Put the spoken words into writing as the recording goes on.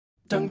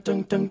You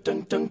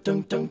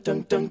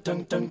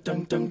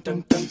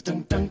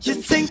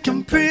think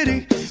I'm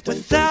pretty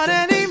without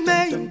any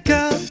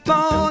makeup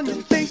on.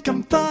 You think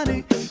I'm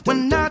funny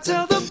when I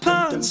tell the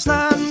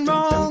punchline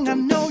wrong. I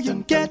know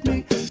you get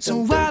me,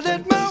 so I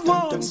let my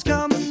walls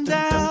come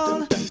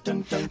down,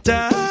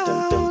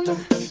 down.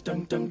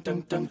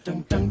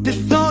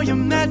 Before you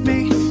met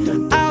me,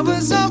 I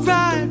was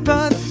alright,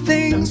 but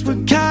things were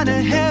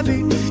kinda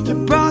heavy.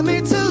 You brought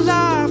me to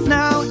life.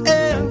 Now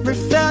every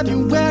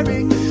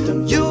February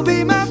you'll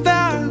be my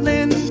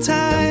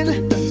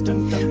Valentine.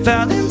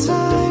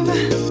 Valentine,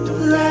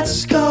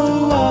 let's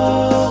go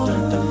all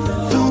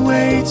the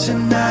way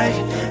tonight.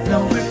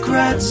 No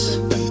regrets,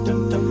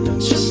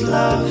 just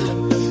love.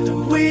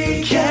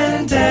 We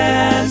can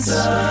dance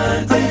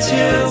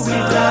until we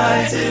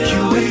die.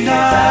 You and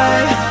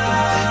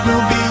I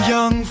will be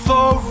young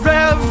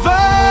forever.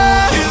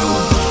 You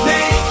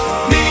make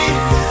me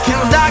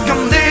feel like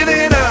I'm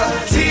living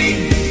a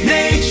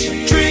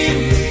teenage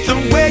dream. The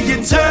way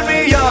you turn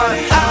me on,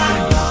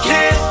 I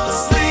can't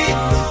sleep.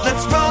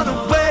 Let's run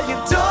away. You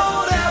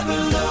don't ever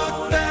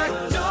look back.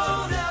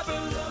 Don't ever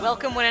look.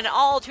 Welcome one and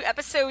all to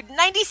episode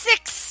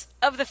 96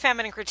 of The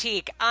Feminine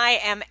Critique. I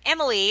am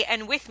Emily,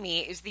 and with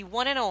me is the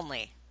one and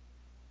only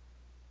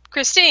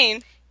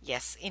Christine.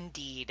 Yes,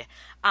 indeed.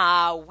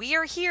 We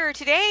are here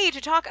today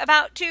to talk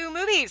about two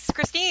movies.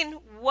 Christine,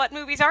 what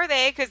movies are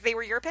they? Because they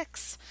were your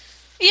picks.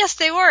 Yes,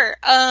 they were.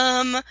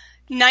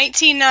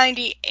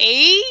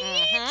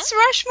 1998's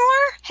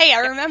Rushmore. Hey,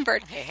 I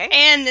remembered. Hey.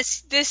 And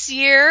this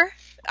year,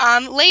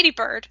 Lady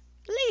Bird,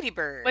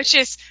 which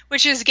is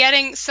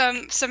getting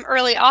some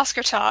early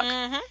Oscar talk.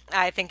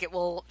 I think it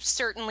will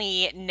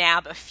certainly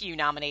nab a few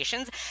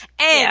nominations.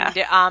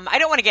 And I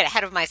don't want to get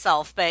ahead of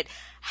myself, but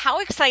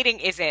how exciting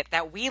is it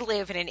that we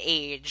live in an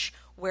age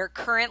where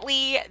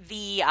currently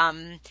the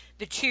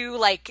two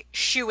like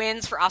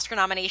shoo-ins for Oscar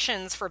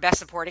nominations for Best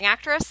Supporting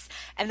Actress,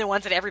 and the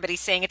ones that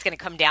everybody's saying it's going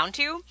to come down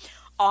to,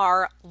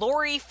 are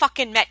Laurie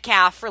fucking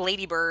Metcalf for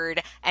Lady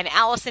Bird and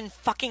Allison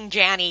fucking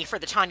Janney for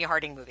the Tanya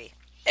Harding movie.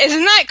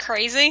 Isn't that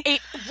crazy?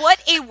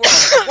 What a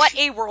world! What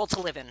a world to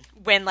live in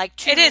when like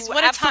two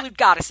absolute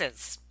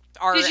goddesses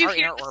are in our orbit. Did you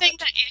hear the thing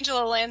that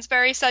Angela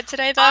Lansbury said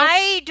today, though?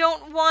 I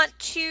don't want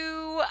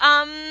to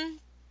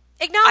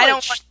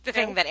acknowledge the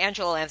thing that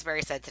Angela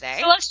Lansbury said today.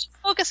 So let's just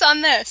focus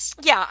on this.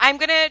 Yeah, I'm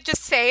going to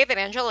just say that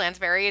Angela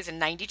Lansbury is a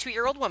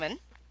 92-year-old woman.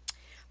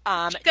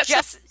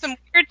 Just some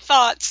weird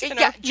thoughts.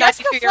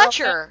 Jessica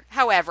Fletcher,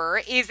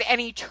 however, is an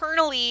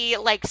eternally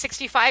like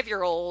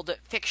 65-year-old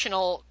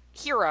fictional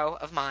hero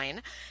of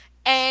mine.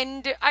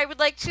 And I would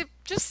like to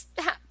just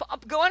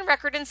go on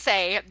record and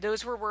say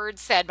those were words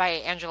said by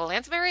Angela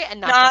Lansbury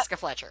and not Jessica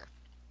Fletcher.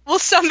 Well,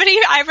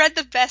 I read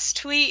the best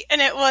tweet,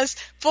 and it was,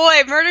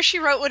 boy, Murder, She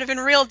Wrote would have been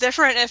real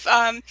different if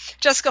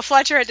Jessica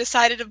Fletcher had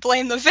decided to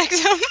blame the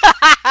victim.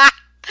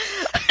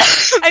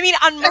 I mean,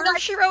 on Murder,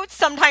 She Wrote,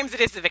 sometimes it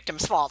is the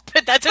victim's fault,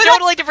 but that's a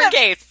totally different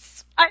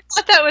case. I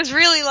thought that was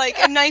really, like,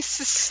 a nice,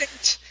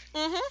 succinct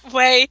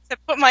way to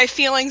put my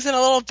feelings in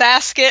a little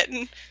basket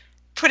and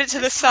put it to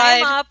the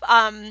side.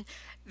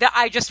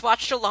 I just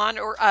watched a Law and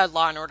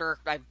Order.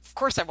 Of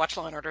course, I watched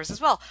Law and Orders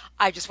as well.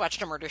 I just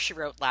watched A Murder, She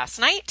Wrote last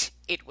night.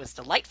 It was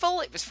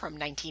delightful. It was from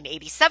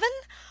 1987.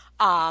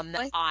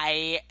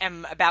 I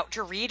am about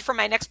to read for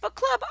my next book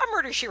club a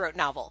Murder, She Wrote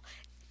novel.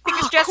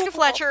 Because Jessica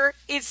Fletcher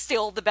is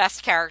still the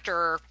best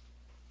character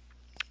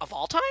of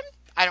all time.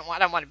 I don't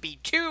want to be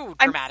too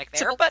dramatic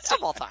there, but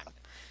of all time.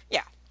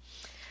 Yeah.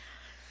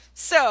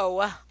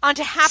 So, on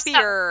to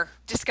happier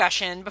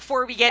discussion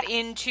before we get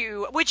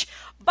into, which,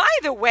 by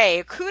the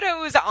way,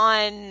 kudos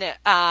on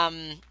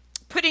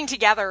putting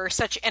together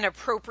such an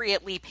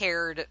appropriately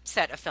paired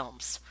set of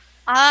films.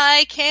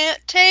 I can't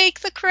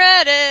take the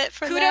credit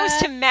for Kudos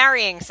that. to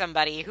marrying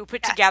somebody who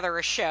put together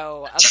a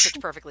show of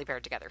such perfectly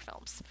paired together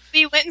films.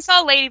 We went and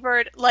saw Lady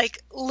Bird,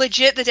 like,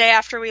 legit the day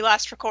after we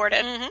last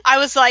recorded. I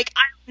was like,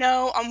 I don't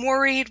know, I'm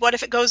worried, what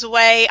if it goes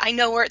away? I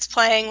know where it's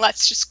playing,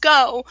 let's just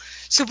go.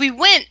 So we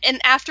went,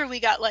 and after we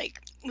got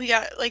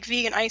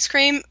vegan ice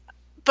cream,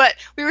 but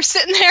we were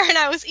sitting there and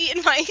I was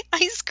eating my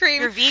ice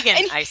cream. Your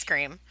vegan ice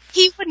cream.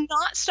 He would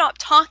not stop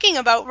talking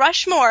about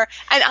Rushmore,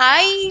 and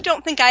I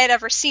don't think I had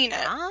ever seen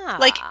it.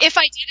 Like, if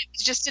I did, it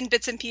was just in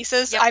bits and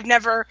pieces. Yep. I've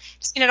never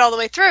seen it all the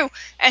way through.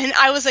 And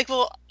I was like,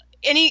 well,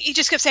 and he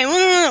just kept saying,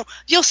 no,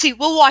 you'll see,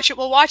 we'll watch it.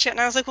 And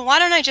I was like, well, why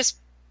don't I just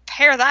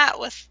pair that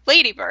with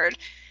Lady Bird?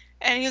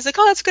 And he was like,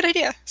 oh, that's a good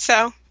idea.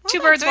 So,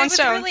 two birds, one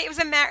stone. It was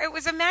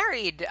a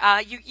married,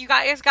 you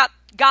guys got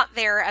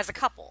there as a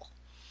couple.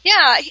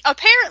 Yeah,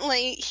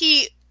 apparently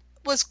he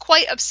was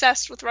quite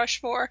obsessed with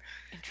Rushmore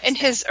in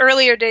his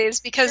earlier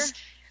days because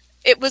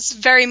it was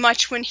very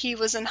much when he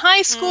was in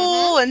high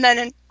school and then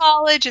in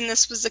college, and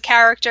this was a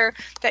character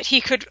that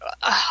he could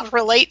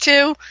relate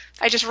to.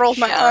 I just rolled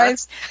my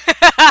eyes.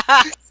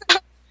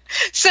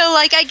 So,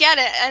 like, I get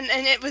it,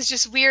 and it was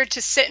just weird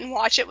to sit and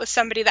watch it with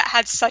somebody that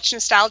had such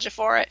nostalgia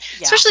for it,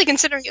 especially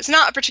considering it's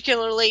not a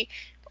particularly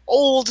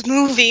old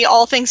movie,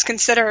 all things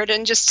considered,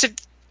 and just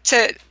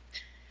to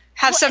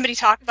have somebody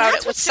talk about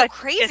it with such... What's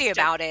so crazy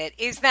about it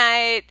is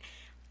that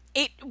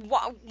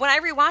When I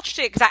rewatched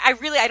it, because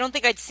I don't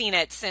think I'd seen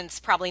it since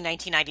probably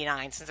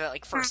 1999, since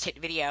it first hit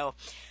video,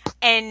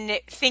 and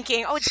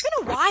thinking, oh, it's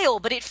been a while,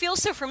 but it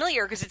feels so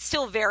familiar because it's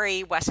still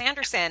very Wes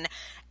Anderson.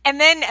 And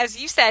then, as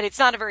you said, it's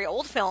not a very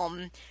old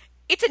film.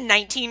 It's a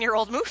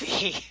 19-year-old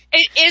movie.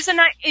 It is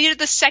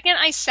the second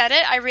I said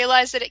it, I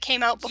realized that it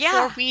came out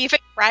before we even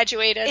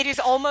graduated. It is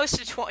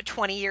almost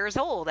 20 years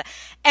old.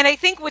 And I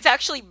think what's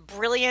actually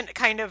brilliant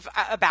kind of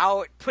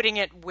about putting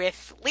it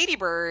with Lady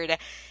Bird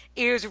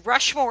is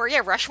Rushmore.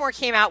 Yeah, Rushmore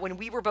came out when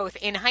we were both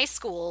in high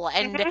school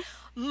and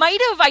might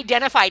have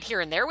identified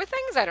here and there with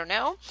things, I don't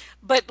know.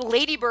 But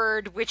Lady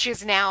Bird, which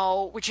is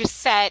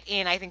set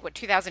in, I think,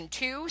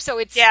 2002? So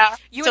it's,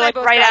 you and I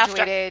both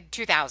graduated after.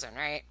 2000,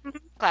 right?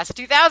 Class of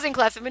 2000,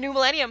 class of a new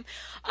millennium.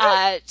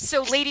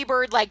 So Lady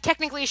Bird,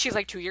 technically she's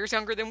 2 years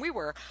younger than we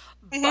were.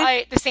 But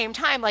at the same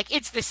time,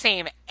 it's the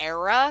same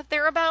era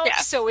thereabouts. Yeah.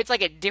 So it's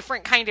a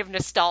different kind of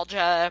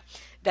nostalgia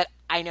that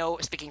I know,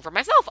 speaking for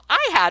myself,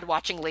 I had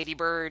watching Lady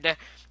Bird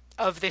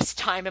of this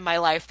time in my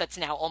life that's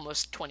now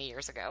almost 20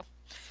 years ago.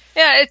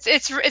 Yeah,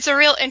 it's a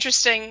real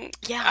interesting.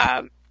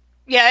 Yeah.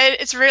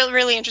 It's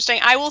really interesting.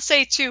 I will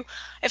say too,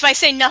 if I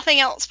say nothing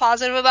else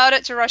positive about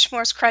it, to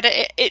Rushmore's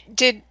credit, it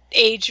did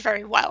age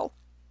very well.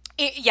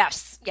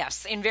 Yes,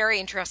 in very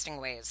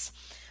interesting ways.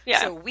 Yeah.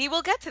 So we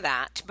will get to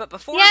that. But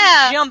before we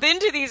jump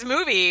into these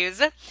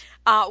movies,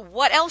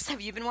 what else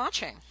have you been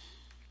watching?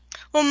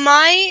 Well,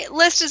 my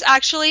list is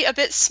actually a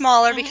bit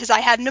smaller because I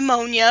had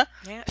pneumonia.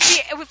 Yeah.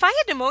 See, if I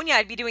had pneumonia,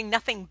 I'd be doing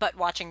nothing but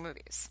watching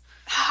movies.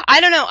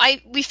 I don't know.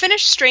 We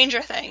finished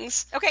Stranger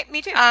Things. Okay,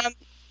 me too.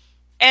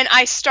 And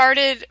I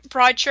started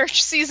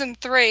Broadchurch season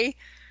 3.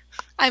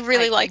 I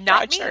really like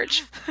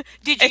Broadchurch.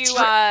 Did you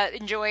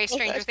enjoy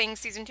Stranger Things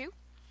season 2?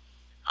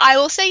 I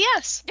will say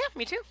yes. Yeah,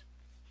 me too.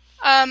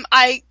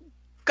 I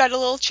got a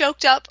little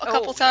choked up a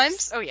couple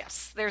times. Oh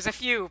yes, there's a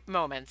few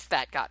moments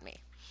that got me.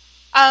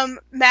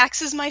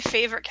 Max is my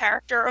favorite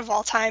character of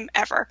all time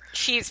ever.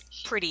 She's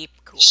pretty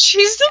cool.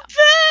 She's the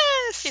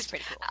best! She's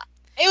pretty cool.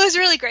 It was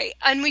really great.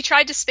 And we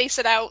tried to space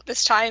it out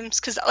this time,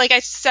 because I think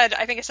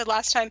I said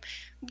last time,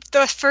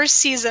 the first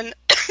season,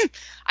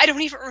 I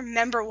don't even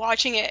remember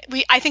watching it.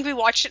 I think we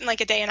watched it in a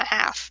day and a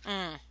half.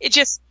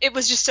 It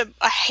was just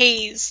a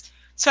haze.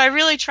 So I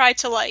really tried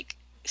to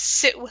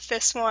sit with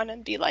this one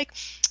and be like,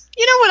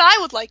 you know what, I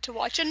would like to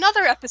watch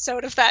another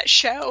episode of that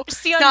show.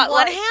 See, on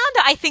one hand,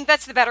 I think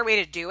that's the better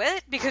way to do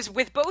it, because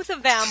with both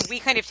of them, we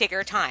kind of take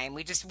our time.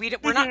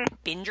 We're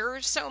not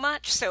bingers so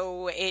much,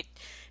 so it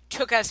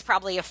took us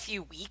probably a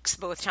few weeks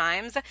both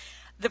times.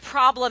 The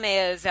problem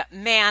is,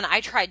 man, I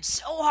tried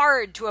so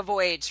hard to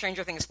avoid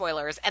Stranger Things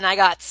spoilers, and I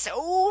got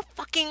so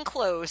fucking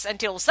close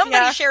until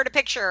somebody shared a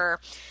picture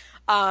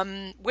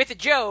with a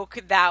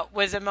joke that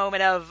was a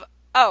moment of,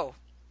 oh,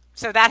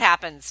 so that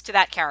happens to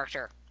that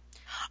character.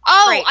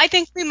 Oh, Great. I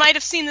think we might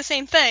have seen the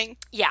same thing.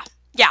 Yeah,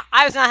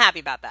 I was not happy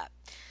about that.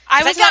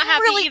 I was not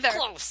happy really either.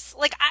 Close.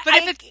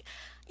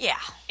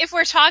 If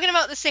we're talking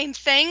about the same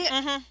thing,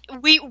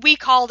 we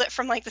called it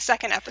from the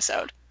second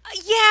episode.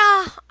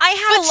 Yeah, I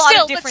had a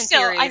lot of different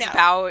theories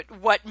about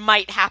what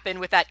might happen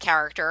with that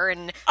character,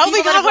 and oh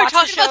my god, we're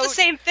talking about the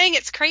same thing.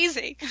 It's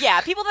crazy. Yeah,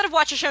 people that have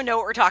watched the show know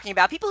what we're talking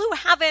about. People who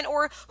haven't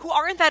or who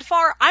aren't that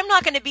far, I'm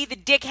not going to be the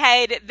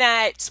dickhead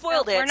that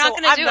spoiled it. I'm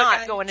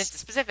not going into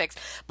specifics.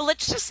 But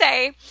let's just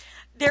say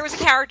there was a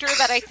character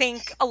that I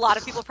think a lot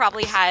of people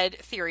probably had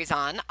theories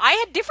on. I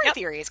had different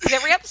theories, because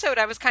every episode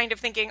I was kind of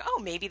thinking,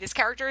 oh, maybe this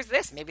character is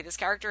this, maybe this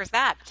character is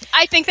that.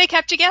 I think they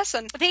kept you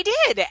guessing. They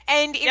did,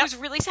 and it was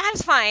really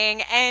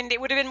satisfying, and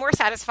it would have been more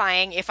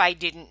satisfying if I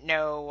didn't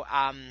know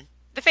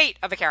the fate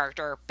of a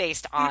character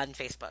based on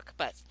Facebook.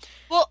 But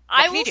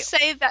I will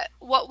say that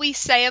what we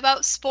say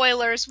about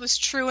spoilers was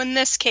true in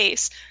this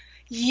case.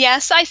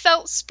 Yes, I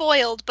felt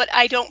spoiled, but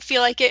I don't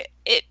feel like it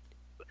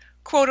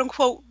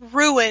quote-unquote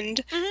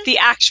ruined the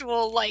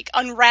actual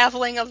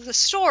unraveling of the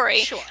story.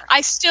 Sure.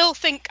 I still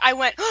think I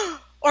went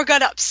or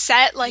got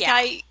upset.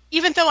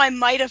 Even though I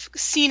might have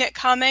seen it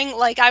coming,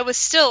 I was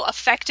still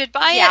affected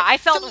by it. Yeah, I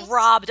felt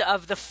robbed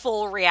of the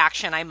full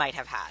reaction I might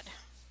have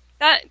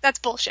had. That's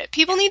bullshit.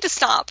 People need to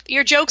stop.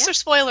 Your jokes are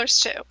spoilers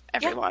too,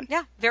 everyone.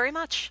 Yeah, very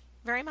much.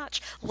 Very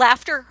much.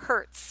 Laughter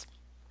hurts.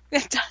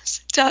 It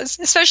does.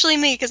 Especially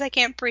me, because I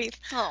can't breathe.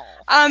 Oh.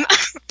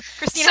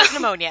 Christine has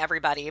pneumonia,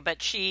 everybody,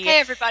 but she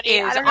is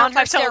on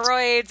her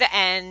steroids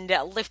and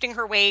lifting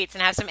her weights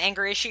and has some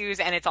anger issues,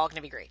 and it's all going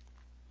to be great.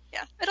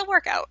 Yeah, it'll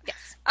work out.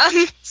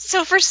 Yes.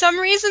 So for some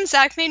reason,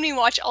 Zach made me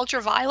watch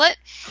Ultraviolet.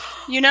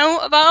 You know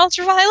about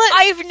Ultraviolet?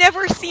 I've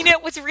never seen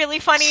it. What's really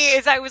funny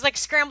is I was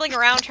scrambling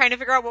around trying to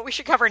figure out what we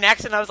should cover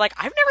next, and I was like,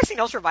 I've never seen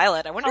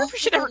Ultraviolet. I wonder if we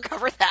should ever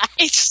cover that.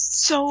 It's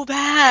so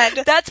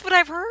bad. That's what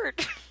I've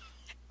heard.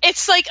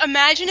 It's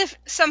imagine if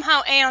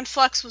somehow Aeon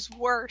Flux was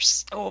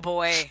worse. Oh,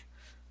 boy.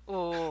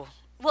 Oh.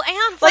 Well,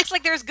 Aeon Flux,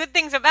 there's good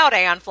things about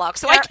Aeon Flux,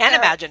 so I can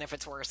imagine if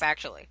it's worse,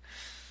 actually.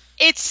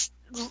 It's,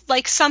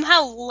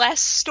 somehow less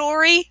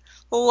story,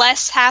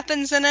 less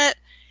happens in it,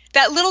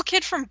 That little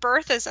kid from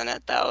Birth is in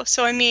it, though.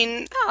 So, I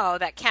mean... Oh,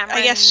 that Cameron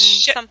I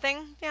guess something?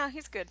 Yeah,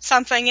 he's good.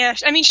 Something, yeah.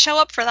 I mean, show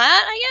up for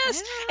that, I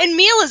guess. Yeah. And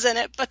Mia is in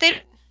it, but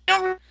they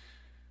don't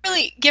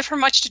really give her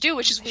much to do,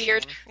 which is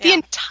weird. Yeah. The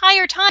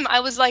entire time, I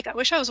was like, I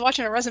wish I was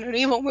watching a Resident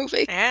Evil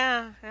movie.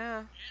 Yeah.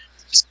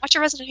 Just watch a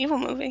Resident Evil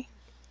movie.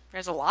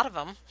 There's a lot of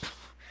them.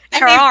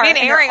 And they've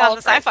been airing on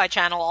the Sci-Fi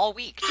Channel all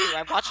week, too.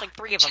 I watched like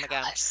 3 of them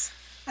again.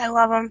 I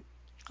love them.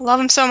 I love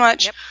them so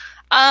much. Yep.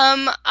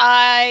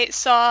 I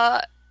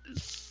saw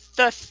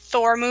the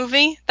Thor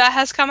movie that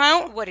has come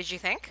out. What did you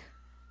think?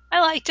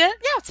 I liked it.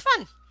 Yeah, it's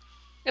fun.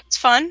 It was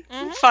fun,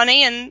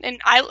 funny, and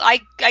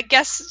I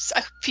guess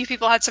a few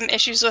people had some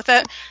issues with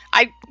it.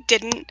 I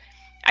didn't.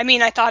 I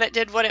mean, I thought it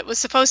did what it was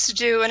supposed to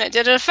do, and it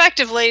did it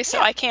effectively, so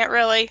I can't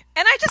really...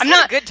 And I just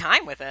had a good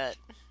time with it.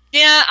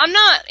 Yeah, I'm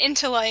not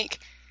into, like,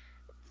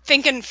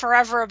 thinking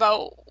forever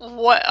about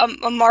what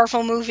a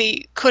Marvel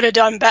movie could have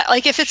done better.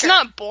 Like, if it's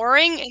not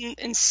boring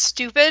and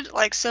stupid,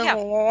 like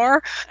Civil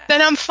War,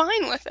 then I'm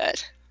fine with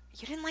it.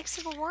 You didn't like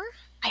Civil War?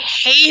 I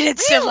hated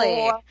Civil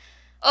War.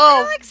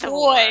 Oh, I like Civil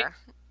boy. War.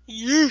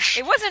 Yeesh.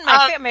 It wasn't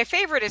my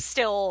favorite is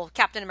still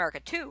Captain America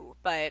 2,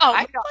 but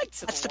I liked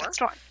Civil War. That's the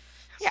best one.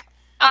 Yeah.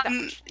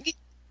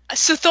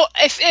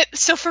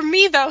 So for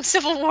me though,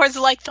 Civil War is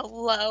like the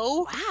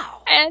low.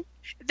 Wow. And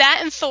that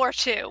and Thor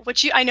 2,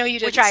 which I know you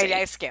didn't see. Which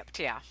I skipped,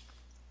 yeah.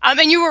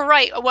 And you were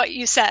right what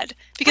you said,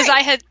 because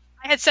I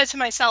had said to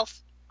myself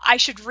I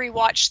should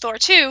rewatch Thor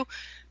 2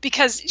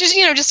 because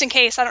just in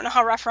case. I don't know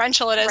how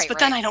referential it is, but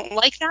then I don't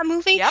like that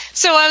movie. Yep.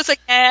 So I was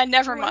like,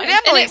 never mind.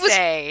 Definitely and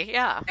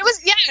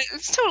it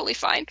was totally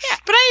fine. Yeah.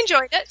 But I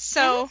enjoyed it,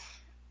 so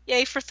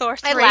yay for Thor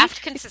 3. I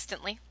laughed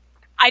consistently.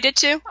 I did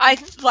too.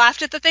 I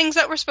laughed at the things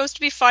that were supposed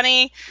to be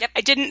funny. Yep.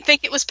 I didn't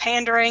think it was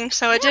pandering,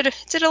 so it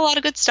did a lot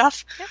of good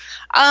stuff. Yep.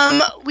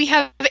 We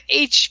have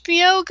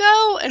HBO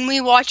Go, and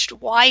we watched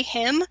Why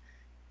Him?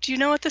 Do you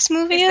know what this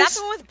movie is? Is that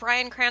the one with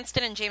Bryan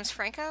Cranston and James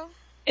Franco?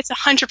 It's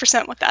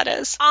 100% what that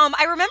is.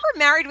 I remember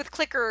Married with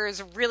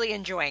Clickers really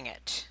enjoying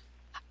it.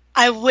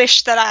 I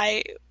wish that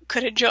I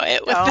could enjoy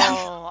it with them.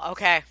 Oh,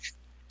 okay.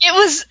 It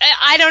was,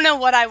 I don't know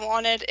what I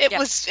wanted. It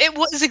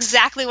was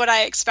exactly what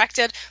I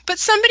expected.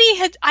 But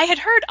I had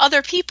heard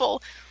other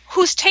people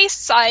whose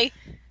tastes I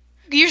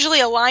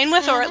usually align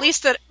with, or at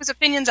least whose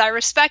opinions I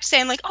respect,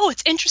 saying like, oh,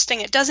 it's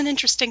interesting. It does an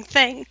interesting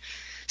thing.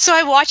 So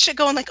I watched it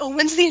going like, oh,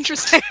 when's the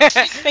interesting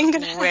thing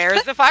going to happen?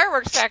 Where's the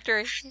fireworks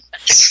factory?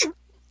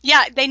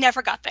 Yeah, they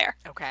never got there.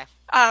 Okay.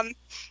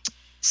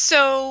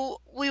 So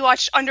we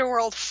watched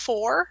Underworld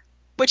 4.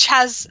 Which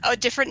has a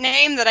different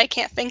name that I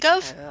can't think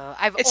of.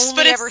 I've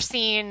only ever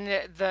seen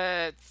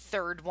the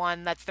third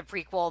one. That's the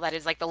prequel. That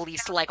is like the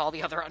least like all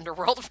the other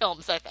Underworld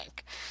films, I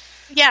think.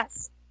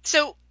 Yes.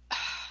 So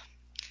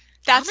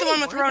that's the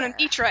one with Verona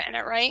Mitra in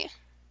it, right?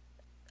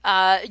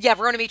 Yeah,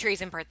 Verona Mitra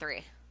is in part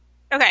 3.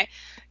 Okay.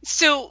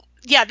 So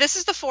yeah, this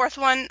is the 4th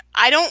one.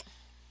 I don't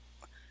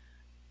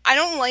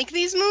like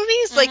these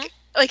movies.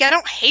 Like I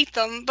don't hate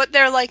them, but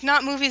they're like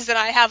not movies that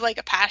I have like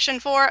a passion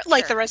for,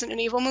 like the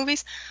Resident Evil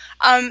movies.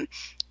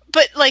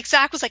 But like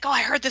Zach was like, oh,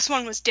 I heard this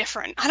one was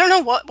different. I don't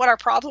know what our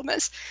problem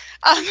is.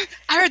 I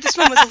heard this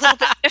one was a little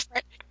bit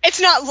different. It's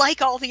not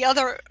like all the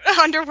other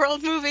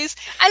Underworld movies.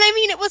 And I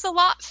mean, it was a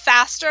lot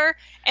faster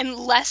and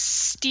less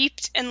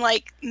steeped in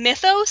like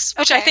mythos,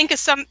 which I think is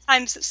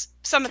sometimes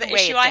some of the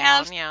issue I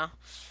have. Yeah.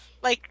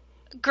 Like,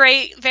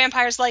 great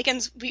vampires,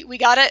 lichens, we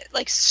got it.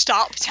 Like,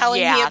 stop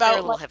telling me about. Yeah, they're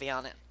a little heavy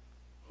on it.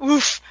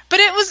 Oof. But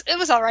it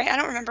was all right. I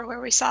don't remember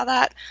where we saw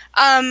that.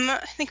 I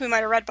think we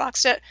might have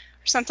Redboxed it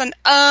or something.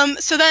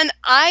 So then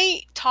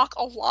I talk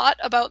a lot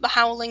about The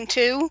Howling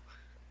 2.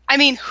 I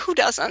mean, who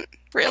doesn't,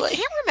 really? I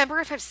can't remember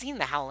if I've seen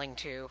The Howling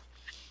 2.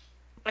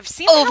 I've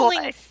seen The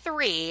Howling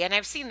 3, and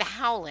I've seen The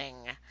Howling.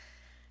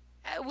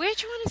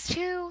 Which one is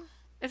 2?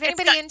 Is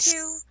anybody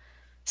into?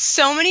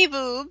 So many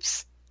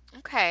boobs.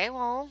 Okay,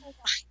 well...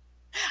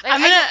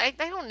 I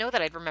don't know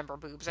that I'd remember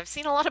boobs. I've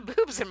seen a lot of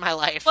boobs in my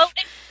life. Well,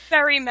 it's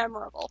very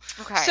memorable.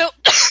 Okay. So,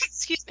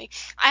 excuse me.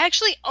 I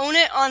actually own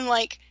it on,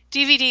 like,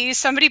 DVDs.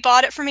 Somebody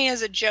bought it for me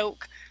as a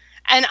joke.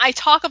 And I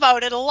talk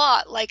about it a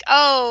lot. Like,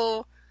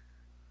 oh,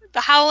 The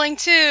Howling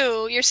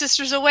 2, your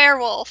sister's a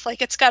werewolf.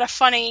 Like, it's got a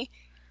funny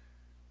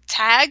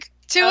tag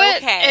to it.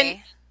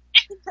 Okay.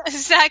 And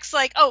Zach's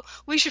like, oh,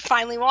 we should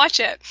finally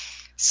watch it.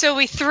 So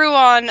we threw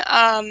on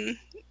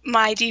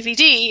my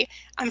DVD.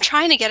 I'm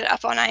trying to get it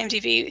up on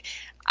IMDb.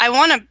 I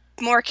want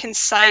a more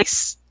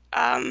concise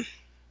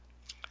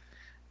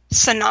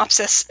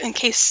synopsis in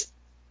case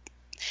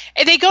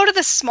they go to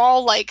this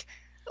small like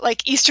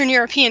Eastern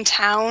European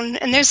town,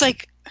 and there's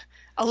like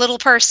a little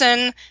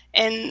person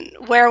and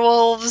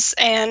werewolves,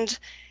 and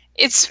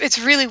it's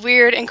really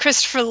weird. And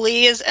Christopher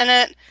Lee is in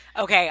it.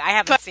 Okay, I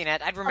haven't seen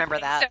it. I'd remember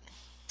that.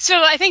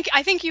 So I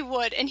think you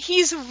would, and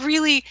he's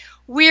really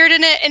weird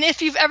in it. And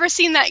if you've ever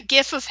seen that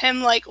GIF of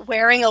him like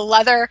wearing a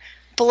leather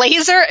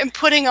blazer and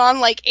putting on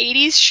like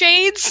 80s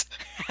shades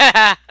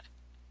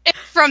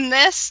from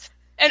this,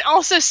 and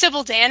also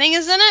Sybil Danning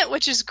is in it,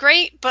 which is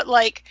great, but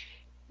like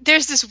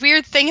there's this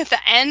weird thing at the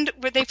end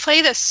where they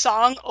play this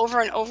song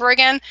over and over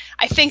again.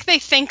 I think they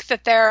think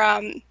that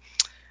they're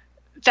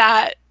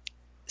that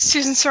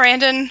Susan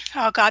Sarandon,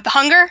 oh god, The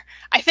Hunger.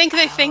 I think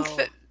they think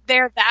that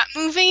they're that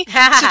movie.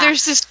 So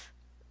there's this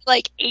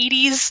like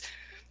 80s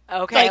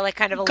like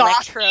kind of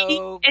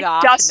electro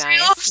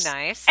goth.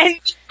 Nice. And you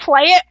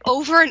play it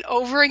over and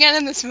over again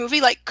in this movie,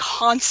 like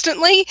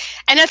constantly.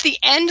 And at the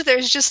end,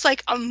 there's just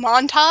like a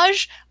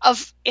montage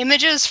of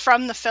images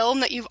from the film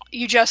that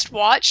you just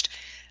watched,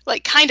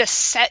 like kind of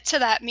set to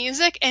that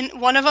music. And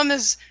one of them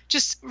is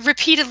just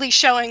repeatedly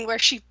showing where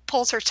she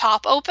pulls her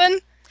top open.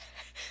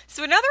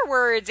 So in other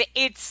words,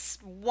 it's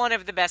one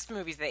of the best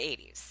movies of the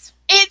 80s.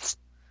 It's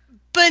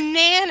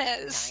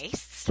bananas.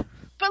 Nice.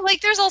 But,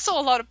 like, there's also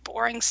a lot of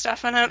boring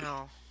stuff in it.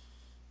 No.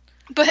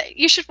 But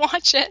you should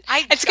watch it.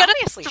 It's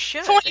obviously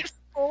should.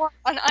 24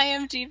 on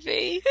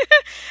IMDb.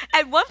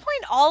 At one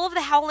point, all of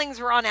the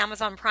Howlings were on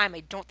Amazon Prime. I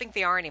don't think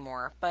they are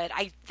anymore. But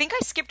I think I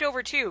skipped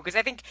over 2, because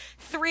I think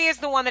 3 is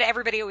the one that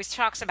everybody always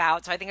talks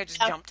about, so I think I just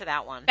jumped to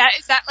that one.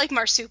 Is that, like,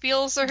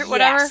 marsupials or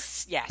whatever?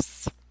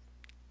 Yes.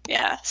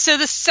 Yeah. So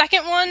the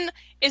second one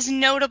is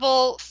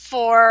notable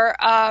for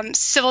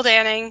Sybil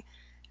Danning.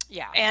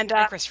 Yeah, and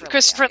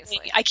Christopher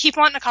Lee. I keep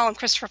wanting to call him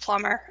Christopher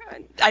Plummer.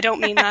 I don't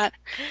mean that.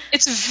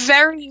 It's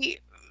very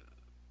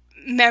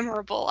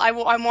memorable. I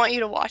want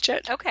you to watch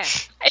it. Okay.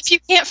 If you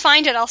can't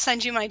find it, I'll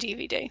send you my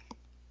DVD.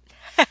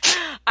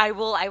 I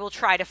will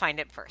try to find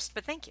it first,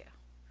 but thank you.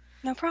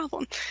 No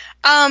problem.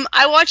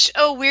 I watched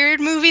a weird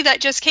movie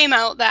that just came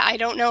out that I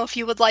don't know if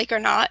you would like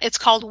or not. It's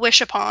called Wish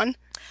Upon.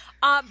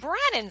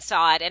 Brannon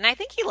saw it, and I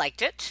think he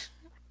liked it.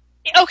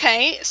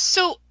 Okay,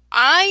 so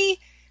I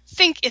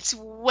think it's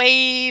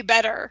way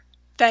better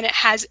than it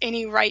has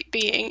any right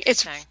being.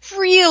 It's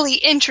really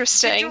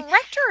interesting. The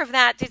director of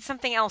that did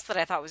something else that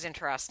I thought was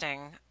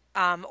interesting.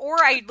 Or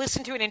I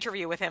listened to an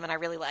interview with him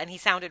and he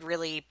sounded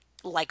really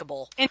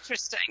likable.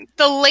 Interesting.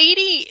 The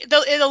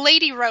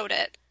lady wrote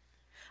it.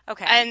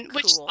 Okay. And cool.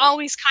 Which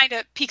always kind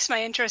of piques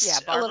my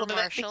interest a little bit.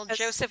 Marshall,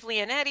 Joseph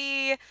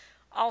Leonetti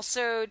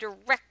also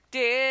directed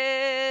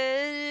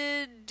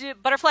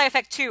Butterfly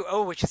Effect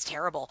 2, which is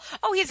terrible.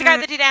 Oh, he's the guy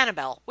that did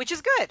Annabelle, which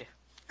is good.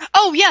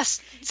 Oh,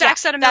 yes. Zach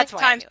said a million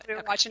times we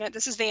were watching it.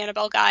 This is the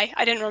Annabelle guy.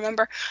 I didn't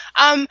remember.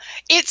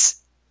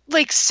 It's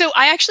like, so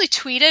I actually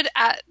tweeted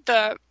at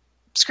the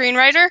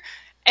screenwriter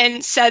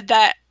and said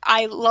that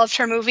I loved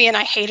her movie and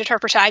I hated her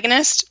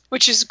protagonist,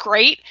 which is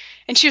great.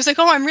 And she was like,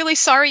 oh, I'm really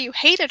sorry you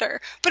hated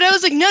her. But I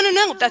was like,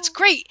 no, that's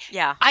great.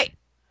 Yeah.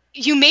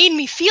 You made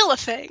me feel a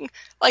thing.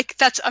 Like,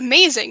 that's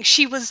amazing.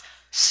 She was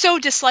so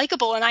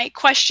dislikable, and I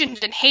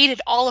questioned and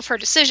hated all of her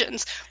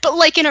decisions, but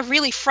like in a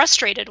really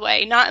frustrated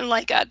way, not in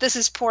like a this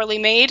is poorly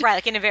made. Right,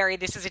 like in a very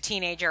this is a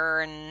teenager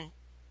and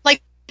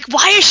like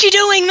why is she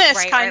doing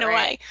this kind of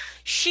way.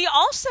 She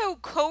also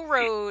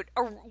co-wrote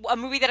a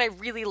movie that I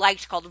really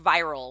liked called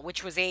Viral,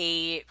 which was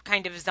a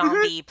kind of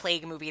zombie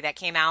plague movie that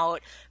came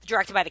out,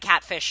 directed by the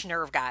Catfish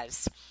Nerve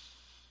guys.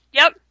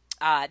 Yep.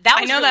 That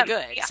was really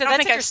good. Yeah, so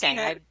that's interesting.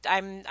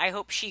 I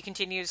hope she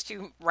continues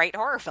to write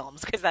horror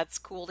films because that's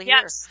cool to hear.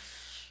 Yes.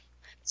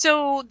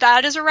 So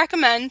that is a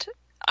recommend.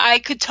 I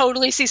could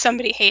totally see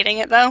somebody hating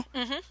it though.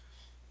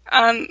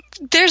 Mm-hmm.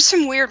 There's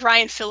some weird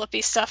Ryan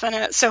Phillippe stuff in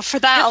it, so for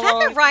that alone, the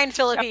fact that Ryan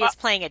Phillippe is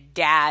playing a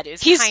dad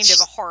is kind of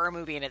a horror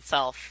movie in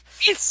itself.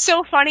 It's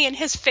so funny, and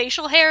his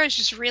facial hair is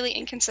just really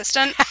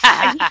inconsistent.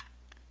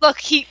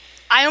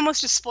 I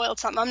almost just spoiled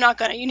something. I'm not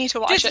gonna. You need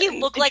to watch it. Does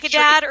he look like a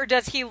dad, or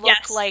does he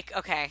look like...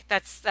 Okay,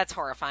 that's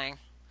horrifying.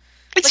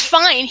 It's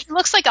fine. He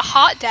looks like a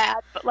hot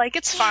dad, but like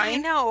it's fine. I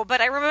know, but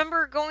I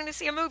remember going to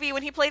see a movie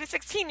when he played a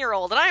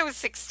 16-year-old, and I was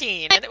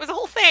 16, and it was a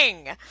whole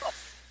thing.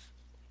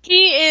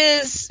 He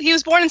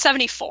was born in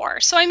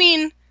 1974, so I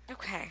mean...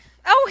 Okay.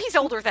 Oh, he's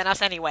older than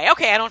us anyway.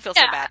 Okay, I don't feel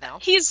so bad now.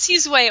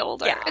 He's way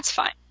older. Yeah. It's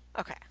fine.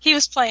 Okay. He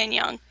was playing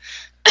young.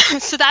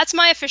 So that's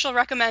my official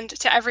recommend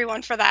to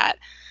everyone for that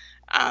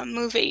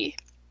movie.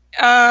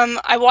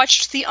 I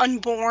watched The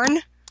Unborn.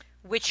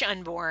 Which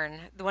Unborn?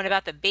 The one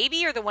about the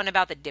baby or the one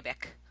about the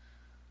Dybbuk?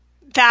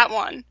 That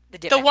one.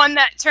 The one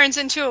that turns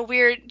into a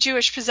weird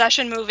Jewish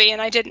possession movie,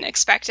 and I didn't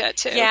expect it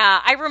to. Yeah,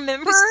 I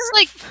remember...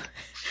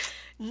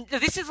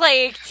 This is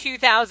like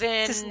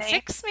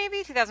 2006,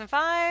 maybe?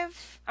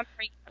 2005? I'm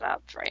bringing it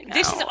up right now.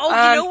 This is... Oh,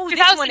 you know who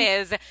this one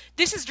is?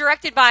 This is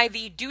directed by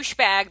the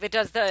douchebag that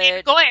does the...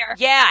 Dan Goyer.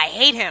 Yeah, I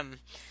hate him.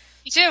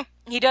 Me too.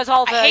 He does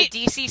all the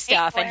DC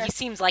stuff, and he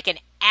seems like an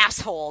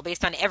asshole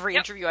based on every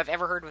interview I've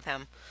ever heard with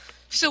him.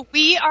 So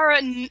we are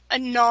a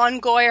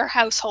non-Goyer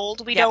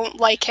household. We don't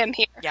like him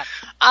here. Yep.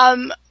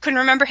 Couldn't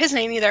remember his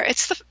name either.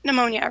 It's the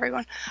pneumonia,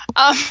 everyone.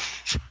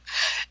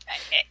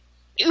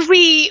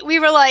 We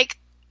were like,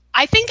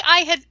 I think I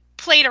had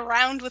played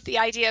around with the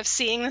idea of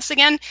seeing this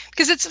again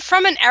because it's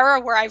from an era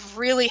where I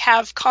really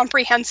have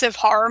comprehensive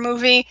horror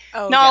movie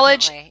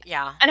knowledge. Definitely.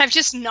 Yeah. And I've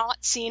just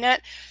not seen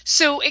it.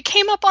 So it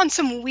came up on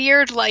some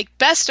weird, like,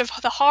 best of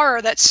the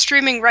horror that's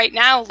streaming right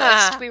now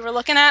list we were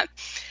looking at.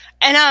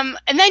 And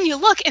then you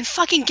look, and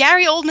fucking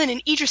Gary Oldman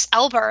and Idris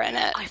Elba are in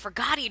it. I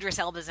forgot Idris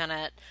Elba's in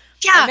it.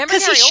 Yeah, I remember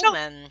Gary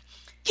Oldman.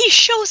 He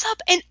shows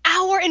up an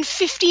hour and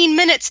 15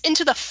 minutes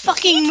into the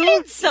fucking movie. He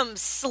did some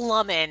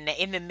slumming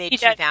in the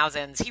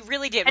mid-2000s. He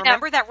really did.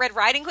 Remember that Red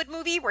Riding Hood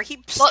movie where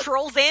he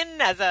strolls in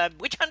as a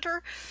witch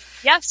hunter?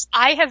 Yes,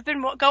 I have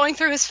been going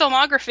through his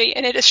filmography,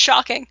 and it is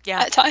shocking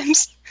at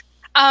times.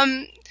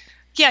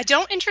 Yeah,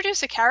 don't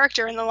introduce a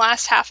character in the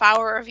last half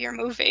hour of your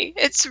movie.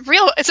 It's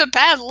a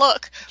bad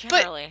look.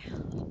 Generally.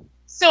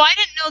 So I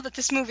didn't know that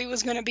this movie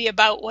was going to be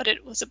about what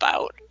it was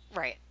about.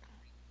 Right.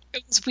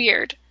 It was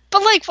weird.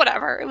 But, like,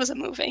 whatever. It was a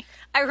movie.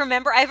 I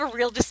have a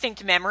real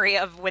distinct memory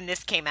of when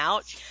this came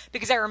out,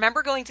 because I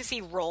remember going to see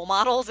Role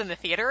Models in the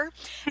theater,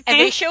 and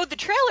they showed the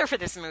trailer for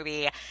this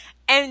movie,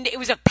 and it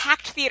was a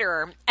packed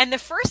theater, and the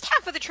first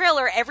half of the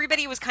trailer,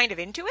 everybody was kind of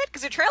into it,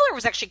 because the trailer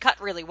was actually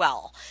cut really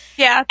well.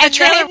 Yeah, the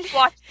trailer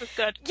was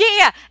good.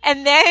 Yeah,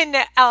 and then,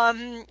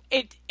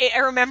 I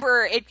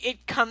remember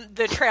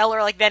the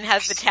trailer, like, then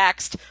has the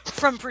text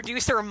from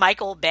producer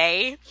Michael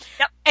Bay,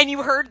 and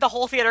you heard the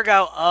whole theater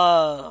go,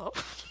 oh...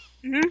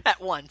 at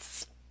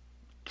once.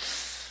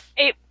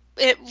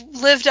 It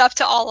lived up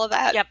to all of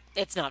that. Yep,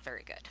 it's not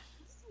very good.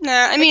 No,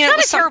 I mean... It's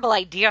not a terrible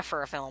idea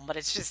for a film, but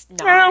it's just not...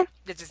 No.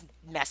 It's just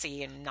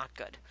messy and not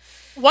good.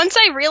 Once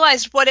I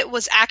realized what it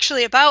was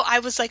actually about, I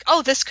was like,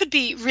 oh, this could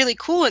be really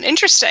cool and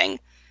interesting.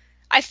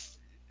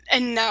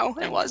 And no,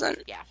 it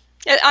wasn't. Yeah.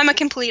 I'm a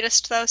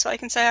completist, though, so I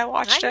can say I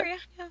watched it. I hear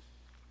you,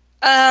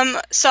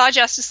 yeah. Saw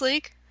Justice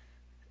League.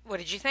 What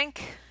did you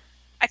think?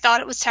 I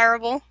thought it was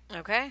terrible.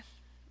 Okay.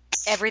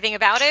 Everything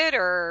about it,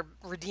 or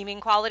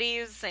redeeming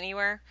qualities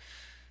anywhere?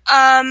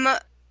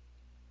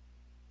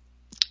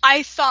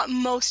 I thought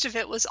most of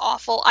it was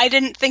awful. I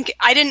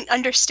didn't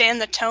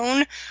understand the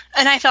tone,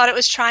 and I thought it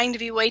was trying to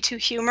be way too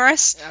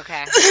humorous.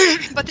 Okay.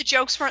 But the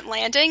jokes weren't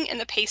landing, and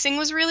the pacing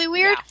was really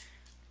weird. Yeah.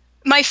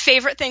 My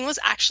favorite thing was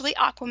actually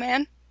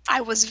Aquaman.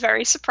 I was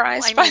very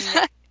surprised by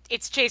that.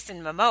 It's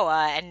Jason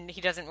Momoa, and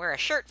he doesn't wear a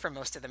shirt for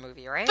most of the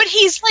movie, right? But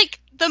he's like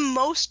the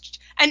most...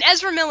 And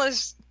Ezra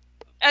Miller's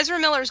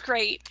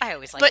great. I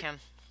always like him.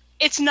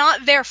 It's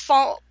not their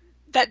fault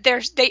that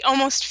they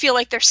almost feel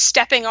like they're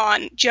stepping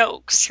on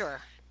jokes. Sure.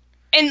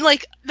 And,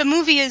 like, the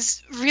movie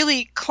is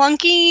really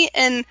clunky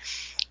and,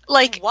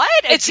 like... What?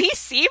 A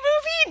DC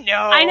movie? No.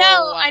 I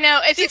know.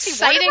 It's DC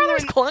exciting when...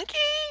 clunky?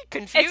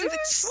 Confused?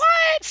 It's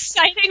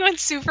exciting when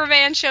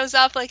Superman shows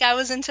up. Like, I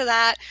was into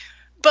that.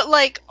 But,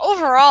 like,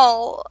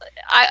 overall,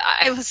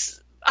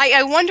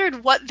 I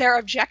wondered what their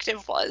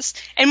objective was.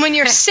 And when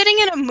you're sitting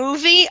in a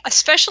movie,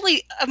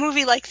 especially a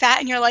movie like that,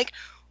 and you're like,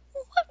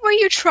 what were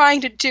you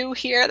trying to do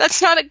here?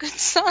 That's not a good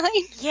sign.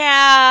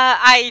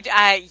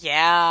 Yeah,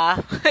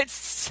 yeah.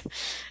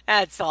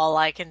 That's all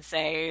I can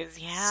say is,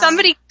 yeah.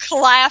 Somebody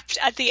clapped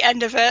at the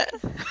end of it.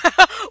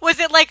 Was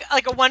it like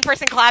a one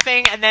person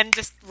clapping and then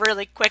just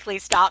really quickly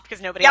stopped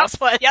because nobody else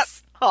was? Yep.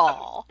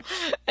 Oh,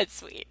 that's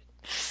sweet.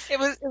 It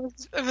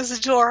was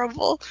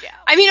adorable. Yeah.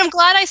 I mean, I'm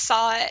glad I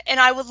saw it, and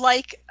I would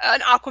like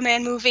an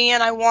Aquaman movie,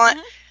 and I want...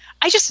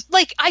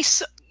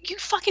 Mm-hmm. You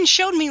fucking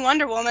showed me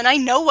Wonder Woman. I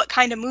know what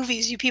kind of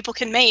movies you people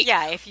can make.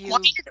 Yeah,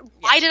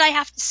 Why did I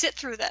have to sit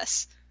through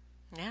this?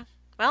 Yeah.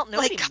 Well,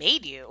 nobody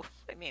made you.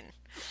 I mean...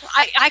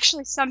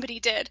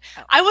 Somebody did.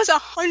 Oh. I was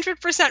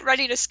 100%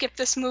 ready to skip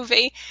this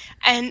movie,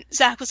 and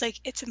Zach was like,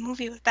 it's a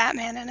movie with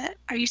Batman in it.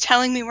 Are you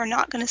telling me we're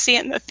not going to see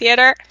it in the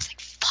theater? I was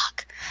like,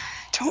 fuck.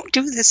 Don't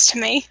do this to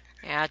me.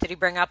 Yeah, did he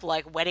bring up,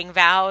 like, wedding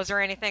vows or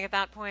anything at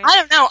that point? I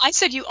don't know. I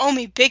said you owe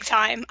me big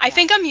time. Yeah. I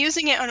think I'm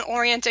using it on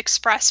Orient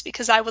Express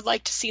because I would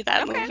like to see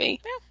that movie.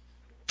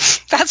 Yeah.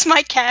 That's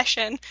my cash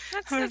in.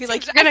 I'm going to be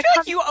like, I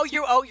feel like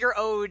you're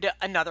owed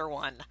another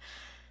one.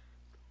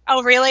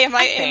 Oh, really? Am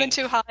I aiming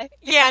too high?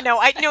 Yeah, no.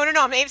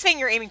 I'm saying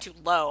you're aiming too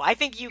low. I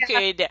think you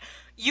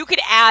could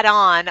add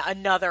on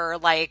another,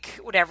 like,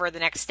 whatever the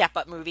next Step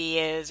Up movie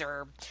is,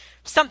 or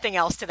something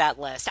else to that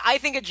list. I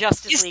think a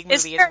Justice League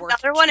movie is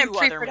worth another one in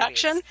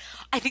pre-production.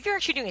 I think they're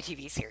actually doing a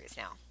TV series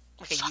now,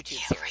 like a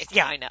YouTube series. Really?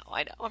 Yeah, I know.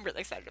 I'm really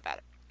excited about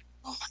it.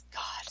 Oh my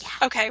god.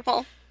 Yeah. Okay,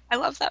 well, I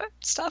love that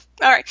stuff.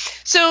 All right,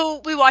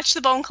 so we watched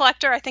The Bone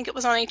Collector. I think it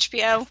was on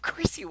HBO. Of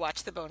course, you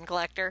watched The Bone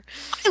Collector.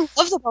 I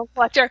love The Bone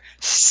Collector.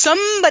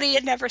 Somebody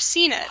had never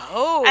seen it.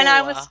 Oh, and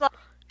I was like,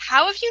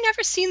 how have you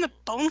never seen The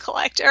Bone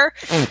Collector?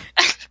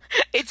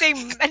 It's a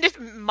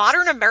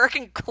modern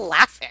American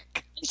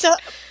classic. So,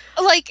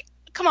 like,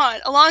 come on.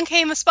 Along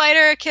Came a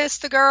Spider, Kiss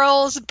the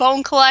Girls,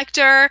 Bone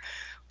Collector,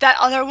 that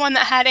other one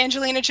that had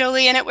Angelina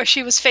Jolie in it where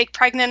she was fake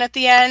pregnant at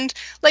the end.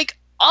 Like,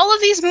 all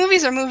of these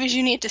movies are movies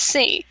you need to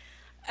see.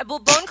 Well,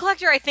 Bone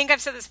Collector, I think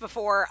I've said this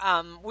before,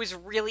 was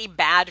really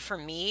bad for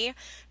me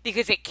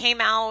because it came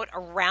out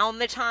around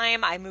the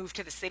time I moved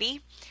to the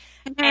city.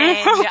 And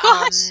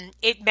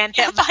it meant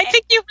that... I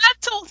think you have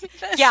told me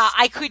this. Yeah,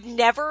 I could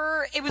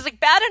never... It was,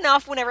 like, bad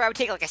enough whenever I would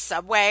take, like, a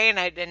subway, and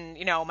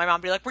my mom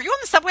would be like, were you on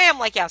the subway? I'm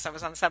like, yes, I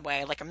was on the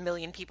subway, like a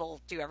million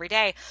people do every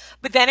day.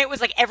 But then it was,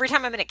 like, every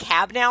time I'm in a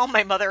cab now,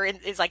 my mother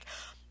is, like,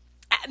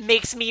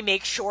 makes me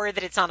make sure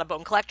that it's on a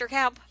Bone Collector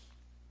cab.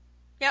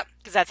 Yep.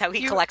 Because that's how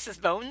he collects his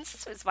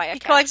bones, is via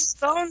cab. Collects his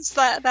bones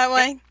that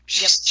way. Yep.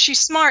 She's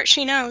smart,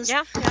 she knows.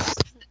 Yeah.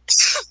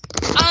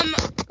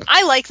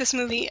 I like this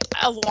movie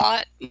a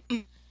lot.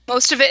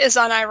 Most of it is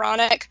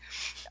unironic.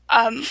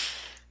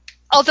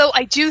 Although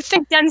I do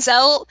think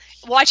Denzel,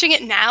 watching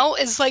it now,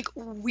 is like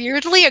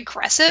weirdly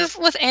aggressive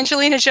with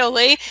Angelina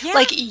Jolie,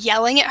 like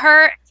yelling at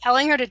her,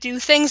 telling her to do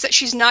things that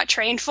she's not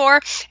trained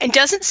for, and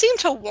doesn't seem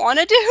to want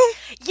to do.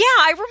 Yeah,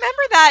 I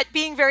remember that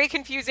being very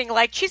confusing.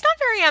 Like, she's not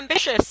very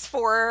ambitious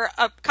for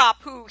a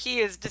cop who he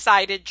has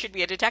decided should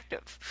be a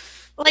detective.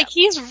 Like,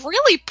 he's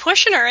really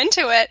pushing her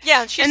into it.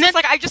 Yeah, and she's just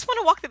like, I just want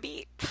to walk the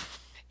beat.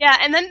 Yeah,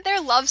 and then their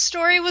love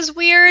story was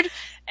weird,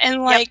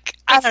 and like,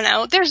 I don't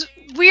know, there's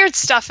weird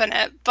stuff in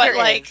it, but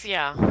like,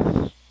 yeah.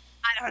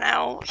 I don't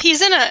know.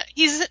 He's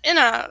in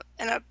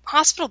a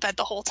hospital bed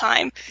the whole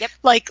time. Yep.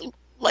 Like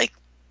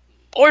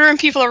ordering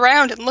people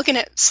around and looking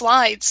at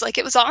slides. Like,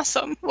 it was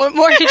awesome. What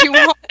more did you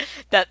want?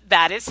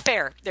 That is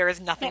fair. There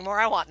is nothing more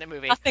I want in a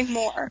movie. Nothing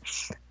more.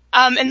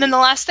 And then the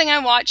last thing I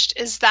watched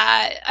is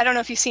that, I don't know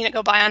if you've seen it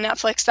go by on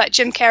Netflix, that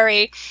Jim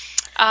Carrey.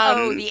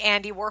 The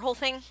Andy Warhol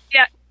thing?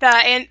 Yeah.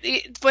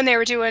 When they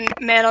were doing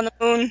Man on the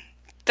Moon,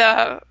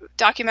 the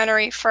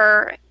documentary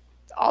for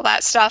all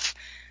that stuff,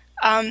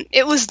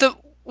 it was the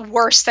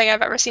worst thing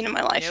I've ever seen in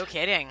my life. No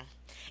kidding.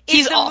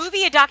 Is the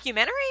movie a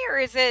documentary, or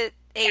is it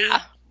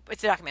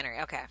It's a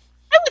documentary, okay.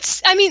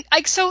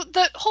 So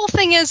the whole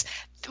thing is,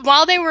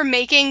 while they were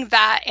making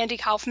that Andy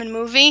Kaufman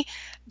movie,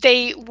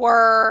 they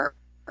were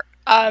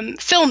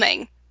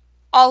filming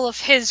all of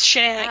his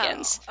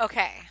shenanigans. Oh,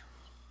 okay.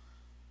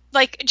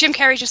 Like, Jim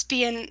Carrey just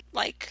being,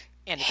 like,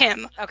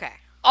 him. Okay.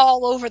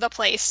 All over the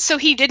place. So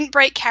he didn't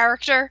break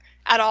character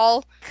at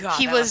all. God,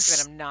 that must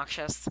have been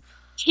obnoxious.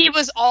 He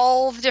was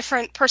all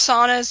different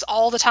personas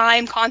all the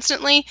time,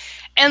 constantly.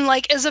 And,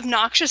 like, as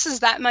obnoxious as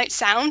that might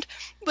sound,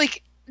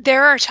 like,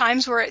 there are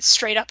times where it's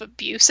straight up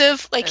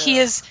abusive. Like, he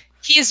is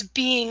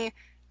being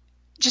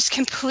just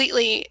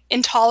completely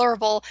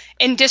intolerable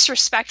and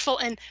disrespectful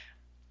and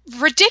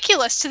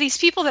ridiculous to these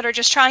people that are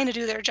just trying to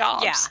do their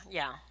jobs.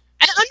 Yeah.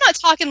 And I'm not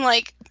talking,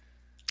 like,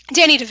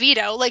 Danny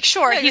DeVito. Like,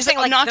 sure, he's saying,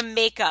 like, the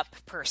makeup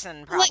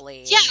person, probably.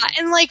 Like, yeah,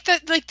 and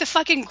the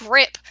fucking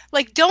grip.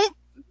 Like, don't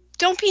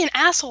be an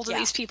asshole to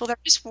these people. They're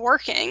just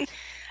working.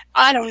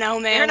 I don't know,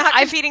 man. You're not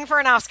competing for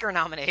an Oscar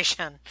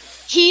nomination.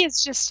 He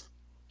is just.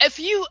 If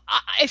you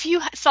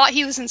thought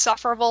he was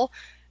insufferable,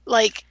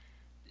 like,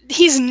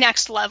 he's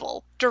next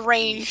level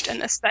deranged in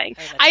this thing.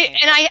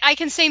 I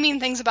can say mean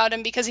things about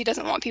him because he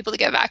doesn't want people to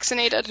get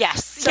vaccinated.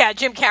 Yes. Yeah,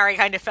 Jim Carrey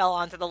kind of fell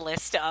onto the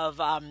list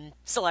of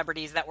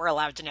celebrities that were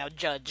allowed to now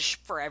judge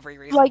for every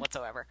reason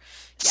whatsoever.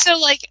 Yeah. So,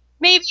 like,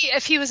 maybe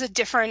if he was a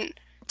different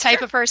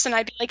type of person,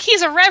 I'd be like,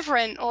 he's a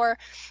reverend, or,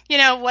 you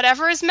know,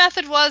 whatever his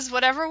method was,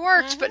 whatever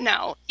worked. Mm-hmm. But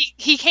no,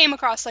 he came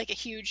across like a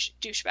huge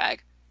douchebag.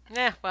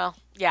 Yeah, well,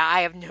 yeah,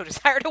 I have no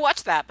desire to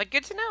watch that, but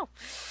good to know.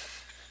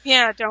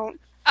 Yeah, don't.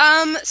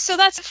 So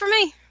that's it for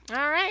me.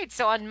 All right,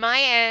 so on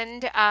my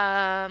end,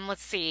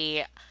 let's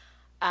see.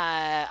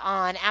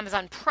 On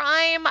Amazon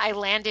Prime, I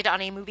landed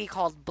on a movie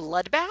called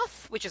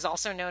Bloodbath, which is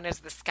also known as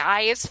The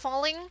Sky is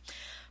Falling,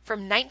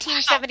 from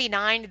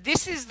 1979. Wow.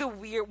 This is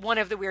one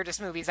of the weirdest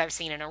movies I've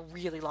seen in a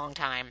really long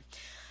time.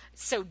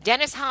 So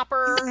Dennis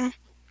Hopper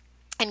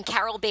and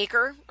Carol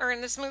Baker are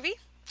in this movie.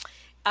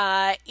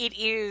 It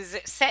is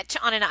set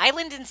on an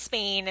island in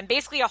Spain, and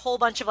basically a whole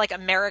bunch of, like,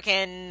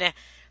 American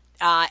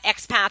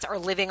expats are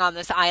living on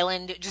this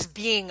island, just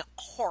being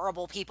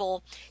horrible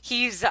people.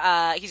 He's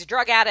a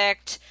drug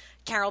addict.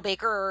 Carol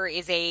Baker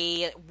is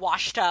a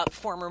washed-up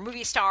former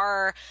movie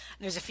star.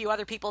 And there's a few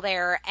other people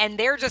there, and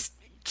they're just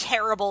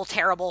terrible,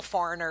 terrible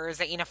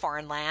foreigners in a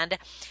foreign land.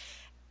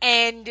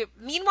 And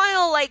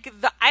meanwhile, like,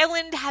 the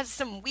island has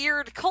some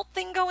weird cult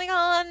thing going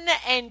on,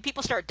 and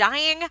people start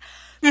dying.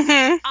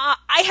 Mm-hmm.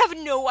 I have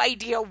no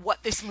idea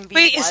what this movie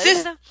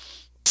was.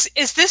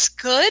 Is this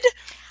good?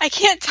 I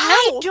can't tell.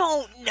 I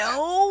don't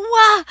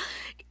know.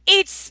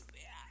 It's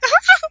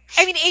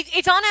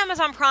on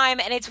Amazon Prime,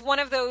 and it's one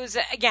of those,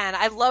 again,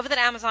 I love that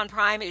Amazon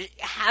Prime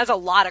has a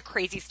lot of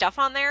crazy stuff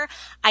on there.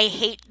 I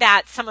hate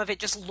that some of it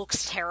just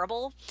looks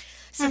terrible.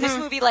 So this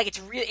movie, like,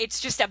 it's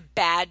just a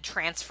bad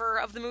transfer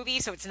of the movie,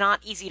 so it's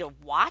not easy to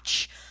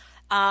watch.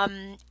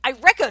 I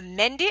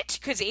recommend it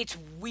because it's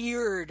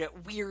weird,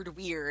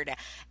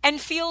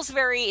 and feels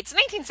it's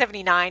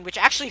 1979, which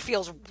actually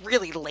feels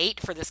really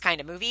late for this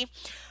kind of movie.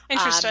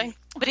 Interesting.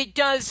 But it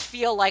does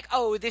feel like,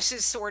 oh, this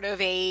is sort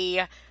of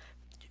a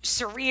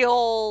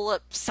surreal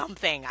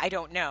something. I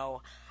don't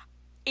know.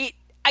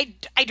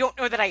 I don't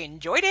know that I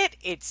enjoyed it.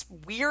 It's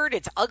weird,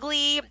 it's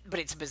ugly, but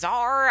it's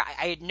bizarre.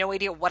 I had no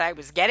idea what I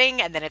was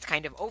getting, and then it's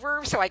kind of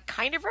over, so I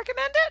kind of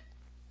recommend it.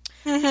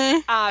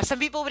 Mm-hmm. Some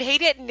people would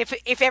hate it, and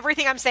if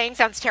everything I'm saying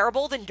sounds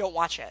terrible, then don't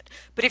watch it.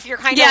 But if you're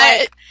kind of I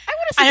want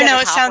to see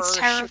Dennis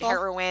Hopper shoot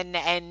heroin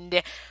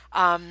and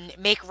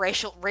make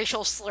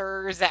racial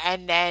slurs,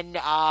 and then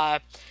I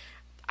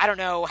don't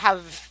know,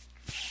 have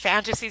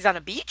fantasies on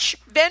a beach,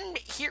 then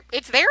here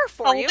it's there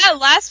for you. That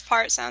last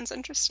part sounds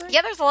interesting.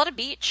 Yeah, there's a lot of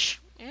beach.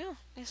 Yeah,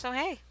 so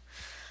hey.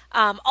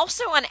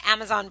 Also on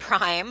Amazon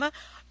Prime,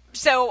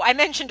 so I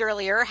mentioned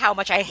earlier how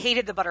much I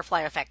hated the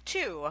Butterfly Effect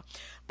too,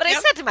 but I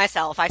said to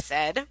myself, why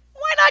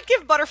why not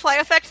give Butterfly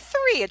Effect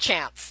 3 a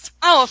chance?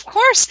 Oh, of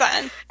course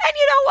then. And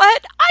you know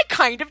what? I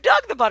kind of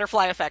dug the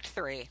Butterfly Effect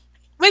 3.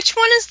 Which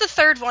one is the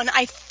third one?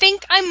 I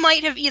think I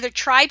might have either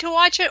tried to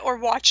watch it or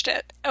watched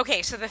it.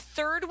 Okay, so the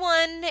third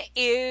one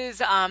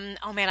is,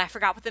 oh man, I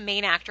forgot what the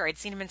main actor, I'd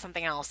seen him in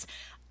something else.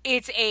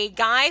 It's a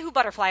guy who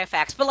butterfly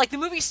effects, but like the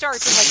movie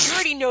starts and like you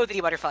already know that he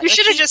butterfly. You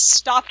should have just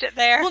stopped it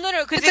there. Well,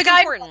 no, because it's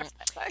important.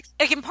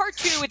 Like in part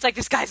 2, it's like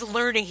this guy's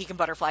learning he can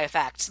butterfly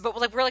effects, but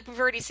we've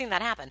already seen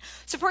that happen.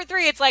 So part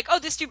 3, it's like, oh,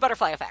 this dude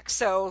butterfly effects.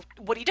 So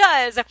what he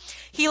does,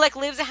 he like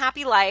lives a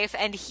happy life,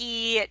 and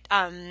he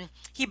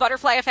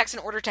butterfly effects in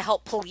order to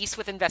help police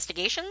with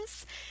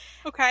investigations.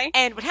 Okay.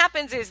 And what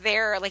happens is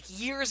like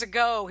years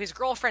ago, his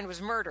girlfriend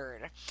was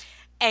murdered.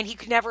 And he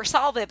could never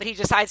solve it, but he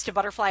decides to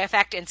butterfly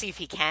effect and see if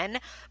he can.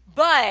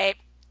 But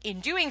in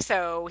doing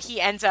so, he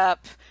ends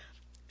up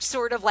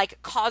sort of like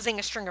causing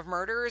a string of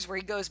murders where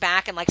he goes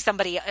back and like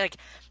somebody, like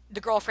the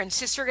girlfriend's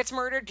sister gets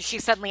murdered.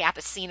 She's suddenly at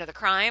the scene of the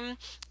crime.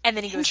 And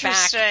then he goes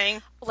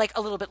back like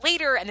a little bit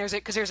later and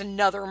there's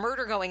another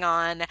murder going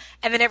on.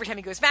 And then every time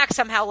he goes back,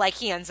 somehow like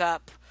he ends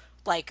up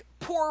like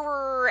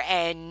poorer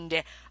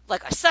and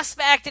like a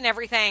suspect and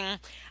everything.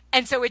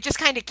 And so it just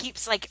kind of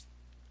keeps like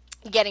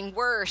getting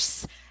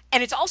worse.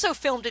 And it's also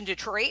filmed in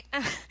Detroit.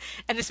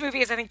 And this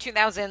movie is, I think,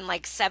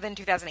 2007,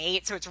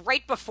 2008. So it's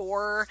right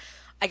before,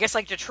 I guess,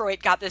 like,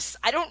 Detroit got this...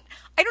 I don't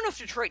know if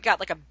Detroit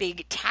got, like, a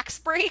big tax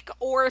break,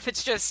 or if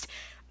it's just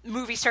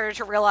movies started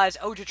to realize,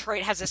 oh,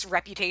 Detroit has this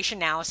reputation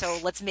now, so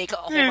let's make a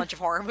whole bunch of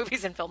horror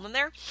movies and film them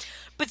there.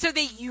 But so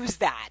they used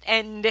that.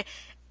 And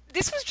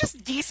this was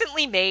just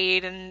decently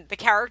made, and the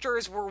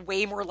characters were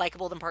way more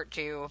likable than part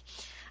 2.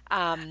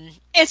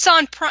 It's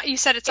on Prime. You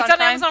said it's on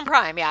Prime? Amazon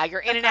Prime, yeah. You're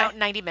in and out in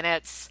 90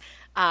 minutes.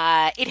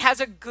 It has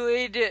a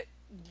good,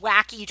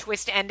 wacky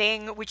twist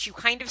ending, which you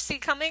kind of see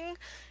coming,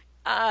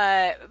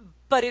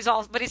 but is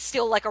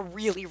still like a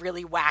really,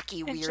 really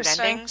wacky, weird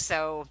ending.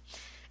 So,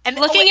 and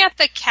looking at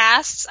the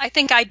casts, I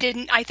think I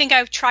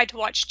tried to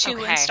watch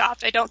 2 and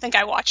stopped. I don't think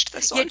I watched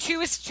this one. Yeah,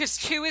 2 is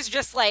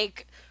just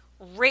like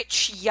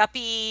rich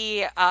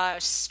yuppie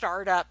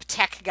startup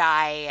tech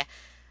guy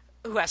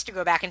who has to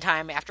go back in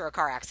time after a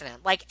car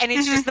accident. Like, and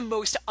it's just the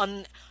most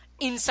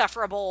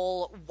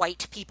insufferable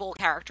white people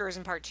characters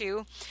in part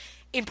 2.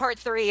 In part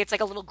 3, it's like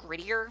a little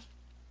grittier.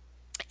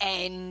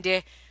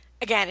 And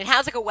again, it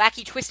has like a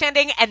wacky twist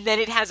ending, and then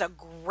it has a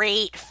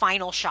great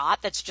final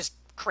shot that's just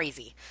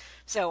crazy.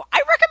 So I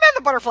recommend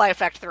The Butterfly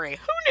Effect 3.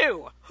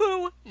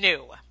 Who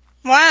knew?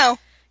 Wow.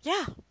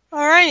 Yeah.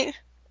 All right.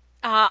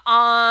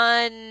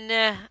 On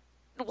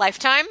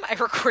Lifetime, I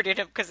recorded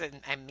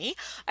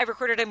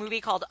a movie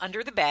called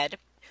Under the Bed,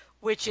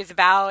 which is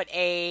about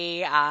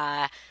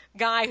a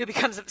guy who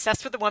becomes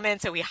obsessed with a woman,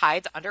 so he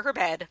hides under her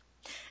bed,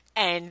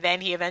 and then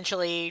he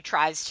eventually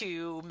tries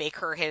to make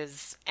her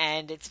his,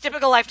 and it's a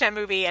typical Lifetime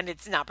movie, and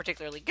it's not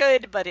particularly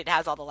good, but it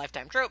has all the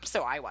Lifetime tropes,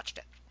 so I watched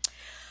it.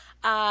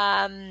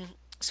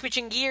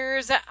 Switching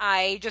gears,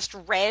 I just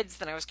read,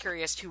 then I was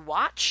curious to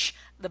watch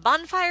The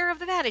Bonfire of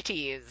the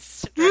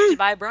Vanities, directed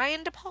by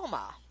Brian De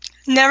Palma.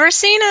 Never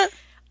seen it.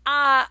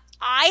 I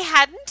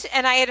hadn't,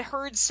 and I had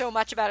heard so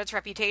much about its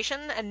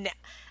reputation, and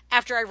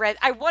after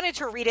I wanted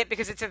to read it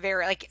because it's a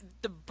very, like,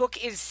 the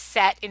book is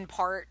set in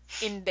part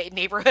in the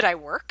neighborhood I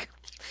work,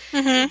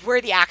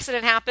 where the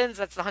accident happens.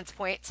 That's the Hunts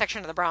Point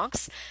section of the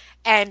Bronx.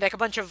 And, like, a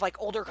bunch of, like,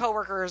 older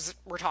coworkers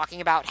were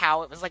talking about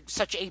how it was, like,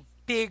 such a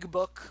big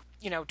book,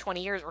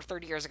 20 years or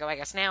 30 years ago, I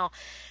guess now.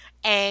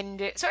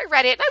 And so I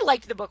read it, and I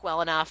liked the book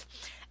well enough.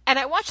 And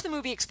I watched the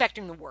movie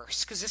expecting the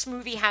worst, because this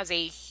movie has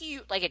a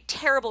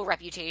terrible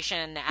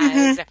reputation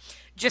as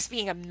just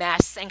being a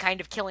mess and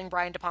kind of killing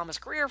Brian De Palma's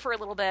career for a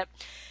little bit.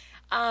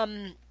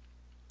 And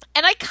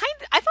I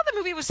thought the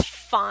movie was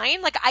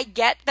fine. Like, I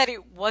get that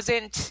it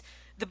wasn't,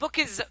 the book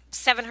is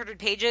 700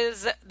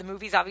 pages. The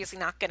movie's obviously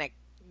not going to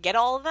get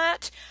all of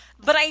that.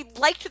 But I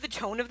liked the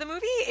tone of the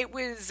movie. It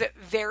was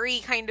very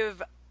kind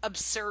of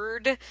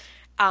absurd.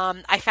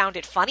 I found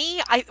it funny.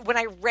 When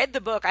I read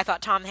the book, I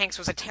thought Tom Hanks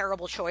was a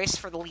terrible choice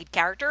for the lead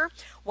character.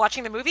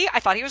 Watching the movie,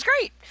 I thought he was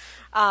great.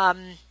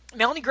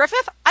 Melanie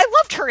Griffith, I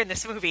loved her in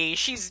this movie.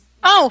 She's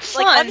fun.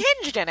 Like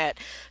unhinged in it.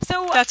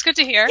 So that's good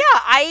to hear. Yeah,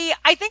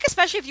 I think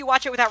especially if you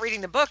watch it without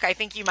reading the book, I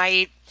think you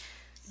might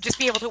just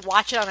be able to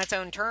watch it on its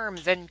own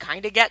terms and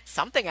kind of get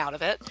something out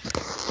of it.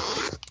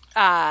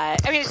 I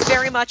mean, it's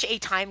very much a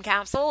time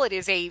capsule. It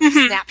is a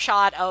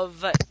snapshot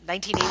of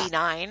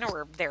 1989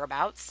 or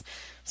thereabouts.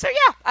 So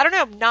yeah, I don't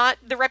know. Not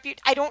the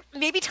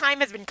maybe time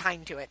has been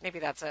kind to it. Maybe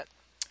that's it.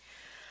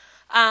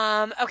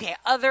 Okay,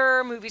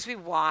 other movies we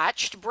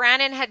watched.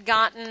 Brannon had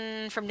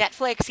gotten from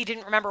Netflix, he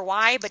didn't remember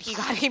why, but he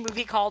got a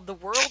movie called The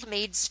World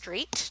Made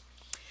Straight.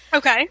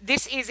 Okay.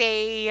 This is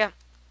a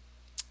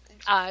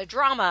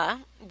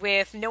drama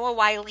with Noah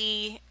Wyle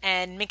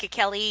and Minka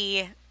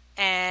Kelly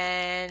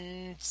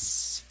and a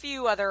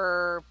few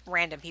other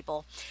random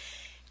people.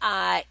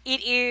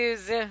 It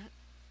is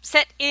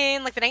set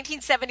in like the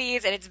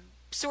 1970s, and it's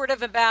sort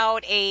of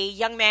about a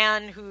young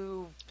man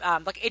who,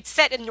 it's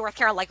set in North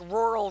Carolina, like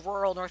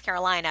rural North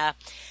Carolina,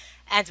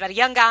 And it's about a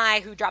young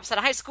guy who drops out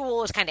of high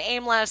school, is kind of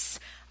aimless,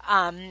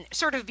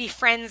 sort of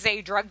befriends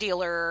a drug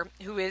dealer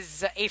who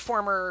is a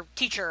former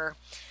teacher,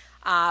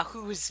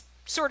 who's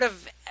sort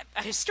of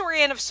a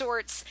historian of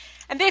sorts.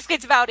 And basically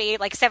it's about a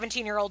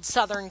 17-year-old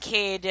Southern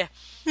kid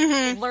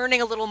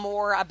learning a little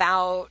more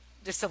about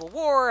the Civil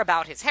War,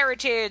 about his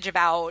heritage,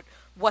 about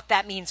what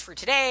that means for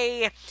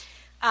today.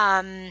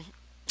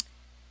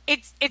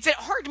 It's a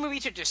hard movie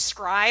to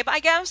describe, I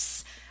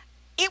guess.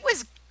 It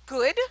was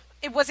good.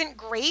 It wasn't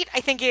great.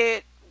 I think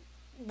it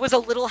was a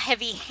little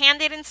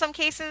heavy-handed in some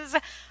cases.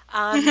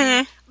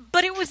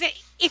 But it was,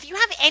 if you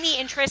have any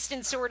interest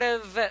in sort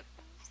of the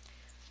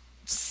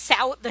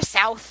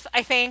South,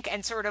 I think,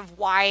 and sort of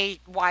why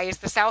is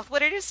the South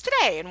what it is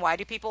today, and why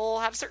do people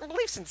have certain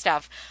beliefs and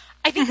stuff,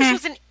 I think this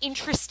was an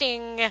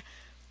interesting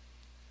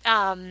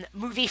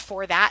movie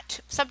for that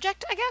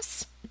subject, I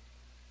guess.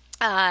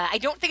 I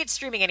don't think it's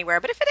streaming anywhere,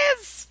 but if it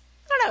is,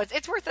 I don't know,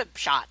 it's worth a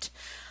shot.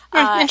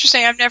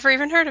 Interesting. I've never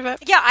even heard of it.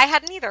 Yeah, I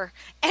hadn't either.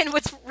 And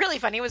what's really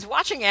funny was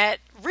watching it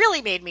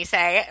really made me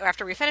say,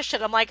 after we finished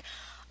it, I'm like,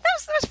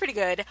 that was pretty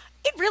good.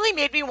 It really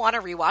made me want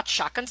to rewatch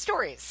Shotgun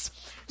Stories.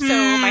 So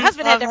my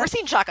husband had never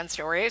seen Shotgun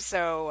Stories,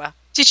 so...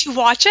 Did you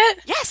watch it?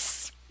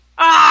 Yes!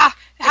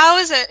 How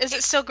is it? Is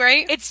it still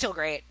great? It's still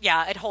great.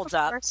 Yeah, it holds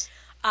up.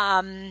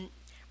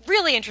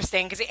 Really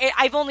interesting, because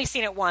I've only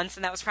seen it once,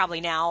 and that was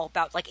probably now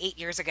about 8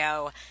 years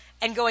ago.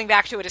 And going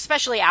back to it,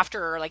 especially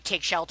after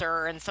Take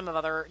Shelter and some of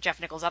other Jeff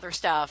Nichols' other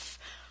stuff,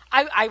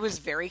 I was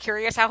very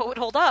curious how it would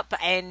hold up.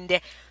 And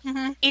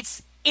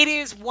it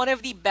is one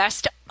of the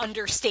best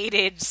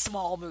understated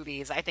small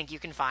movies I think you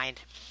can find.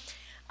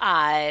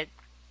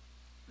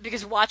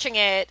 Because watching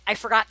it, I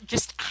forgot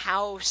just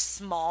how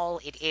small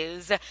it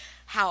is,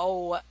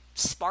 how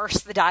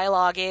sparse the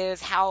dialogue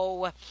is,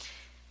 how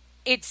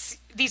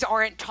these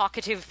aren't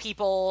talkative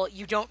people.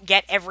 You don't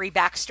get every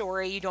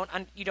backstory.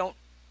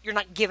 You're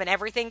not given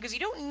everything because you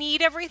don't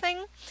need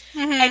everything.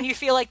 And you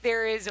feel like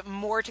there is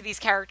more to these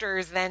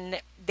characters than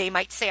they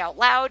might say out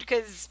loud,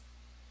 because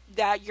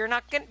you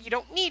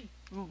don't need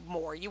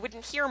more. You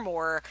wouldn't hear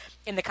more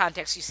in the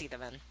context you see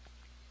them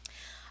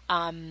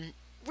in.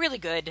 Really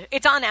good.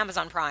 It's on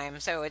Amazon Prime,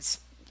 so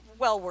it's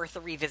well worth a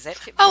revisit.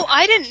 Oh,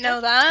 I didn't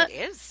know that.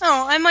 It is.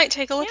 Oh, I might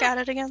take a look at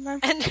it again then.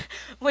 And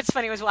what's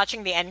funny was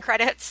watching the end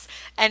credits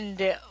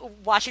and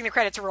watching the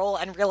credits roll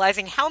and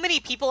realizing how many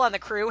people on the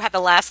crew had the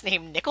last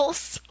name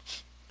Nichols.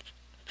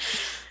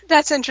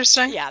 That's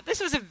interesting. Yeah, this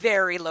was a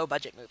very low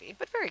budget movie,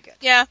 but very good.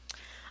 Yeah.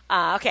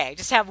 Okay,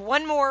 just have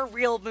one more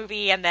real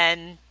movie and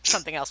then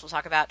something else we'll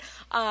talk about.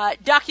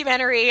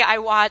 Documentary, I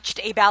watched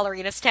A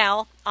Ballerina's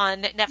Tale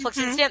on Netflix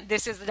Instant.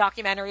 This is the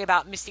documentary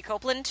about Misty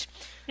Copeland,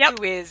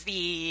 who is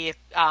the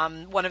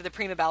one of the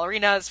prima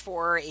ballerinas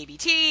for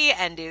ABT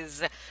and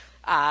is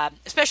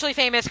especially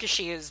famous because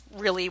she is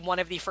really one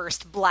of the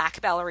first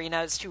black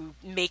ballerinas to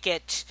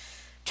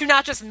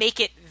not just make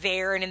it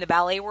there and in the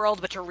ballet world,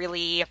 but to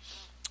really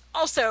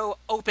also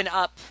open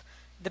up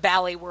the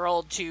ballet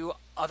world to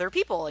other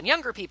people and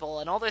younger people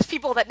and all those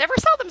people that never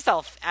saw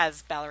themselves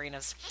as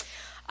ballerinas.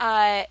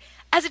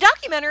 As a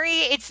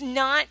documentary,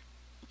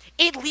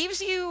 it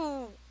leaves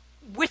you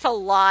with a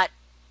lot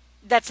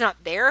that's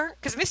not there,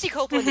 because Misty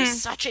Copeland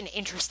is such an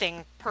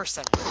interesting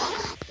person.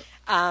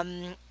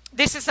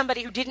 This is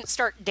somebody who didn't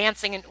start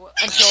dancing until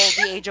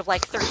the age of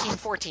 13,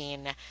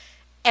 14,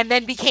 and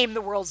then became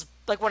the world's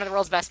one of the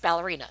world's best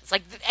ballerinas.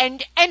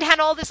 And had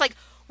all this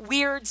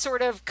weird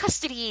sort of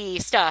custody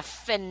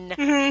stuff, and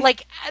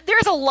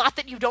there's a lot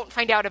that you don't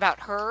find out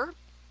about her,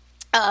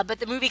 but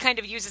the movie kind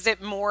of uses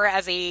it more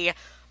as a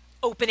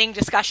opening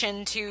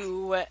discussion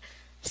to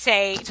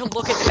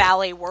look at the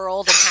ballet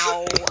world and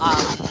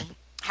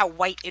how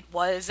white it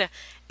was, and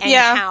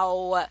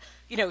how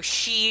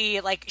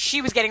she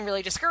was getting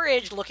really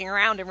discouraged looking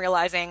around and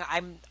realizing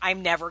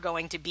I'm never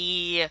going to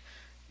be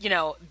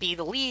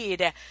the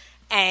lead.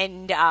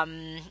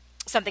 And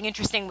something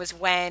interesting was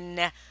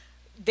when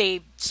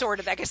they sort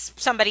of, I guess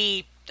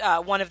somebody,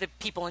 one of the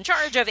people in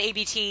charge of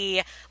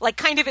ABT,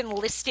 kind of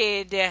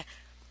enlisted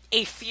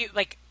a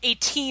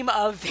team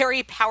of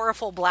very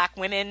powerful black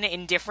women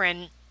in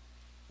different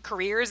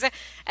careers,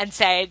 and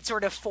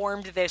sort of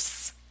formed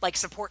this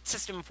support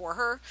system for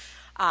her.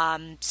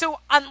 So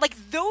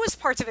those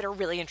parts of it are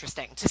really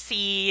interesting to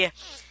see.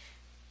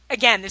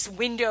 Again, this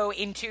window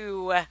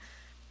into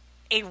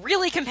a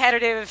really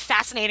competitive,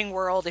 fascinating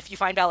world, if you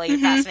find ballet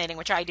fascinating,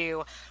 which I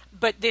do,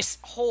 but this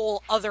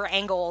whole other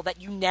angle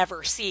that you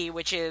never see,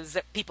 which is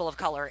people of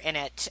color in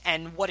it,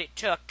 and what it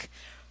took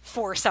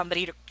for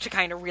somebody to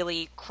kind of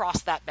really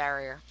cross that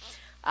barrier.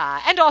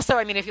 And also,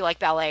 if you like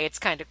ballet, it's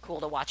kind of cool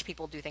to watch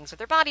people do things with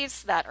their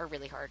bodies that are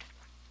really hard.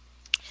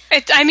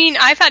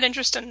 I've had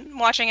interest in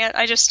watching it.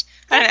 I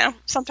don't know.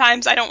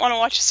 Sometimes I don't want to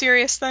watch a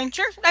serious thing.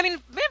 Sure.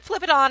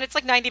 Flip it on.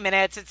 It's 90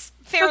 minutes. It's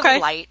fairly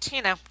light.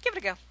 Give it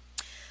a go.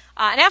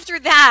 And after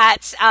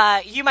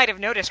that, you might have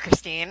noticed,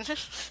 Christine,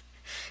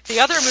 the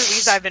other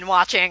movies I've been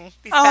watching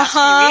these past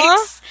few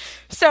weeks.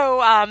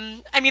 So,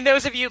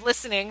 those of you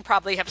listening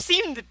probably have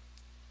seen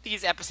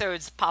these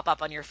episodes pop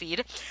up on your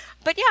feed.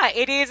 But yeah,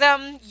 it is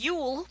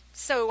Yule,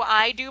 so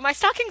I do my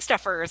stocking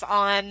stuffers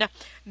on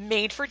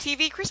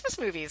made-for-TV Christmas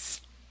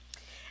movies.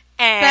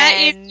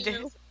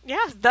 And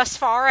yeah, thus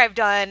far I've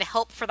done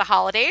Help for the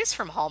Holidays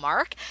from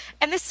Hallmark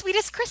and The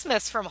Sweetest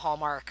Christmas from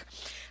Hallmark.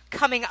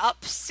 Coming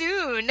up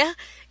soon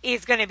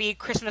is going to be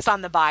Christmas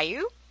on the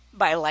Bayou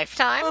by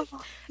Lifetime.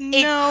 Oh,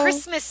 no. A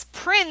Christmas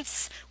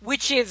Prince,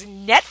 which is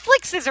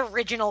Netflix's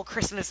original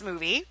Christmas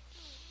movie.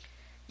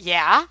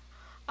 Yeah.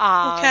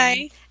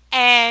 Okay.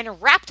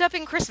 And Wrapped Up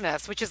in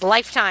Christmas, which is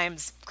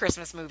Lifetime's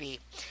Christmas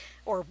movie,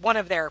 or one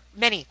of their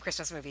many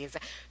Christmas movies.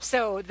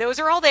 So those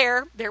are all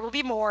there. There will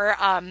be more.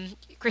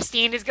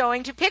 Christine is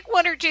going to pick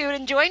one or two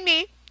and join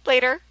me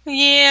later.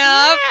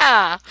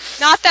 Yeah.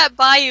 Not that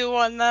Bayou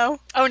one,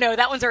 though. Oh, no,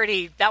 that one's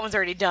already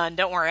done.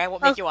 Don't worry, I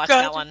won't make you watch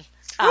good. that one.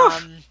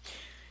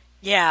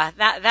 Yeah,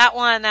 that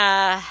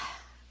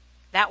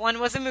one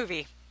was a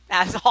movie,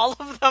 as all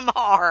of them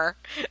are,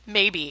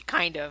 maybe,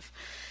 kind of.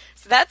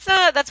 So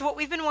that's what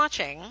we've been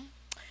watching.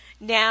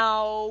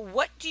 Now,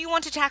 what do you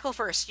want to tackle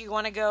first? Do you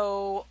want to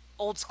go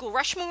old school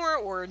Rushmore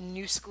or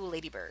new school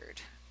Lady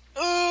Bird?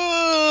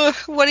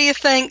 What do you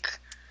think?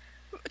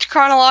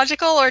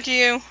 Chronological, or do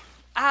you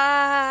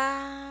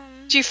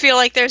feel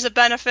like there's a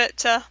benefit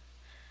to?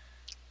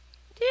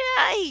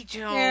 I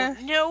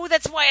don't know.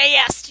 That's why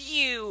I asked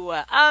you.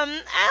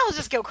 I'll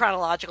just go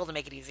chronological to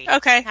make it easy.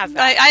 Okay. How's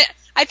that?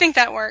 I think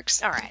that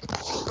works. All right.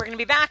 We're going to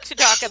be back to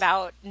talk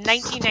about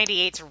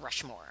 1998's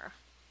Rushmore.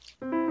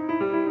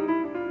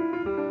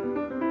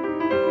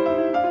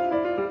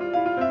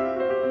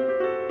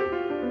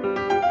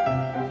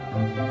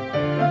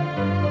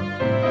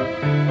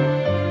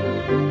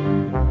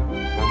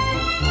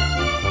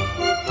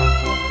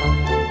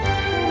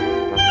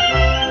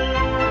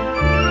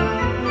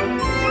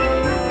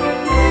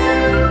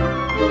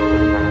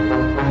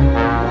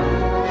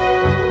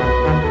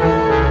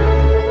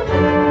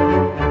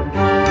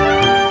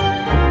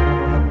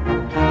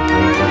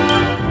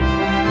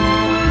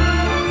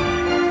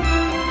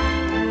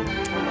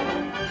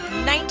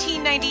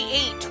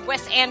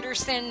 Wes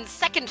Anderson's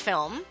second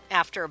film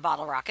after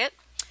Bottle Rocket,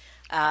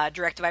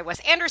 directed by Wes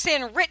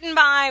Anderson, written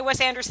by Wes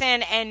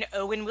Anderson and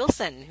Owen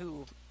Wilson,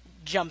 who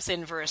jumps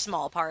in for a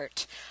small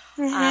part.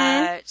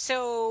 Mm-hmm.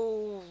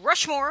 So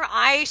Rushmore,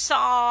 I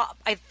saw,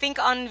 I think,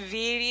 on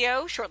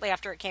video shortly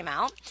after it came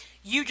out.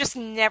 You just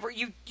never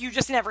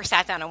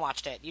sat down and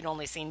watched it. You'd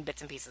only seen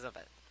bits and pieces of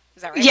it.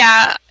 Is that right?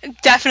 Yeah,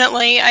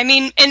 definitely. I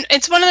mean, and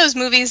it's one of those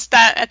movies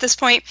that at this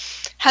point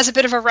has a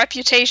bit of a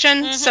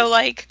reputation. Mm-hmm. So,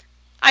 like,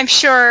 I'm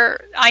sure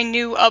I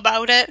knew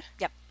about it.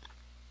 Yep.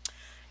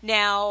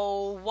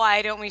 Now,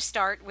 why don't we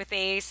start with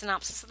a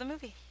synopsis of the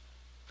movie?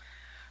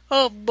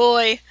 Oh,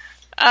 boy.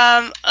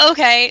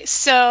 Okay,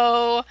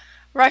 so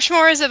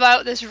Rushmore is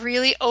about this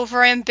really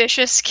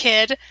overambitious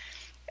kid.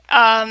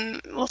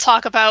 We'll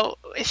talk about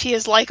if he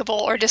is likable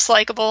or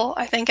dislikable,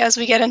 I think, as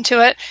we get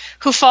into it,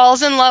 who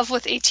falls in love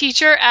with a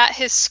teacher at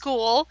his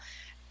school,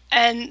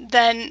 and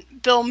then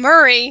Bill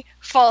Murray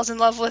falls in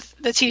love with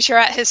the teacher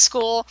at his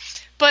school.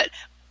 But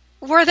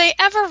were they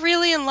ever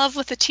really in love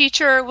with the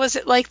teacher, or was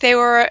it like they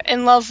were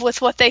in love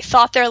with what they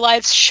thought their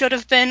lives should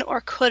have been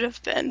or could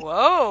have been?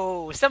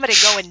 Whoa, somebody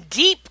going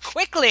deep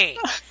quickly.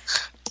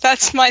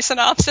 That's my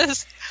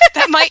synopsis.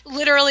 That might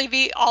literally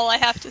be all I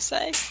have to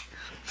say.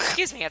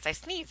 Excuse me as I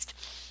sneezed.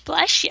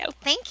 Bless you.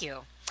 Thank you.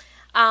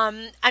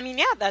 I mean,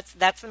 yeah, that's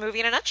the movie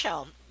in a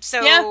nutshell.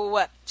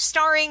 So,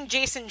 starring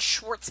Jason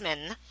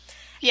Schwartzman.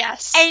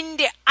 Yes.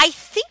 And I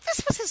think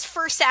this was his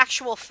first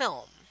actual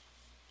film.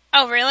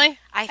 Oh, really?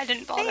 I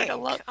didn't bother to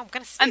look. I'm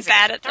gonna I'm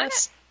bad at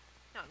this.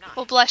 No, I'm not.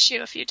 Well, bless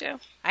you if you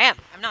do. I am.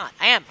 I'm not.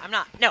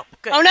 No,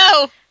 good. Oh,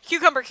 no!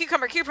 Cucumber.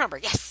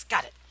 Yes,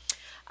 got it.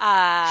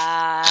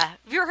 Have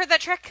you ever heard that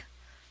trick?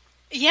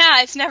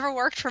 Yeah, it's never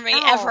worked for me,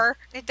 ever.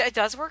 It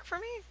does work for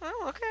me?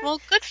 Oh, okay.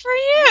 Well, good for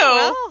you.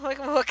 Well,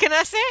 what can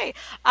I say?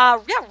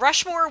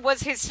 Rushmore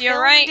was his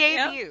film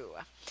debut.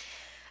 Yep.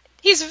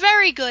 He's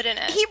very good in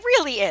it. He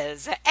really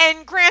is.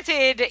 And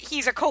granted,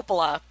 he's a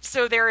Coppola,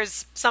 so there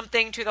is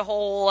something to the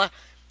whole... Well,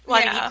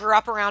 I mean, he grew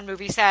up around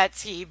movie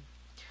sets. He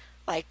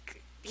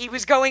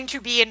was going to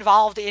be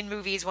involved in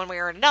movies one way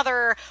or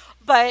another,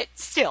 but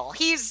still,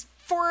 he's...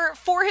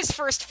 For his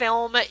first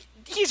film,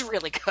 he's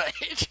really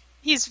good.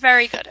 He's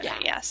very good at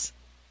it, yes.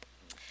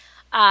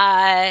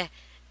 And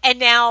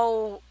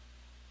now,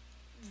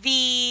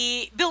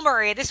 the Bill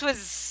Murray, this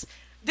was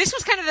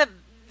kind of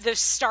the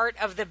start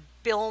of the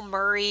Bill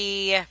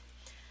Murray,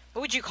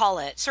 what would you call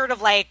it? Sort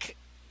of like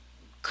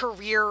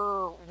career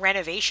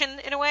renovation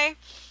in a way?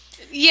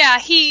 Yeah,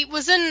 he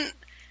was in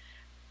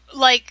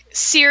like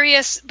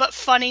serious but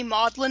funny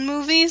maudlin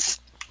movies,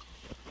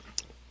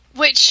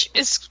 which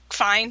is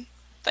fine.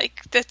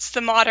 Like, that's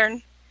the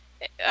modern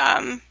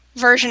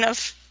version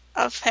of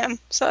him,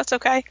 so that's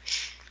okay.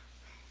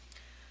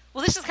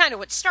 Well, this is kind of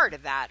what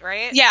started that,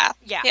 right? Yeah.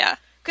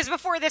 Because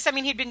before this, I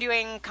mean, he'd been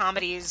doing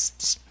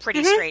comedies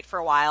pretty straight for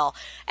a while.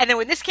 And then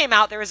when this came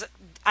out, there was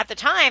at the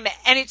time,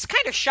 and it's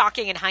kind of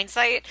shocking in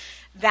hindsight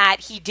that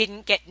he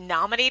didn't get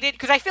nominated,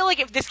 because I feel like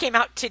if this came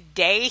out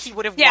today, he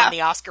would have won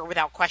the Oscar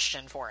without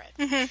question for it.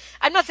 Mm-hmm.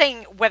 I'm not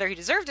saying whether he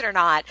deserved it or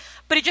not,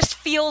 but it just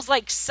feels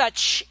like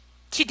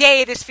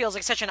today this feels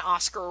like such an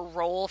Oscar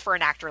role for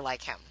an actor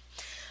like him.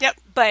 Yep.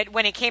 But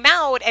when it came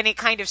out and it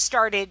kind of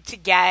started to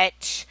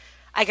get,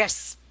 I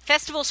guess,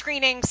 festival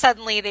screenings,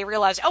 suddenly they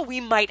realized, oh, we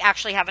might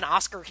actually have an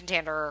Oscar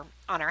contender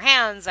on our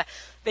hands.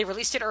 They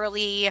released it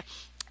early,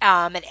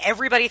 and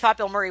everybody thought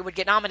Bill Murray would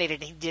get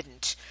nominated, and he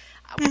didn't.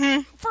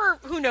 Mm-hmm. For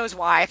who knows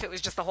why, if it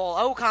was just the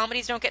whole,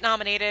 comedies don't get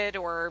nominated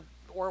or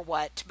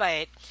what.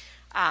 But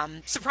I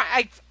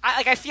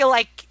feel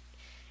like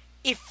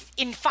if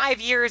in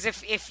 5 years,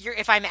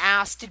 if I'm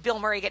asked, did Bill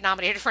Murray get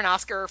nominated for an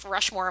Oscar for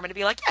Rushmore, I'm going to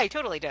be like, yeah, he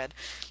totally did.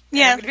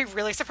 And I'm going to be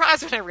really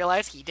surprised when I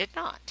realize he did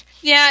not.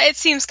 Yeah, it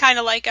seems kind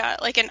of like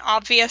an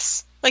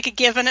obvious, like a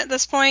given at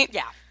this point.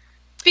 Yeah.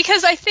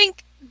 Because I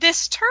think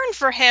this turn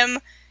for him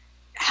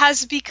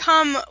has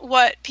become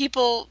what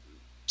people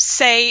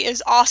say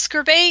is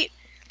Oscar bait.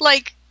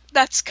 Like,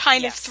 that's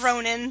kind of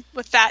thrown in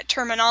with that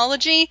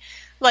terminology.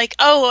 Like,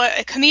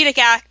 a comedic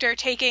actor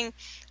taking,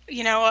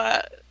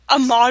 a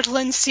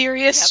maudlin,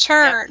 serious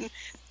turn. Yep.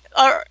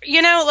 Or,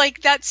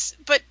 like, that's...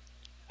 But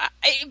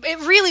it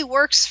really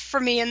works for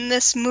me in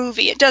this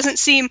movie. It doesn't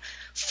seem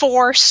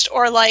forced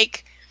or,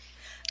 like,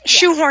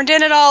 shoehorned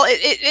in at all.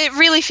 It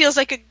really feels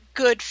like a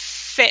good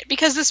fit.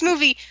 Because this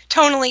movie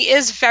tonally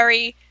is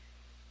very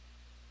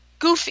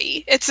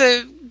goofy. It's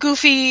a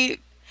goofy...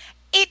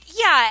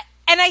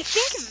 And I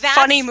think that's...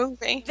 funny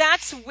movie.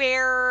 That's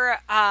where...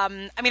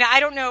 I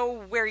don't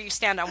know where you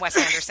stand on Wes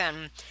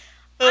Anderson.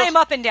 I'm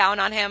up and down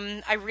on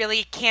him. I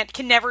really can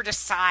never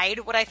decide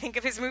what I think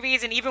of his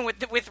movies. And even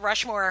with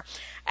Rushmore,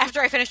 after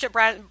I finished it,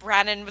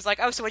 Brandon was like,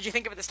 oh, so what'd you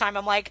think of it this time?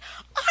 I'm like,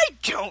 I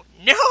don't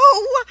know.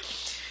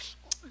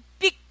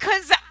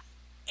 Because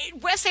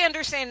Wes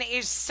Anderson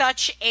is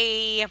such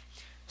a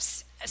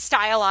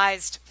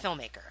stylized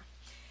filmmaker.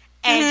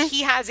 And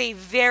he has a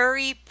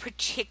very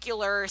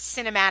particular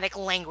cinematic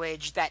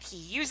language that he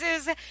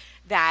uses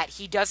that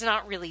he does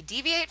not really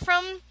deviate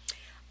from.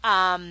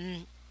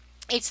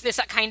 It's this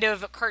kind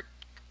of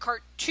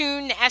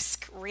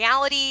cartoon-esque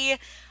reality.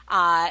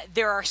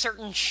 There are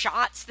certain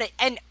shots that...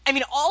 And,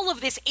 all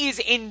of this is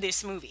in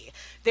this movie.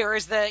 There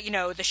is the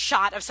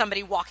shot of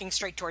somebody walking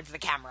straight towards the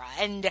camera,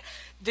 and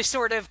the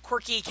sort of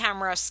quirky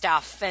camera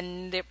stuff,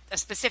 and a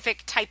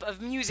specific type of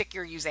music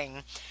you're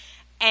using.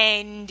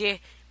 And...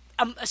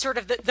 sort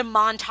of the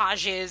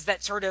montages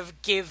that sort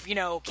of give,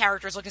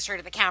 characters looking straight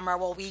at the camera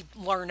while we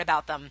learn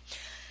about them.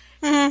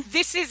 Mm-hmm.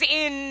 This is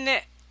in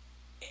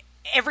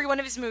every one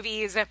of his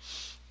movies.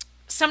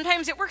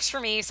 Sometimes it works for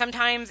me,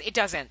 sometimes it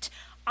doesn't.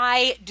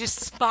 I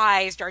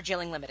despised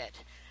Darjeeling Limited.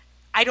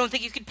 I don't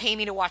think you could pay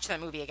me to watch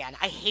that movie again.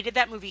 I hated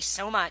that movie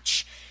so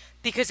much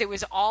because it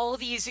was all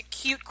these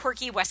cute,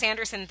 quirky Wes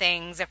Anderson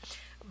things,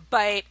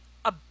 but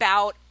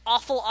about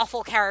awful,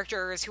 awful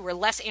characters who were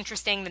less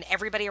interesting than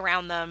everybody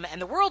around them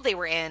and the world they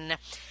were in.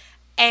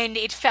 And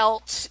it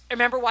felt... I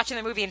remember watching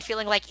the movie and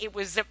feeling like it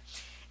was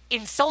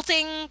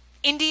insulting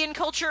Indian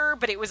culture,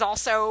 but it was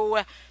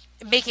also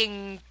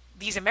making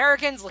these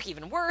Americans look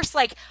even worse.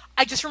 Like,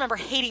 I just remember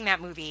hating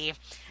that movie.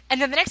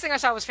 And then the next thing I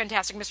saw was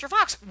Fantastic Mr.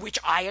 Fox, which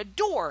I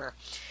adore.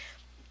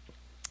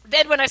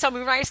 Then when I saw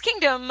Moonrise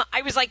Kingdom,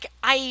 I was like,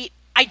 I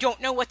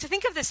don't know what to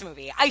think of this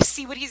movie. I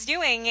see what he's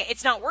doing.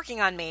 It's not working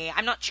on me.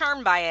 I'm not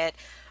charmed by it.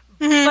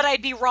 Mm-hmm. But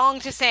I'd be wrong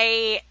to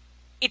say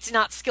it's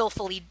not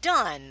skillfully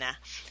done.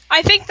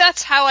 I think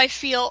that's how I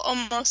feel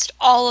almost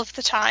all of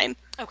the time.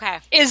 Okay.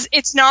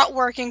 It's not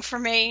working for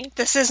me.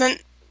 This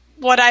isn't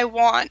what I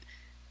want.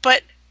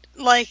 But,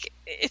 like,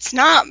 it's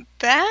not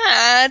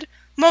bad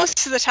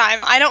most of the time.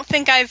 I don't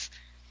think I've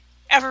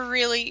ever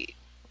really...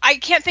 I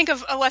can't think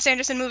of a Wes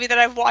Anderson movie that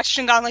I've watched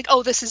and gone like,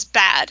 oh, this is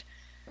bad.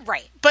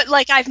 Right. But,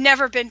 like, I've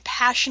never been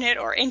passionate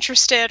or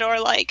interested or,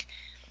 like,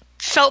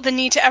 felt the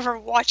need to ever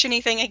watch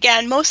anything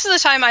again. Most of the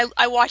time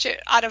I watch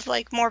it out of,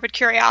 like, morbid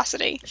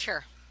curiosity.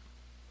 Sure.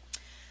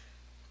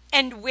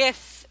 And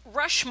with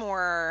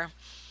Rushmore,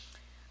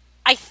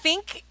 I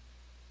think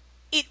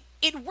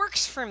it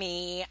works for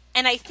me,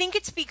 and I think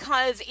it's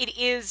because it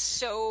is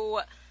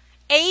so...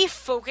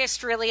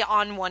 focused really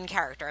on one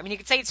character. I mean, you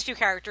could say it's two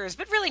characters,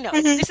 but really no.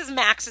 This is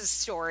Max's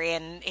story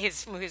and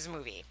his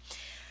movie.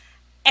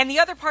 And the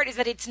other part is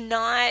that it's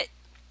not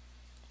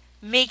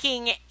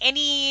making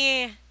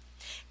any...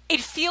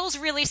 It feels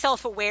really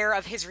self-aware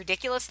of his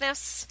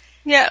ridiculousness.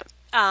 Yeah.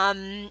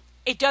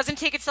 It doesn't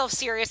take itself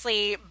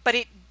seriously, but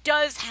it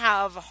does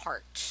have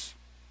heart.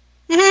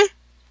 Mm-hmm.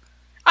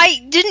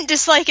 I didn't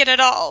dislike it at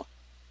all.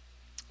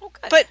 Oh,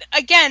 good. But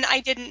again, I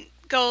didn't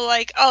go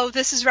like, oh,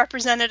 this is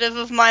representative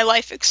of my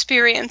life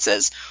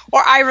experiences,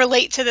 or I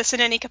relate to this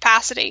in any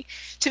capacity.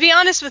 To be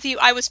honest with you,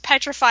 I was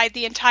petrified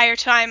the entire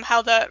time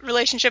how the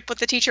relationship with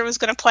the teacher was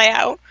going to play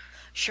out.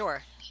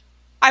 Sure.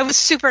 I was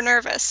super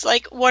nervous.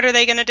 Like, what are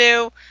they going to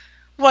do?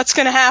 What's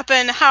going to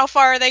happen? How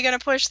far are they going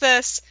to push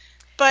this?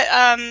 But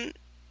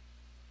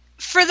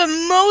for the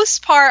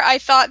most part, I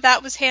thought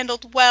that was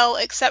handled well,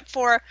 except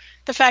for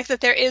the fact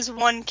that there is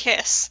one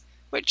kiss,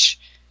 which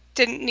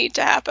didn't need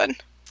to happen,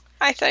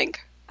 I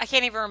think. I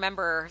can't even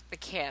remember the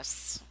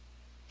kiss.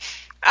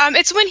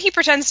 It's when he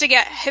pretends to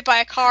get hit by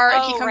a car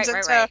and he comes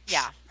right.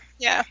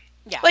 Yeah.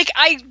 Like,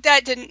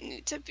 that didn't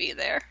need to be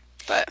there,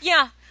 but...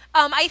 Yeah.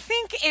 I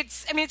think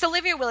it's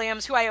Olivia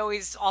Williams, who I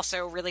always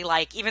also really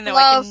like, even though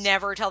I can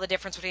never tell the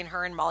difference between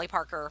her and Molly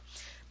Parker.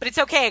 But it's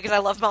okay, because I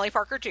love Molly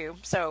Parker, too,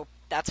 so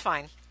that's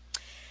fine.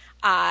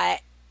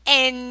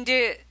 And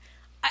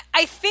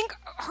I think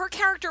her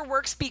character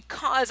works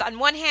because, on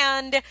one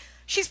hand,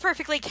 she's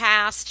perfectly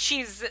cast.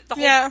 The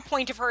whole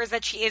point of her is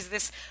that she is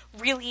this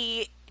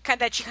really,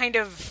 that she kind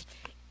of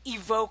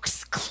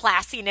evokes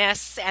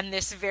classiness and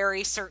this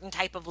very certain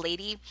type of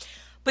lady.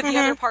 But the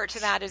other part to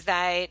that is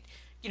that,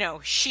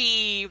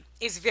 she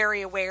is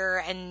very aware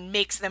and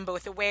makes them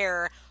both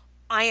aware.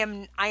 I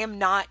am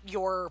not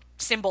your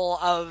symbol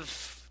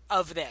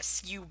of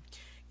this. You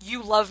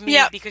love me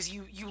because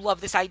you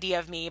love this idea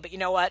of me, but you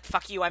know what?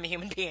 Fuck you, I'm a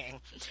human being.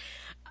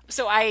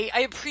 So I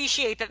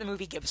appreciate that the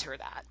movie gives her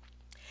that.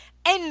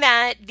 And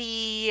that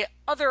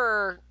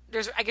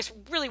there's, I guess,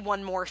 really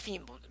one more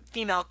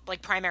female,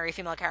 like primary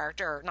female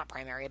character, not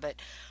primary, but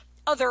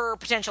other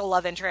potential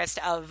love interest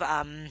of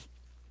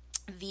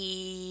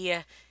the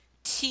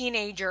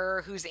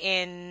teenager who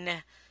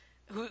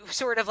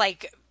sort of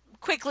like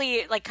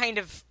quickly, like kind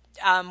of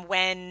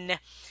when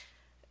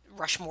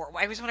Rushmore,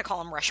 I always want to call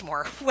him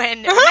Rushmore,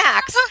 when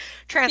Max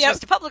transfers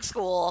to public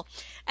school,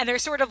 and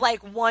there's sort of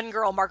like one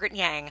girl, Margaret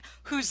Yang,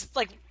 who's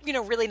like,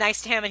 really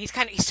nice to him, and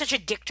he's such a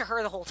dick to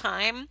her the whole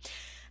time.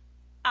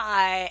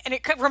 And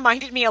it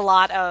reminded me a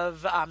lot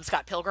of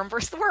Scott Pilgrim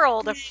vs. the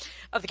World,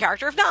 of the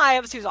character of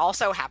Knives, who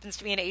also happens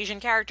to be an Asian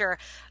character,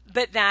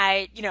 but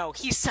that,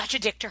 he's such a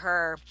dick to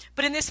her.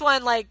 But in this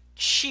one, like,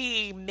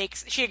 she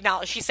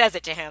says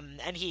it to him,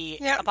 and he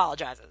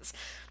apologizes.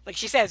 Like,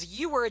 she says,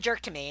 "You were a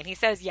jerk to me," and he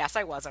says, "Yes,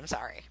 I was, I'm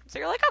sorry." So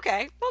you're like,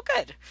 okay, well,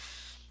 good.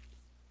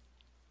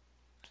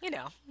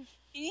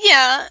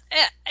 Yeah,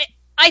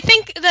 I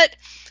think that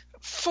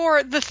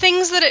for the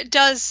things that it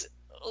does,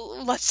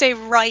 let's say,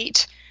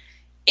 right,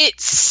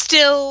 it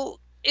still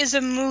is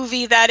a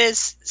movie that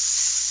is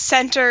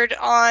centered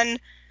on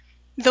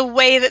the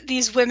way that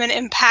these women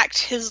impact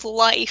his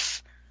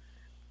life,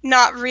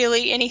 not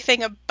really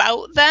anything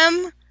about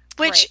them,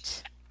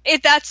 which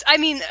that's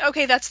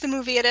the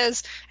movie it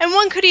is. And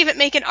one could even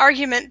make an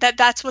argument that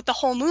that's what the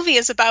whole movie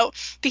is about,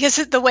 because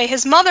the way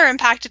his mother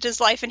impacted his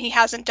life and he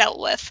hasn't dealt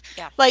with.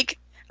 Yeah. Like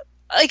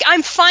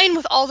I'm fine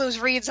with all those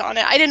reads on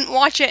it. I didn't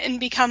watch it and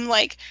become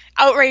like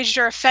outraged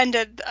or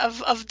offended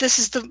of this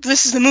is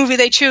the movie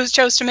they chose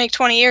to make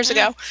 20 years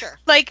ago. Sure.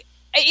 Like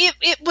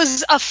it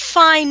was a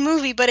fine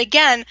movie, but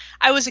again,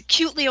 I was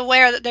acutely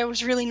aware that there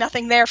was really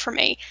nothing there for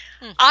me.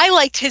 I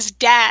liked his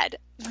dad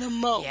the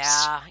most.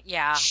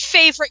 Yeah.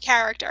 Favorite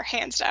character,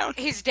 hands down.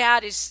 His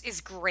dad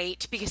is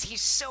great because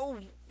he's so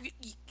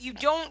you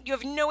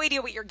have no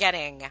idea what you're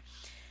getting.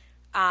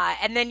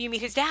 And then you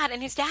meet his dad,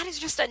 and his dad is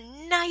just a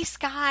nice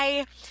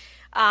guy,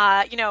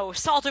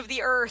 salt of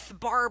the earth,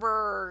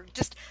 barber,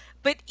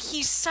 but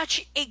he's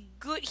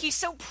he's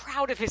so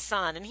proud of his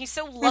son, and he's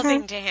so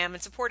loving to him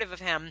and supportive of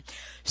him.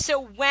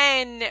 So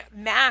when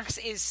Max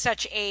is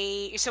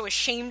so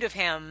ashamed of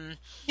him.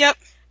 Yep.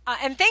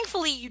 And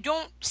thankfully you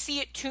don't see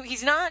it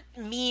he's not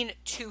mean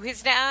to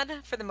his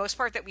dad for the most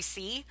part that we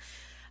see.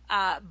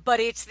 But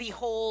it's the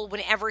whole,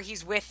 whenever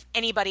he's with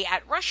anybody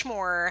at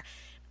Rushmore.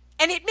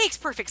 And it makes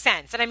perfect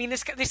sense. And I mean,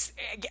 this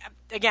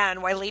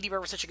again, why Lady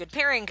Bird was such a good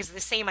pairing, because the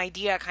same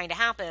idea kind of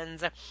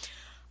happens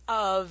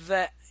of,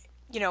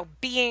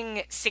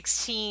 being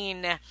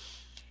 16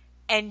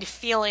 and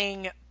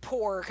feeling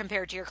poor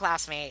compared to your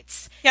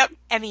classmates. Yep.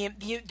 And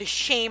the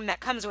shame that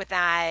comes with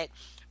that,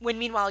 when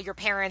meanwhile your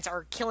parents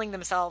are killing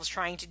themselves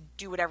trying to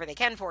do whatever they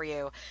can for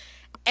you.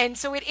 And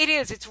so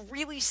it's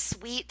really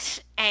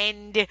sweet,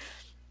 and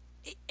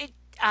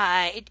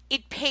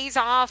it pays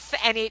off,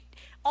 and it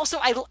also,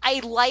 I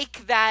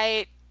like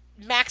that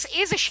Max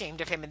is ashamed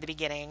of him in the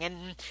beginning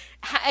and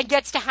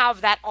gets to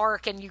have that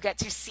arc, and you get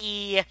to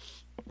see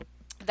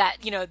that,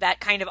 that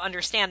kind of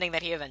understanding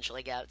that he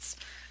eventually gets.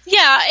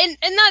 Yeah, and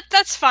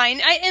that's fine.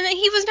 And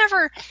he was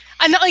never,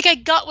 I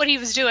got what he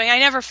was doing. I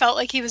never felt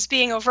like he was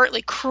being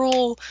overtly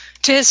cruel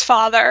to his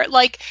father.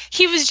 Like,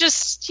 he was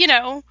just,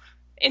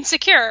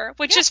 insecure,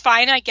 which is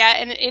fine, I get.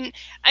 And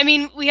I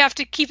mean, we have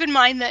to keep in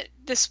mind that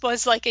this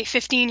was like a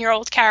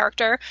 15-year-old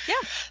character. Yeah.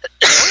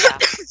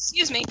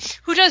 Excuse me.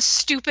 Who does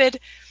stupid,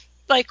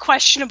 like,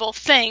 questionable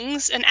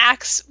things and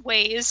acts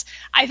ways.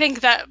 I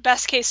think that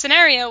best case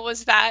scenario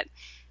was that,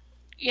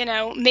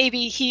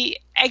 maybe he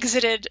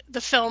exited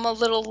the film a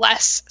little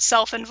less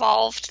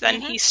self-involved than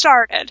he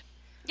started.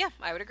 Yeah,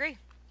 I would agree.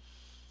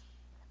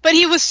 But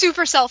he was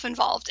super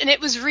self-involved, and it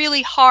was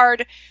really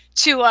hard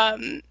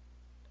to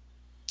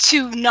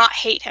not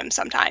hate him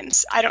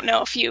sometimes. I don't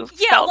know if you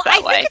felt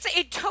that way. I think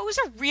it toes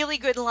a really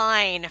good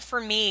line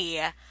for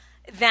me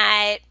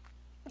that,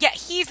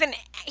 he's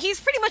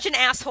pretty much an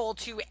asshole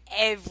to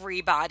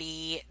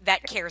everybody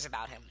that cares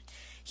about him.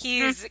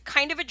 He's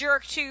kind of a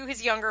jerk to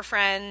his younger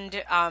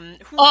friend.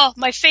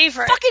 My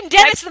favorite. Fucking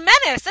Dennis the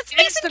Menace. That's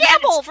Mason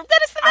Gamble from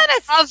Dennis the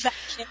Menace. I love that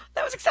kid.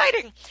 That was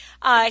exciting.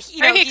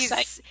 He's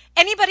exciting.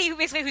 Anybody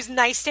who's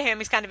nice to him,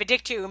 he's kind of a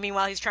dick to.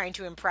 Meanwhile, he's trying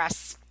to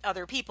impress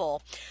other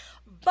people.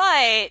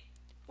 But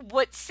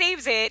what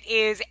saves it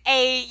is,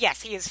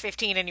 yes, he is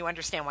 15 and you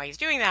understand why he's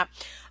doing that.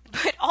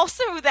 But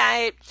also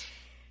that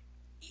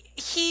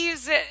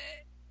he's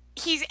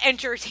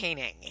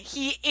entertaining.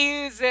 He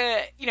is,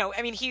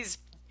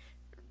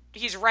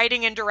 he's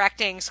writing and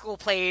directing school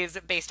plays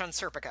based on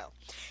Serpico.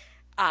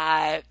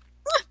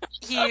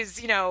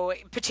 He's,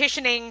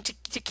 petitioning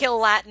to kill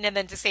Latin and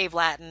then to save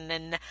Latin,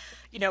 and,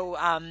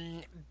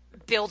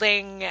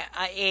 building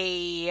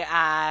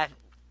an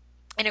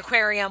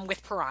aquarium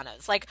with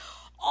piranhas. Like,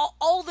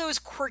 all those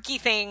quirky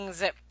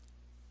things,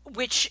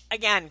 which,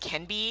 again,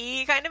 can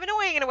be kind of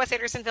annoying in a Wes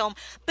Anderson film.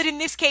 But in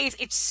this case,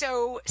 it's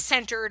so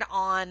centered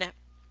on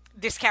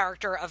this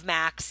character of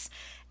Max,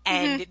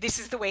 and this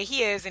is the way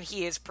he is, and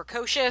he is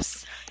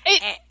precocious.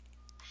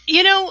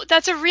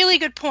 That's a really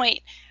good point.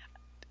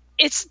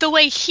 It's the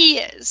way he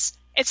is.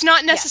 It's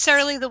not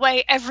necessarily the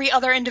way every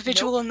other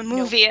individual in the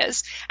movie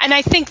is. And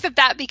I think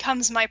that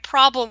becomes my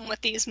problem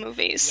with these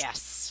movies.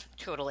 Yes,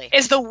 totally.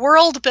 Is the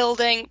world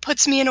building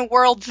puts me in a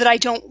world that I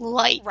don't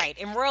like. Right,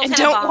 in Royal and Tenenbaums,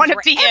 don't want to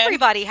be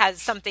everybody has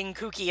something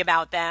kooky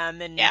about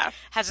them and Yeah.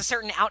 has a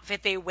certain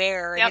outfit they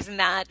wear, and isn't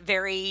that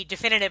very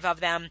definitive of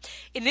them?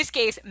 In this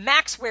case,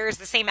 Max wears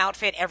the same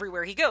outfit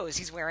everywhere he goes.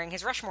 He's wearing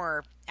his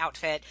Rushmore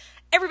outfit.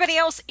 Everybody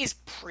else is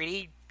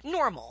pretty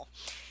normal.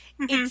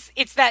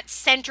 It's that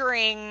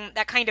centering,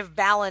 that kind of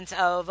balance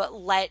of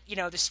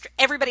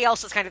everybody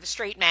else is kind of the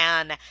straight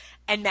man,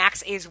 and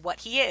Max is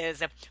what he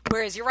is.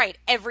 Whereas you're right,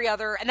 every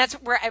other, and that's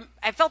where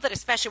I felt that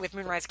especially with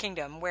Moonrise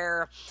Kingdom,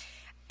 where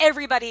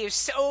everybody is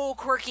so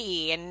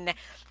quirky and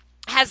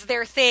has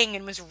their thing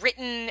and was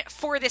written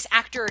for this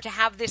actor to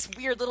have this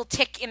weird little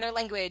tick in their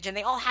language, and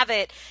they all have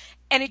it,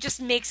 and it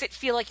just makes it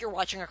feel like you're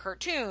watching a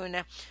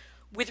cartoon.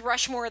 With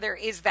Rushmore, there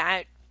is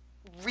that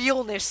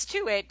realness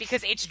to it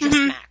because it's just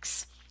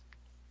Max.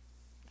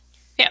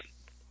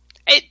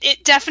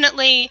 It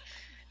definitely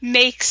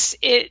makes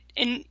it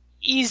an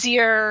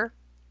easier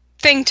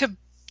thing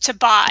to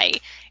buy.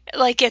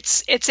 Like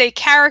it's a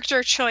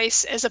character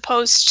choice as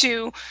opposed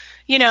to,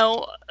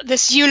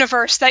 this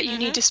universe that you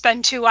need to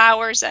spend 2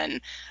 hours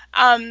in,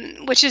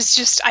 which is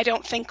just, I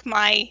don't think,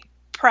 my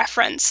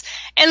preference.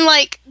 And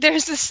like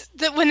there's this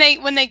that when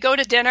they go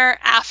to dinner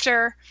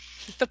after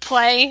the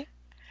play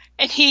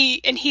and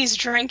he's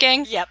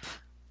drinking. Yep.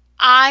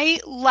 I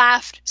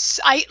laughed.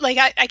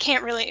 I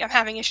can't really. I'm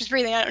having issues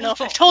breathing. I don't know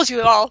if I've told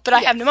you all, but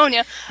I have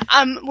pneumonia.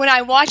 When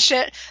I watched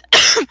it,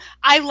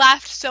 I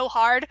laughed so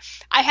hard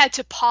I had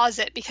to pause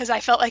it because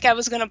I felt like I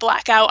was going to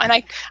black out, and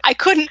I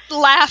couldn't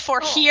laugh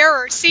or hear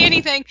or see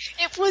anything.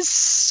 It was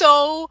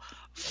so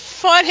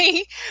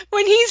funny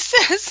when he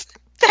says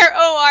they're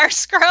OR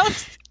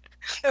scrubs.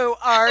 Oh,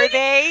 are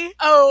they?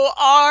 Oh,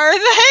 are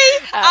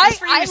they?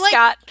 For you,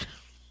 Scott.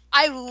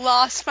 I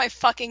lost my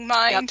fucking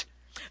mind. Yep.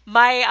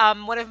 My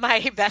one of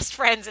my best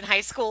friends in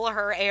high school,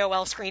 her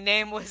AOL screen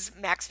name was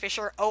Max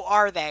Fisher. Oh,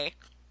 are they?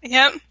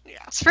 Yep.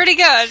 Yeah. It's pretty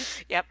good.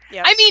 Yep.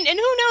 I mean, and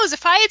who knows,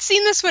 if I had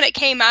seen this when it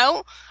came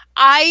out,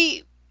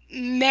 I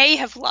may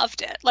have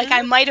loved it. Like,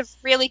 I might have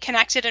really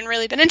connected and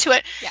really been into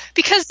it. Yeah.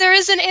 Because there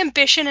is an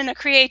ambition and a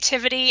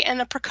creativity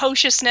and a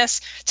precociousness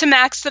to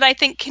Max that I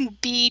think can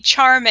be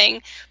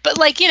charming. But,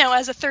 like,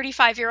 as a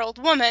 35-year-old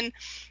woman,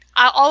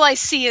 all I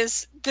see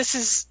is this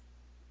is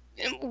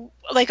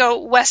like a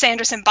Wes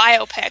Anderson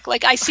biopic.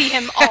 Like, I see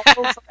him all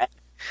over it.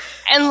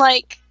 And,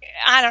 like,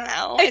 I don't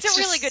know. It's a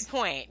really good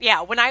point.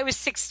 Yeah, when I was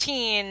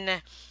 16,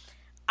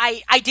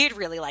 I did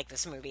really like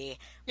this movie.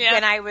 Yeah.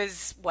 When I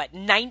was,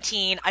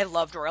 19, I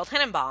loved Royal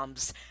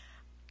Tenenbaums.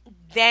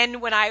 Then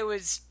when I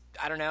was,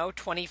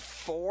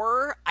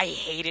 24, I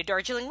hated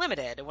Darjeeling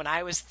Limited. When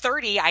I was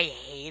 30, I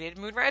hated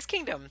Moonrise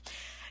Kingdom.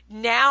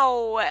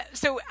 Now,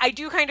 so I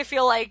do kind of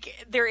feel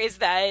like there is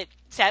that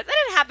set, and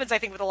it happens, I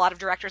think, with a lot of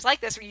directors like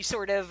this, where you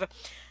sort of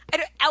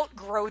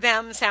outgrow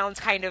them. Sounds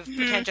kind of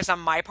pretentious on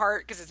my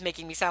part, because it's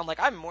making me sound like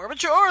I'm more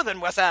mature than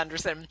Wes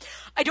Anderson.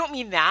 I don't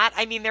mean that.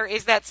 I mean, there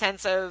is that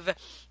sense of,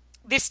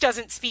 this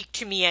doesn't speak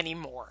to me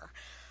anymore.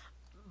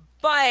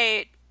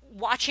 But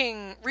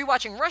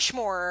rewatching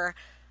Rushmore,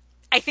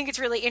 I think it's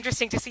really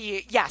interesting to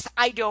see, yes,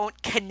 I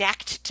don't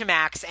connect to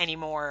Max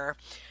anymore,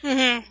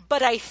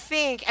 but I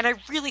think, and I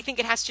really think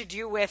it has to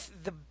do with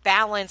the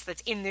balance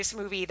that's in this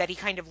movie that he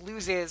kind of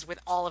loses with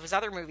all of his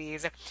other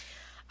movies.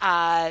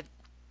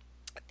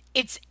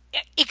 It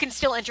can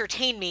still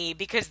entertain me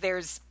because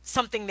there's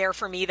something there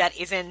for me that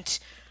isn't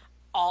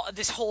all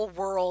this whole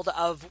world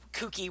of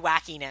kooky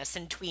wackiness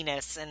and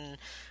tweeness and,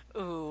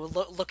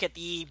 look at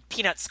the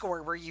peanut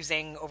score we're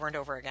using over and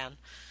over again.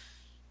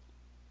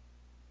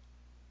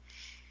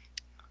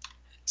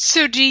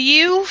 So do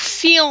you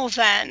feel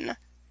then,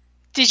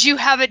 did you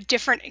have a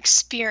different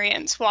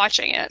experience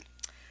watching it?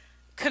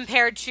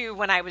 Compared to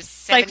when I was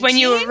 17? Like when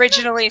you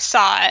originally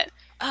saw it?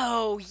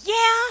 Oh,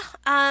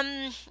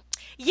 yeah.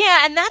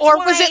 Yeah, and that's Or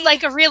was it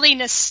like a really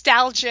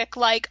nostalgic,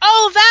 like,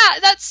 oh,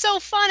 that's so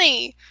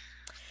funny?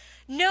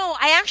 No,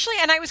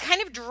 I was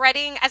kind of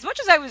dreading, as much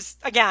as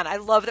I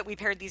love that we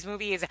paired these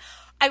movies,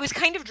 I was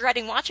kind of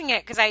dreading watching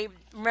it because I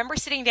remember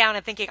sitting down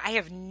and thinking, I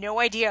have no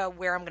idea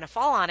where I'm going to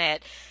fall on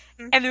it.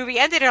 Mm-hmm. And the movie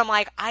ended and I'm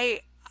like,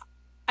 I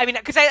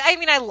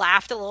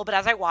laughed a little bit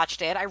as I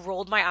watched it. I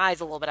rolled my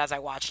eyes a little bit as I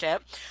watched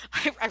it.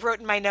 I wrote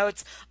in my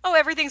notes, oh,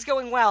 everything's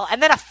going well.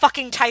 And then a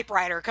fucking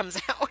typewriter comes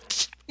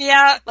out.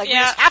 Yeah. We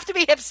just have to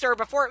be hipster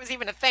before it was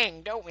even a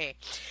thing, don't we?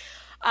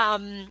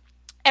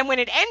 And when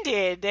it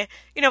ended,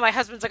 my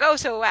husband's like, oh,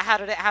 so how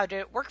did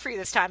it work for you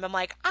this time? I'm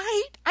like,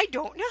 I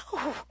don't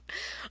know.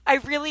 I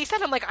really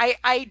said, I'm like,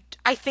 I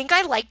think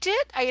I liked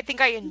it. I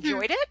think I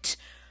enjoyed it.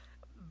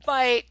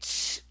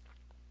 But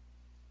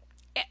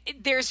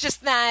there's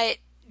just that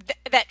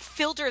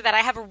filter that I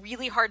have a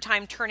really hard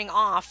time turning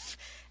off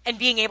and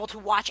being able to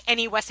watch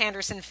any Wes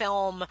Anderson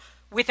film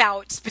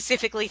without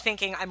specifically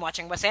thinking I'm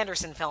watching Wes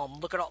Anderson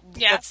film.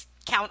 Let's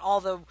count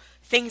all the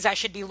things I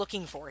should be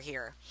looking for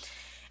here.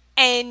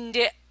 And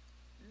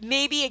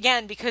maybe,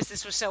 again, because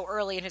this was so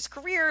early in his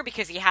career,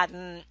 because he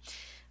hadn't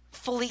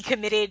fully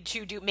committed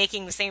to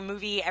making the same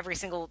movie every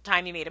single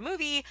time he made a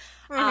movie,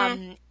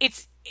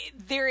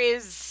 there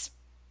is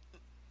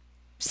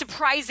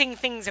surprising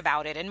things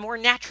about it and more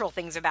natural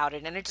things about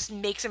it, and it just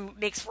makes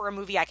for a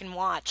movie I can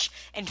watch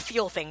and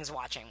feel things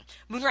watching.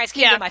 Moonrise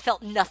Kingdom, I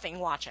felt nothing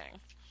watching.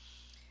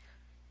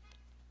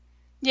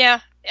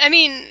 Yeah, I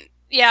mean,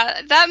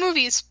 that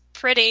movie's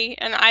pretty,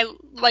 and I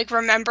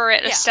remember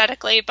it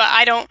aesthetically, but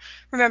I don't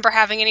remember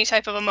having any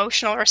type of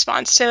emotional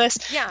response to it.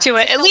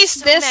 At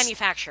least this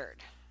manufactured.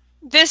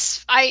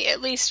 This I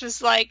at least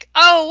was like,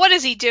 oh, what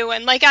is he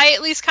doing? Like, I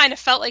at least kind of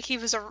felt like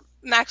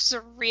Max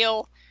was a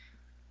real,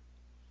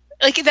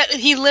 like, that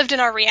he lived in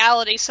our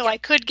reality, so I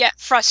could get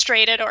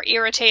frustrated or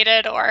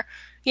irritated or,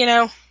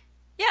 Yeah,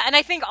 and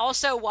I think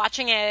also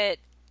watching it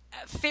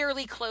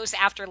fairly close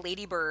after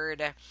Lady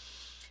Bird,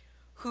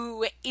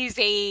 who is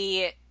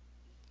a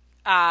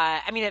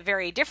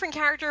very different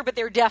character, but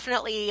they're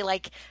definitely,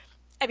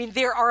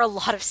 there are a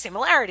lot of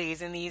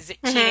similarities in these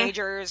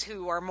teenagers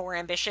who are more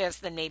ambitious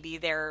than maybe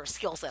their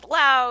skill set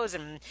allows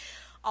and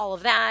all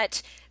of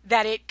that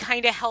it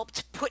kind of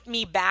helped put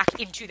me back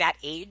into that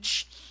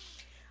age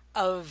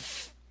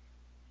of,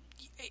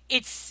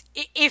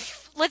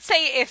 if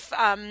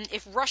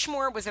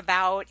Rushmore was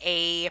about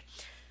a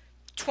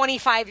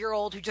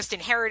 25-year-old who just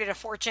inherited a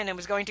fortune and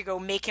was going to go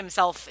make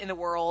himself in the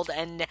world,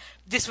 and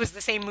this was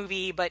the same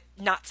movie but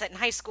not set in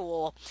high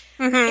school,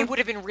 it would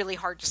have been really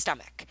hard to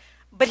stomach.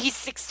 But he's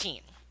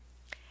 16.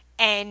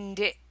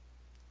 And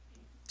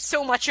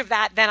so much of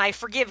that then I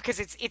forgive because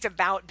it's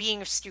about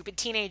being a stupid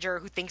teenager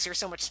who thinks you're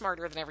so much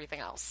smarter than everything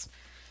else.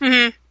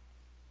 Mm-hmm.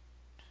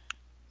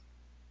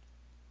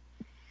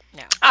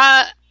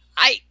 Yeah.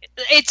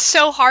 It's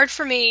so hard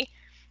for me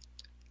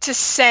to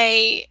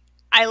say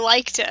I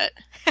liked it.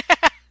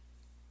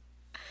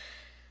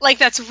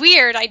 That's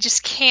weird. I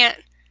just can't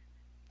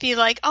be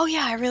like, oh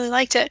yeah, I really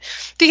liked it.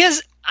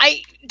 Because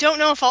I don't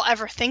know if I'll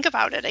ever think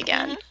about it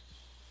again. Mm-hmm.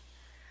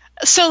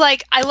 So,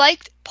 I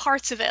liked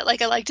parts of it.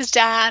 I liked his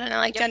dad, and I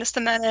liked Dennis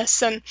the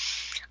Menace, and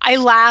I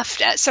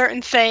laughed at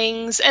certain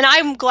things. And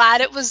I'm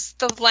glad it was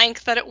the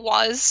length that it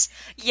was.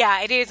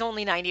 Yeah, it is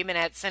only 90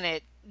 minutes, and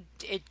it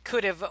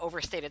could have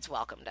overstayed its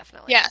welcome,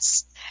 definitely.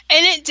 Yes.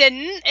 And it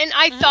didn't. And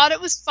I thought it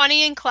was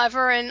funny and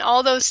clever and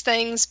all those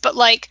things. But,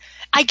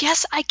 I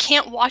guess I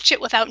can't watch it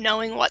without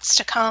knowing what's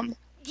to come.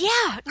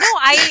 Yeah. No,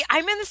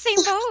 I'm in the same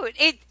boat.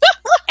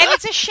 And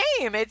it's a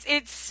shame.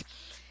 It's...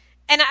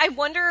 And I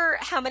wonder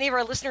how many of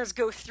our listeners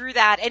go through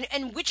that,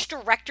 and which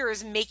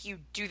directors make you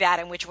do that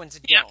and which ones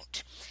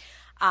don't.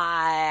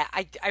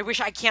 I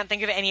wish I can't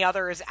think of any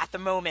others at the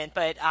moment,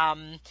 but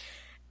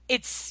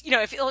it's,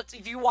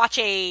 if you watch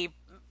a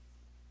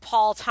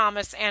Paul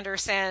Thomas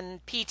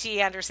Anderson,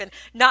 P.T. Anderson,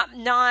 not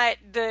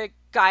the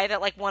guy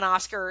that won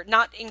Oscar,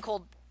 not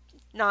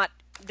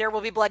There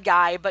Will Be Blood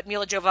guy, but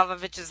Mila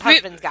Jovovich's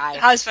husband's guy.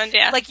 Husband,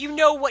 yeah. You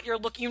know what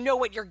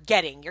you're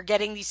getting. You're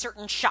getting these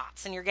certain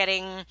shots, and you're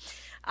getting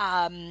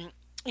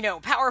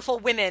powerful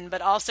women,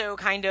 but also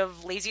kind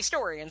of lazy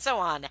story and so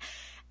on.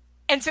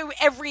 And so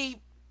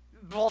every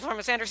Paul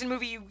Thomas Anderson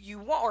movie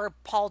you or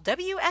Paul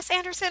W.S.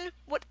 Anderson,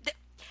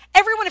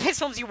 every one of his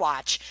films you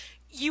watch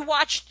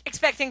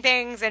expecting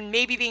things and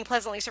maybe being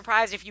pleasantly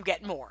surprised if you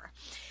get more.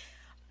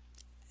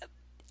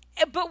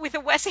 But with a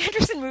Wes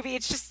Anderson movie,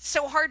 it's just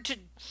so hard to...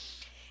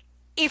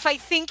 If I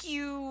think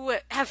you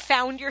have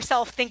found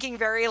yourself thinking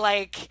very,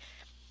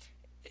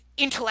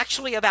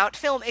 intellectually about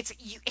film, it's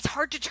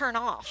hard to turn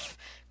off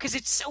because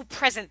it's so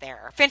present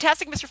there.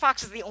 Fantastic Mr.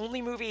 Fox is the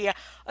only movie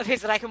of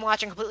his that I can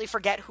watch and completely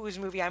forget whose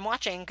movie I'm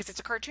watching because it's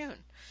a cartoon.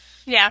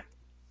 Yeah.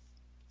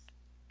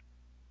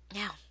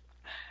 Yeah.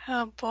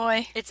 Oh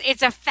boy.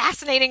 It's a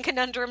fascinating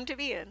conundrum to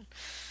be in.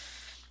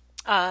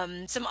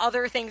 Some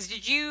other things.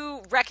 Did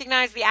you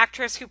recognize the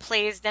actress who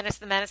plays Dennis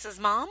the Menace's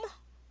mom?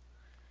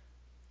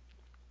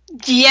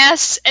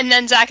 Yes, and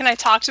then Zach and I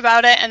talked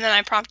about it, and then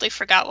I promptly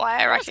forgot why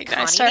I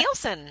recognized Connie her.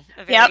 Nielsen,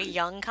 a very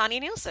young Connie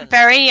Nielsen.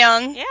 Very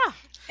young. Yeah.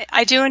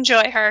 I do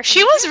enjoy her.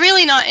 She was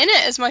really not in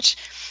it as much.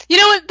 You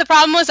know what the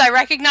problem was? I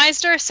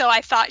recognized her, so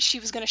I thought she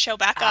was going to show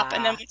back up,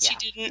 and then when she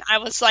didn't, I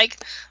was like,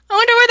 I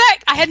wonder where that...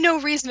 I had no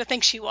reason to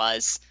think she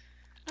was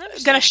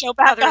going to show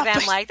back up. Other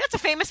than, like, that's a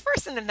famous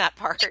person in that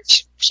part.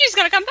 She's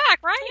going to come back,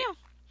 right? Yeah.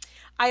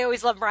 I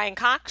always love Brian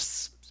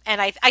Cox,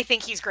 and I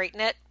think he's great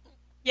in it.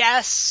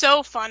 Yeah,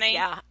 so funny.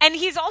 Yeah, and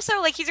he's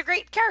also, like, he's a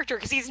great character,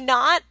 because he's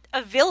not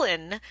a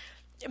villain.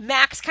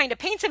 Max kind of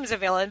paints him as a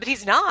villain, but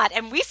he's not,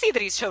 and we see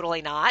that he's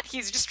totally not.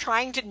 He's just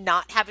trying to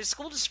not have his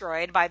school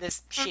destroyed by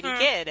this shitty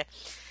kid.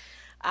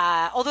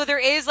 Although there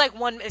is, like,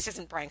 this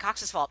isn't Brian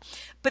Cox's fault,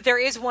 but there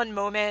is one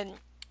moment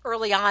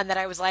early on that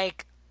I was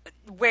like,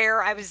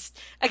 where I was,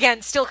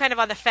 again, still kind of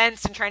on the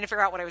fence and trying to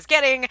figure out what I was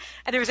getting,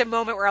 and there was a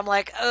moment where I'm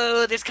like,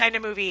 oh, this kind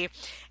of movie.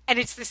 And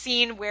it's the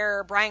scene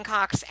where Brian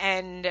Cox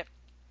and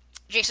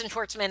Jason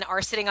Schwartzman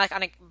are sitting,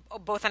 like,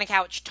 both on a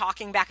couch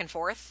talking back and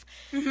forth,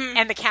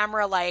 and the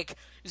camera, like,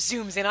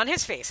 zooms in on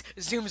his face,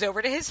 zooms over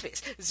to his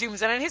face,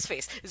 zooms in on his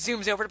face,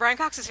 zooms over to Brian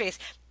Cox's face,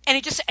 and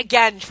it just,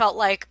 again, felt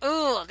like,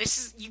 oh, this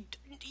is,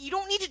 you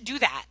don't need to do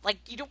that. Like,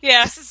 you don't,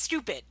 this is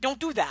stupid. Don't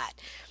do that.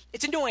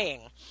 It's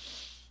annoying.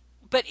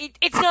 But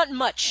it's not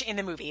much in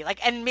the movie.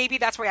 Like, and maybe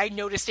that's why I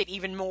noticed it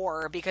even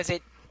more, because he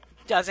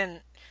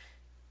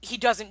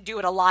doesn't do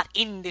it a lot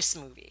in this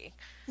movie.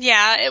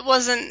 Yeah, it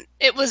wasn't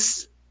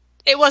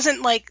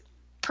like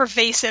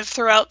pervasive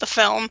throughout the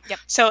film. Yep.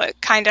 So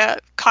it kind of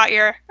caught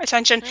your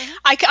attention.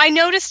 I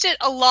noticed it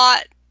a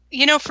lot,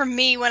 you know, for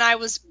me, when I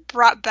was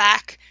brought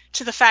back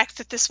to the fact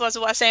that this was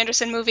a Wes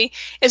Anderson movie,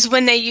 is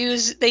when they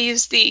use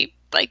the,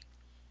 like,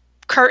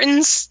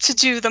 curtains to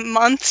do the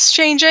months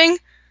changing.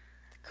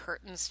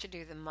 Curtains to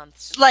do the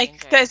months changing.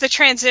 Like the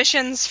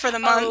transitions for the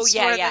months,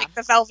 like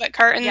the velvet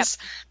curtains. Yep.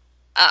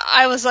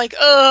 I was like,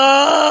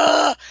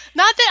 ugh.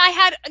 Not that I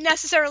had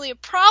necessarily a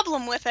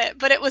problem with it,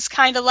 but it was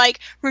kind of like,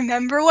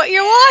 remember what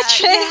you're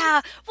watching.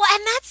 Yeah. Well,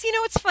 and that's, you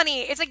know, it's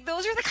funny. It's like,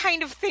 those are the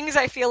kind of things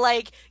I feel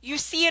like you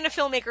see in a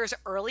filmmaker's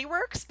early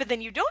works, but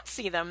then you don't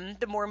see them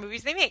the more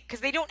movies they make,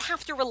 because they don't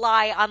have to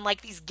rely on,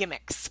 like, these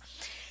gimmicks.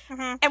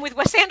 And with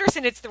Wes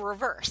Anderson, it's the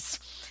reverse.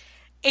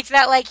 It's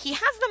that, like,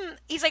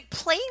 he's, like,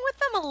 playing with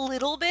them a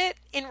little bit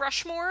in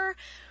Rushmore,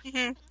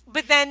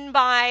 but then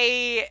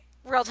by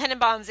Royal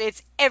Tenenbaums,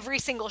 it's every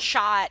single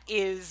shot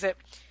is,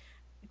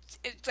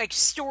 it's like,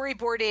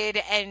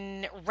 storyboarded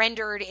and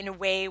rendered in a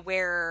way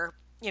where,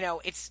 you know,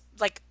 it's,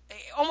 like,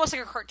 almost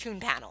like a cartoon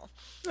panel.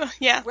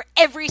 Yeah. Where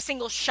every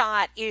single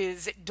shot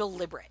is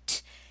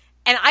deliberate.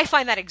 And I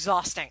find that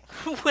exhausting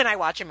when I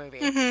watch a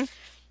movie.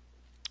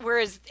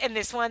 Whereas in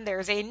this one,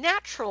 there's a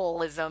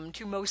naturalism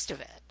to most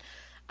of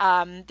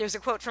it. There's a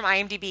quote from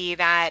IMDb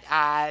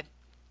that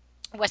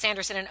Wes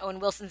Anderson and Owen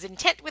Wilson's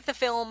intent with the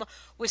film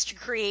was to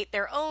create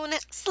their own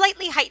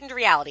slightly heightened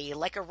reality,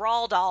 like a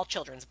Roald Dahl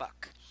children's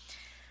book.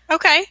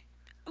 Okay.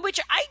 Which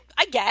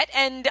I get,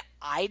 and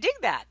I dig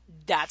that.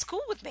 That's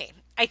cool with me.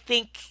 I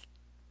think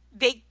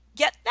they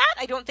get that.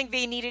 I don't think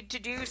they needed to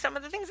do some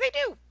of the things they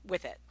do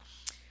with it.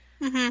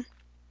 And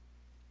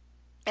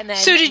then,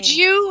 so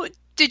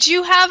did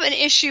you have an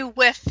issue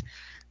with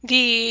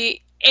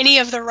any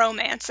of the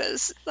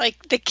romances?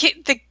 Like, the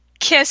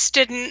kiss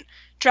didn't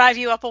drive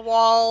you up a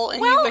wall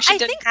and you wish it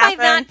didn't happen?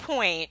 By that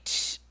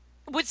point,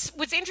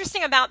 what's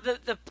interesting about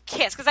the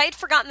kiss, because I had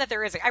forgotten that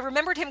there is I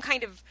remembered him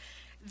kind of,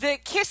 the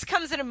kiss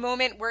comes at a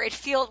moment where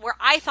where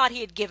I thought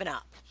he had given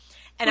up.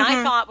 And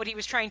I thought what he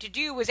was trying to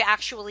do was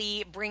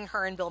actually bring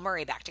her and Bill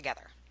Murray back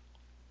together.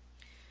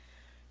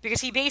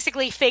 Because he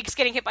basically fakes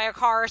getting hit by a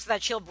car so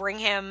that she'll bring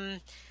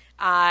him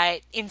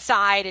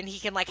inside, and he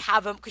can, like,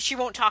 have him, because she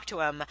won't talk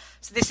to him.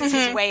 So this is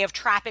his way of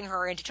trapping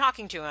her into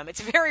talking to him. It's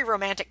very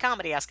romantic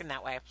comedy-esque in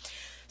that way.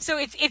 So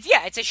it's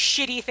a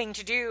shitty thing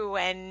to do,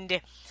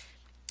 and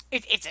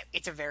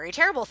it's a very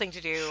terrible thing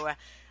to do.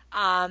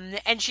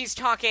 And she's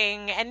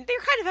talking, and they're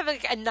kind of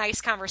having a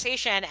nice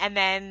conversation, and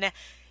then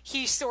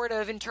he sort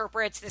of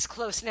interprets this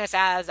closeness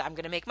as, I'm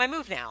going to make my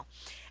move now.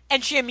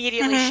 And she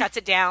immediately shuts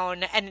it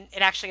down, and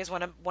it actually is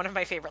one of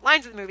my favorite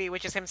lines of the movie,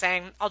 which is him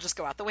saying, "I'll just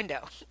go out the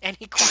window," and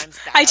he climbs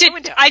down out the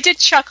window. I did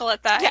chuckle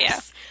at that.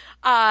 Yes.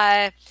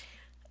 Yeah.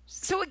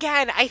 So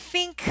again, I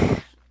think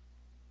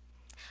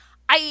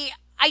I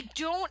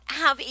don't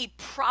have a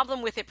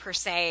problem with it per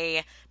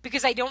se,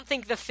 because I don't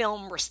think the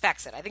film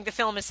respects it. I think the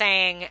film is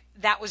saying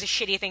that was a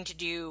shitty thing to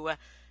do.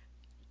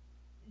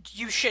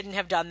 You shouldn't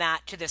have done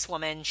that to this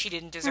woman. She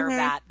didn't deserve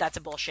that. That's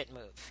a bullshit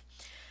move.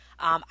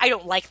 I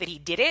don't like that he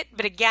did it,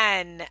 but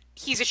again,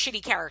 he's a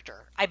shitty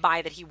character. I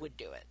buy that he would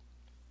do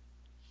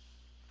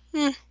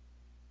it.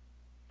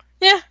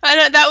 Yeah,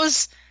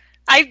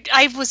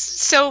 I was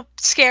so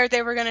scared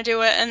they were going to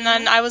do it, and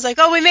then I was like,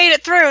 oh, we made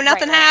it through,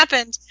 nothing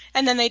happened,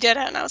 and then they did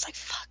it, and I was like,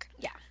 fuck.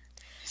 Yeah.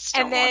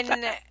 And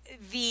then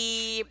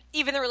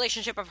even the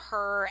relationship of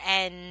her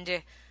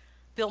and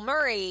Bill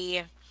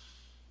Murray,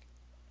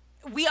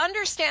 we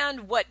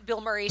understand what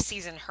Bill Murray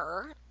sees in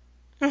her.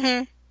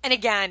 And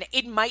again,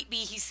 it might be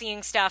he's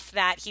seeing stuff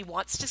that he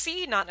wants to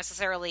see, not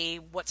necessarily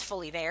what's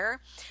fully there.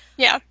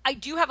 Yeah. I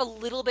do have a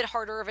little bit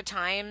harder of a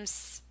time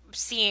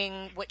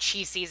seeing what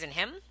she sees in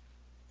him.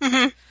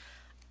 Mm-hmm.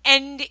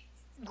 And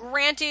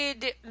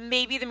granted,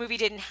 maybe the movie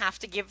didn't have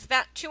to give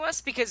that to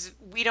us because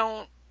we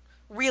don't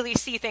really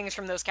see things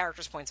from those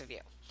characters' points of view.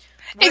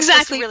 We're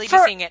exactly. Supposed to really be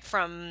seeing it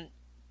from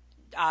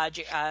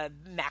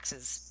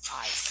Max's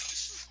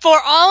eyes. For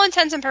all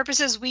intents and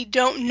purposes, we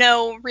don't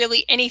know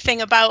really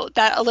anything about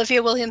that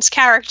Olivia Williams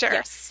character.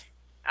 Yes.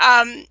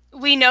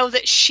 We know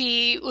that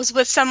she was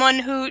with someone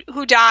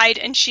who died,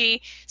 and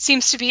she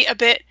seems to be a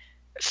bit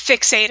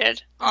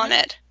fixated on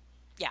it.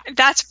 Yeah.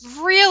 That's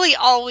really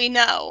all we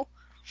know.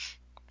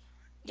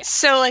 Yeah.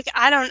 So, like,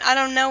 I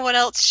don't know what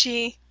else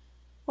she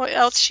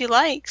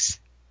likes.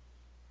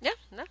 Yeah,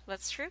 no,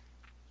 that's true.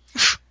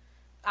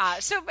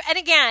 And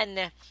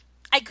again,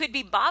 I could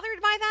be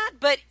bothered by that,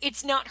 but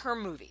it's not her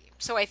movie.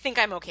 So I think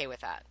I'm okay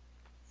with that.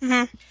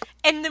 Mm-hmm.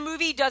 And the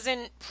movie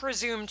doesn't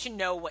presume to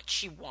know what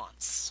she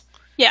wants.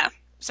 Yeah.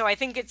 So I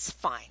think it's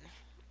fine.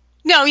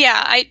 No,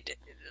 yeah,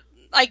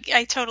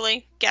 I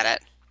totally get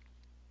it.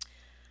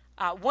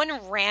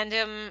 One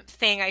random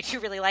thing I do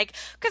really like,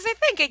 because I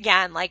think,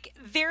 again, like,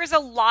 there's a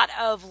lot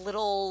of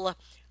little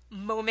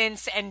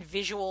moments and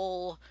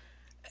visual...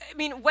 I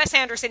mean, Wes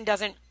Anderson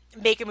doesn't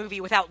make a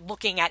movie without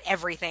looking at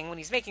everything when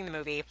he's making the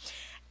movie.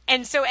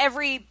 And so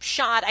every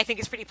shot, I think,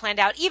 is pretty planned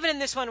out, even in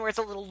this one where it's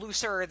a little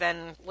looser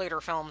than later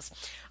films.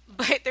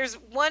 But there's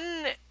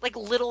one, like,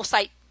 little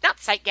not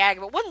sight gag,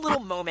 but one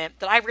little moment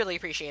that I really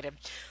appreciated,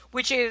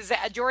 which is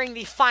during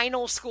the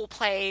final school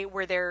play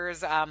where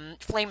there's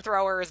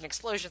flamethrowers and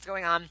explosions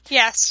going on.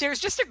 Yes. There's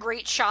just a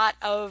great shot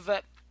of,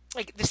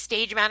 like, the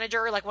stage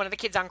manager, like one of the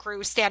kids on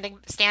crew, standing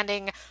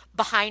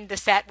behind the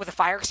set with a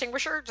fire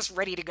extinguisher, just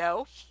ready to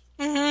go.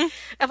 Mm-hmm.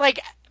 And, like,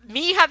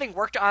 me having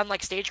worked on,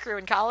 like, stage crew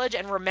in college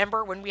and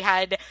remember when we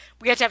had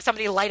to have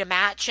somebody light a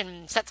match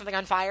and set something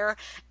on fire,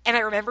 and I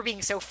remember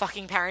being so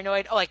fucking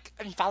paranoid,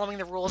 and following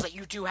the rules that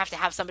you do have to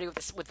have somebody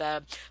with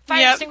a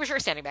fire extinguisher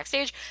standing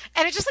backstage,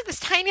 and it's just, like, this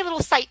tiny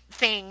little sight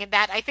thing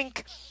that I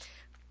think,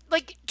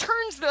 like,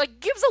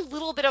 gives a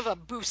little bit of a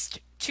boost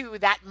to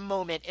that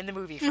moment in the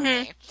movie for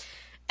me.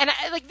 And,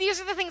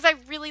 these are the things I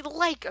really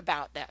like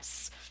about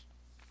this.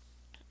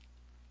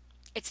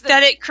 It's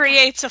that it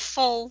creates a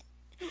full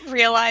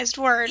realized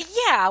word.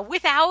 Yeah,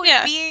 without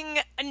being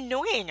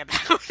annoying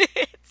about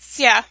it.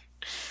 Yeah.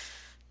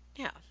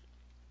 Yeah.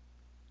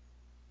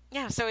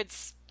 Yeah, so it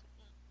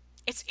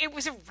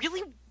was a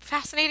really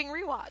fascinating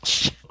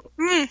rewatch.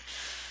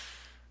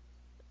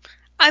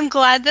 I'm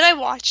glad that I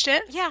watched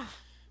it. Yeah.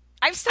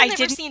 I've still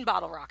never seen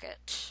Bottle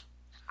Rocket.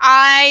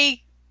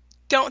 I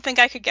don't think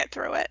I could get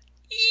through it.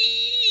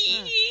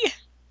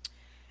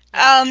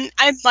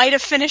 I might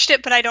have finished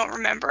it, but I don't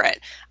remember it.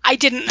 I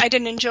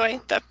didn't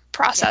enjoy the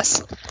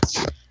process.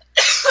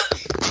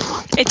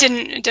 It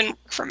didn't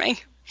work for me.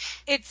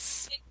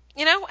 It's,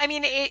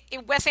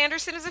 Wes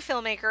Anderson is a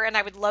filmmaker, and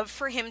I would love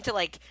for him to,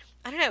 like,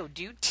 I don't know,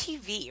 do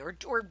TV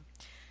or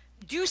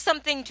do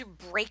something to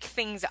break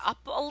things up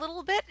a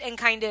little bit and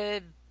kind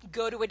of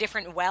go to a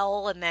different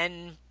well and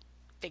then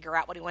figure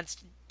out what he wants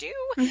to do.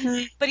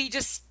 Mm-hmm. But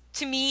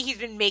to me, he's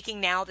been making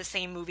now the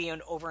same movie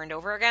over and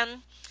over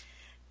again.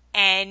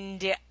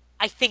 And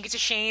I think it's a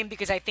shame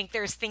because I think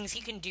there's things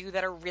he can do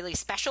that are really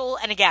special.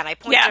 And again, I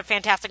point to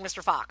Fantastic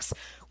Mr. Fox,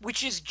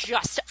 which is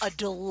just a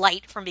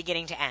delight from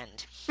beginning to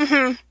end.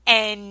 Mm-hmm.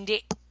 And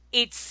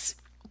it's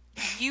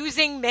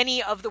using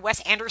many of the Wes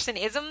Anderson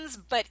isms,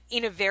 but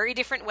in a very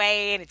different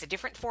way, and it's a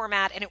different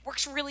format, and it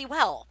works really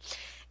well.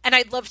 And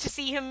I'd love to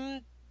see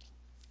him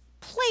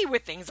play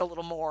with things a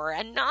little more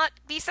and not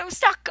be so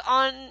stuck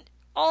on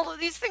all of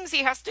these things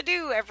he has to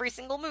do every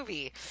single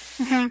movie.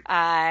 Mm-hmm.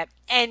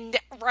 And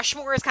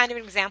Rushmore is kind of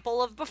an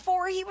example of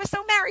before he was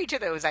so married to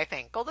those, I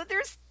think. Although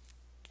there's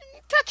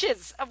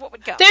touches of what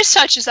would come. There's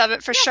touches of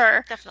it, for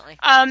sure. Definitely.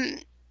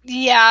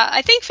 Yeah,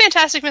 I think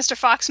Fantastic Mr.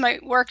 Fox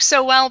might work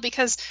so well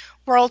because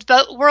world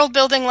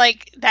building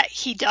like that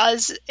he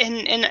does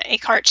in a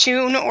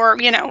cartoon, or,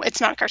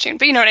 it's not a cartoon,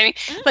 but you know what I mean?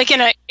 Mm-hmm. Like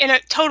in a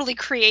totally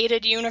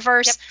created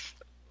universe. Yep.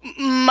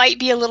 Might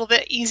be a little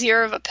bit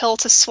easier of a pill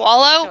to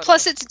swallow. Totally.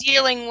 Plus, it's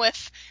dealing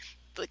with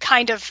the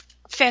kind of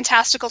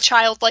fantastical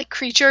childlike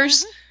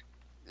creatures,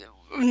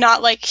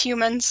 not like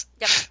humans.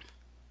 Yep.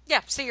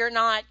 Yeah, so you're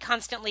not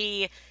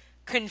constantly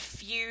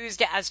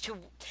confused as to...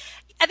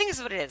 I think this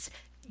is what it is.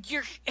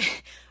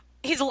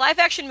 His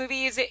live-action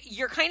movies,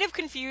 you're kind of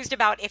confused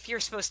about if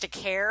you're supposed to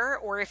care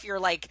or if you're,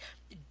 like,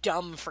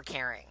 dumb for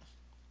caring.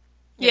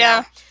 You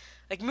know?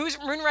 Like,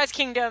 Moonrise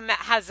Kingdom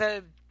has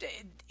a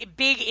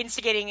big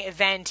instigating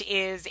event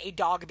is a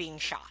dog being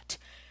shot.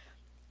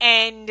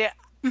 And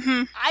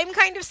I'm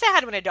kind of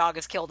sad when a dog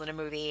is killed in a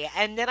movie,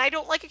 and then I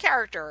don't like a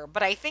character,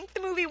 but I think the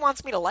movie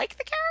wants me to like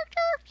the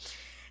character,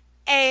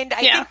 and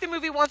I think the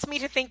movie wants me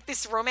to think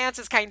this romance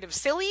is kind of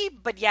silly,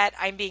 but yet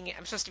I'm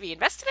supposed to be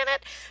invested in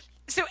it.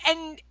 So,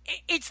 and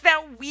it's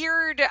that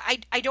weird,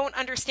 I don't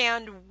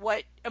understand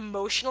what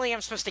emotionally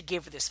I'm supposed to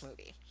give this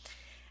movie.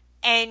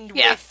 And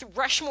with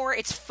Rushmore,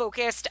 it's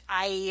focused.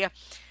 I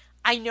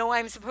know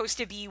I'm supposed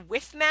to be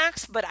with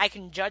Max, but I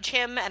can judge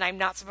him, and I'm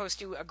not supposed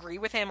to agree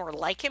with him or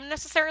like him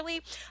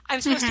necessarily.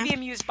 I'm supposed to be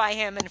amused by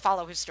him and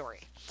follow his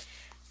story.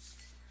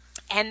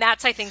 And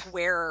that's, I think,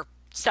 where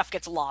stuff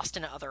gets lost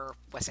in other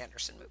Wes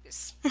Anderson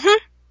movies.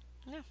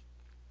 Mm-hmm. Yeah.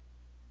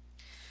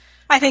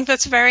 I think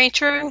that's very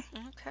true.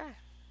 Okay.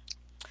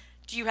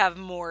 Do you have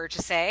more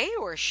to say,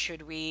 or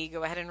should we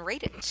go ahead and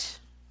rate it?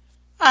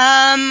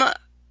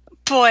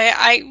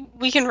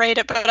 We can rate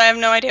it, but I have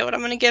no idea what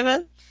I'm going to give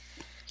it.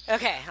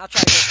 Okay, I'll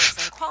try to go first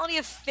then. Quality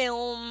of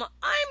film,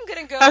 I'm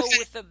going to go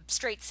with a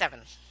straight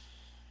 7.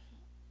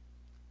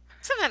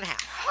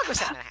 7.5. I'll go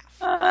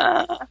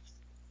 7.5.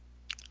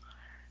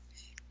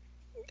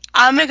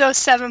 I'm going to go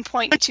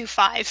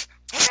 7.25.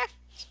 Okay,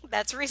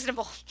 that's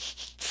reasonable.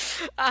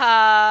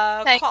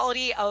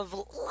 Quality of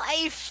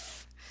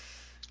life.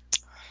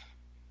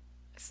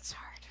 This is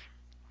hard.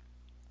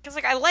 Because,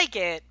 I like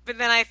it, but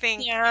then I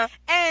think... Yeah.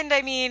 And,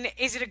 I mean,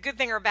 is it a good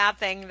thing or a bad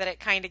thing that it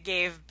kind of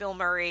gave Bill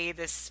Murray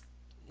this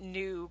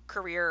new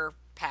career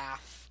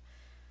path?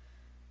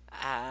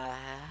 I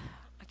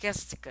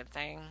guess it's a good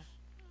thing.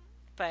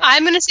 But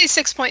I'm going to say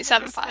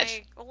 6.75.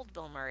 Like old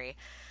Bill Murray.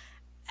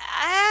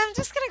 I'm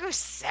just going to go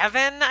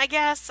 7, I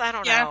guess. I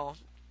don't know.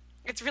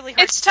 It's really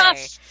hard to say.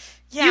 It's tough.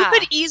 Yeah. You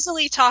could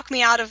easily talk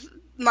me out of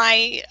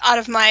my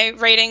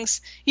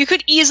ratings. You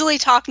could easily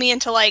talk me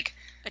into a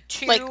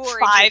 2 or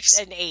 5,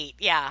 an 8.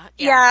 Yeah,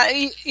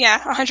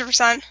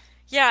 100%.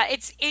 Yeah,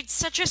 it's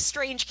such a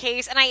strange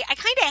case, and I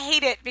kind of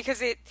hate it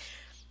because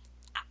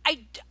I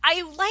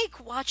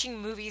like watching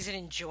movies and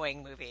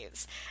enjoying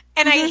movies,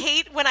 and I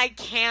hate when I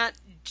can't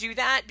do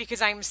that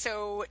because I'm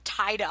so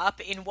tied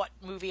up in what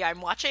movie I'm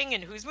watching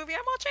and whose movie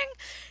I'm watching.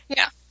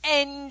 Yeah,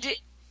 and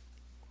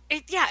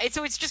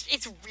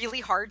it's really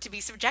hard to be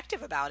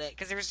subjective about it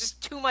because there's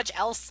just too much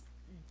else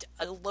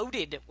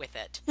loaded with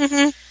it.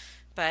 Mm-hmm.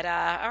 But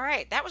all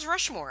right, that was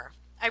Rushmore.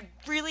 I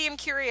really am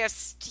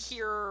curious to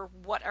hear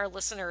what our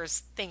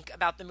listeners think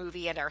about the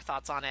movie and our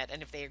thoughts on it,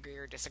 and if they agree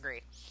or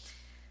disagree.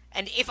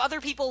 And if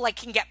other people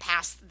can get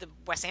past the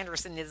Wes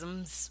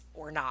Andersonisms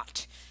or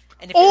not.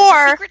 And if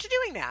there's a secret to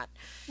doing that.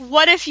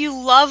 What if you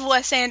love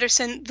Wes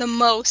Anderson the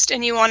most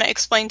and you want to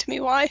explain to me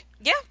why?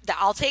 Yeah,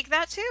 I'll take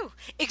that too.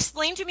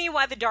 Explain to me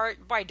why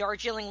why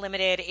Darjeeling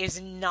Limited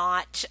is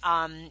not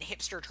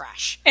hipster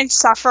trash.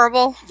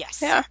 Insufferable. Yes.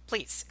 Yeah.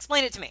 Please,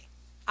 explain it to me.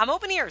 I'm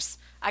open ears.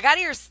 I got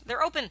ears.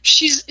 They're open.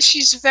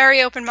 She's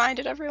very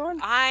open-minded, everyone.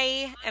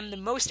 I am the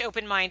most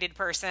open-minded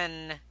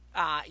person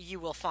you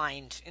will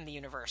find in the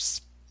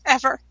universe.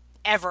 Ever.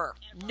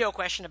 No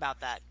question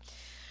about that.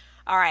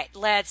 All right,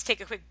 let's take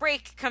a quick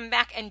break, come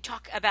back, and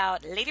talk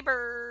about Lady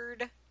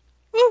Bird.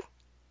 Woo!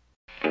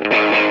 70,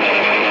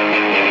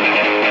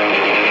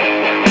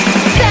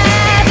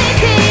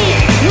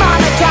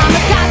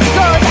 monodrama got to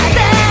go down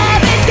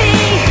 70.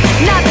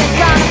 Nothing's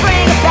gonna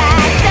bring it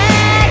back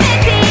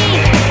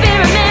 70.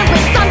 Experiment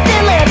with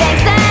something living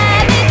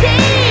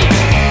 70.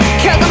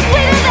 'Cause I'm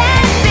sweeter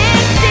than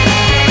 16.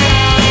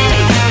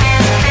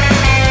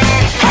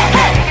 Hey,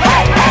 hey,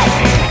 hey, hey.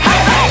 Hey,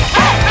 hey,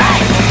 hey, hey.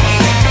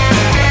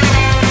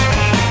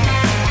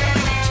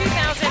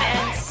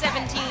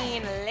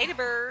 2017 Lady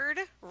Bird,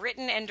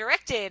 written and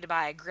directed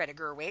by Greta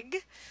Gerwig,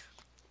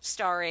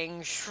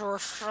 starring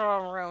Saoirse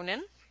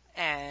Ronan.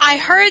 And I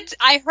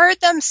heard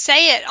them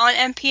say it on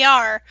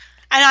NPR,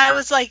 and I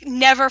was like,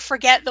 never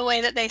forget the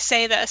way that they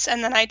say this,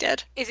 and then I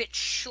did. Is it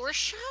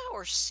Saoirse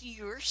or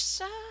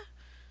Saoirse?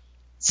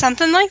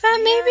 Something like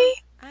that, maybe?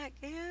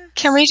 Yeah.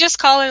 Can we just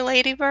call her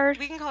Lady Bird?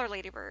 We can call her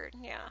Lady Bird,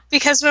 yeah.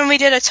 Because when we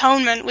did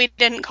Atonement, we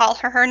didn't call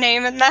her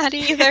name in that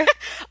either.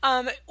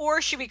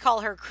 Or should we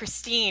call her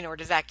Christine, or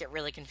does that get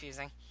really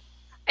confusing?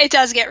 It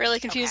does get really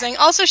confusing.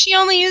 Okay. Also, she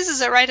only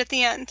uses it right at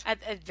the end.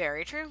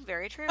 Very true,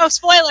 very true. Oh,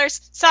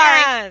 spoilers. Sorry.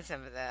 Yeah,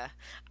 some of the...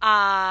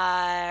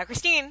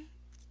 Christine,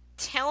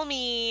 tell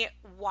me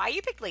why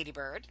you picked Lady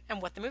Bird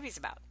and what the movie's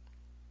about.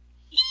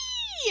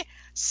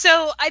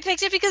 So, I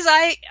picked it because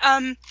I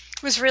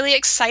was really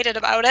excited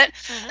about it.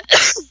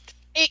 Mm-hmm.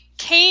 It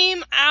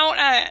came out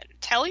at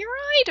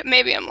Telluride?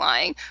 Maybe I'm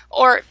lying.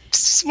 Or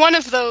one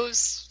of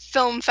those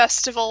film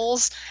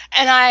festivals.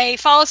 And I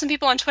followed some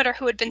people on Twitter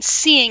who had been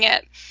seeing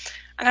it.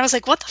 And I was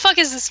like, what the fuck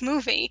is this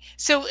movie?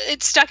 So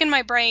it stuck in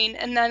my brain.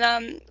 And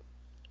then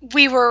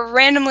we were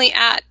randomly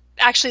at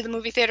actually the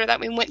movie theater that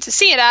we went to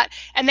see it at.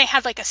 And they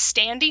had a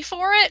standee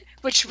for it,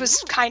 which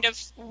was kind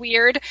of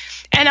weird.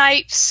 And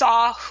I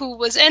saw who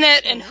was in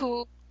it and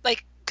who,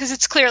 because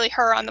it's clearly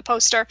her on the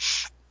poster.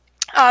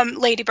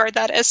 Lady Bird,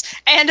 that is.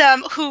 And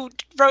who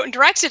wrote and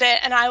directed it.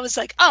 And I was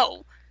like,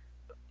 oh,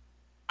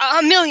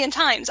 a million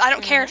times. I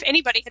don't care if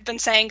anybody had been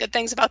saying good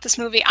things about this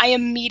movie. I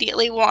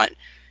immediately want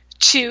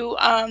to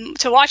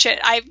watch it.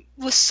 I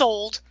was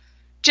sold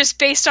just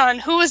based on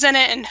who was in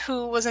it and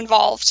who was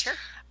involved. Sure.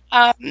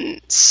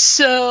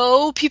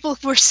 So people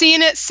were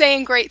seeing it,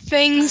 saying great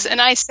things, and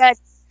I said,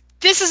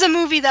 this is a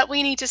movie that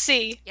we need to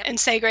see and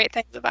say great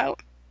things about.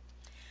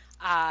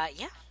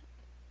 Yeah.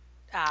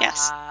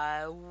 Yes.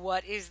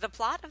 What is the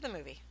plot of the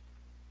movie?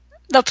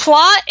 The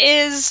plot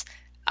is,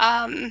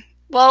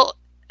 well,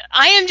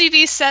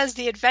 IMDb says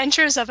the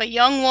adventures of a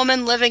young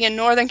woman living in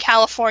Northern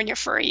California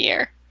for a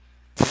year.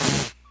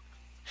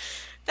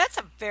 That's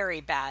a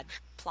very bad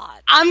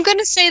plot. I'm going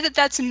to say that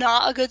that's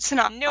not a good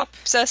synopsis. Nope.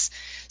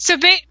 So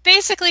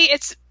basically,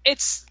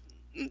 it's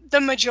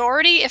the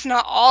majority, if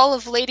not all,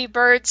 of Lady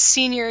Bird's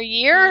senior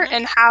year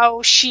and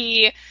how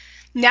she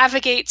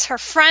navigates her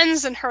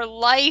friends and her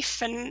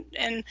life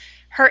and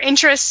her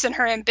interests and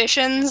her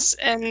ambitions.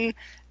 And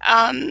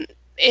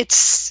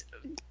it's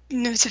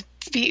to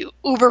be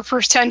uber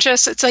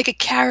pretentious. It's like a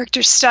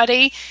character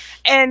study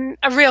and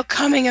a real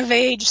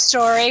coming-of-age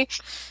story.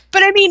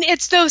 But I mean,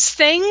 it's those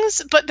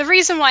things. But the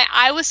reason why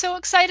I was so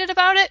excited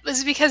about it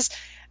was because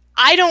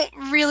I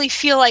don't really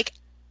feel like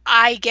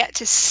I get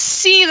to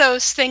see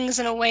those things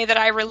in a way that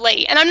I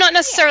relate. And I'm not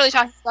necessarily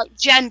talking about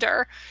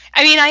gender.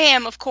 I mean, I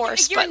am, of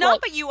course. You're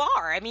not, but you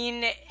are. I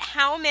mean,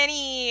 how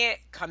many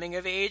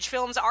coming-of-age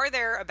films are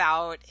there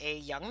about a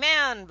young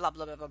man, blah,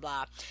 blah, blah, blah,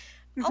 blah?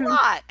 A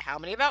lot. How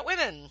many about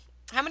women?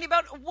 How many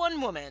about one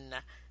woman?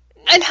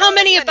 And how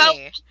many about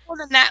people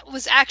that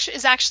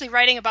is actually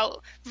writing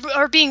about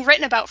or being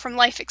written about from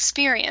life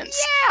experience?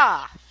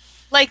 Yeah.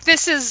 Like,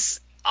 this is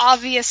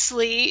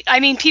obviously, I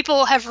mean,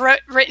 people have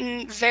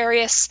written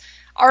various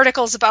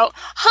articles about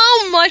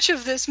how much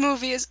of this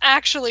movie is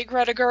actually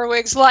Greta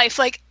Gerwig's life.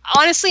 Like,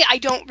 honestly, I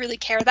don't really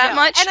care that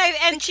much.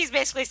 And she's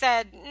basically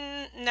said,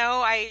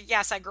 no, I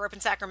grew up in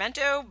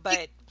Sacramento,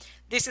 but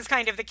this is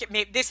kind of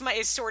this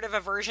is sort of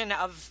a version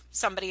of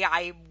somebody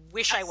I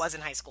wish I was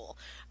in high school.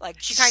 Like,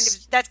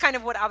 that's kind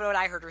of what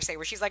I heard her say,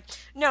 where she's like,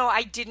 no,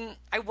 I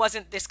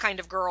wasn't this kind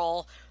of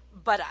girl,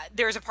 but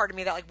there's a part of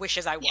me that, like,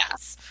 wishes I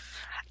was.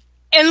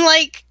 And,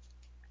 like,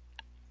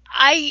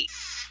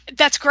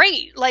 that's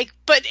great. Like,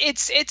 but it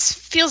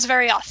feels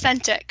very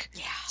authentic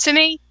to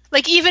me.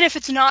 Like, even if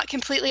it's not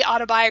completely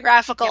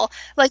autobiographical,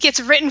 like,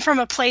 it's written from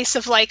a place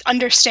of, like,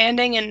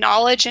 understanding and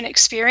knowledge and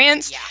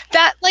experience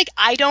that, like,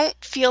 I don't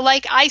feel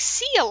like I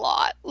see a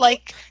lot.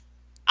 Like,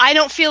 I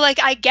don't feel like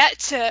I get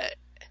to...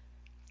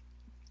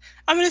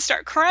 I'm going to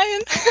start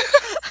crying.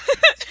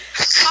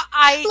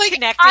 I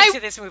connected to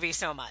this movie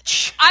so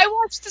much. I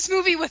watched this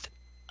movie with,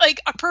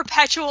 like, a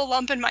perpetual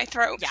lump in my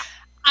throat. Yeah.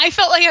 I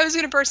felt like I was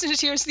going to burst into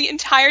tears the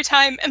entire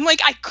time, and, like,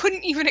 I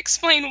couldn't even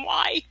explain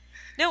why.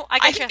 No,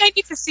 I think I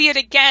need to see it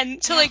again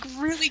to, like,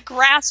 really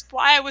grasp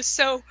why I was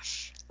so,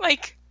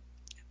 like,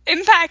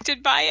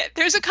 impacted by it.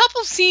 There's a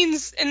couple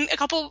scenes and a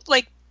couple,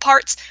 like,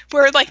 parts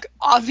where, like,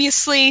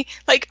 obviously,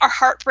 like, are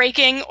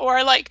heartbreaking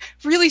or, like,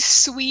 really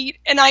sweet,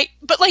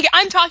 but, like,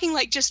 I'm talking,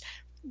 like, just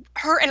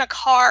her in a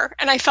car,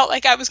 and I felt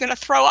like I was going to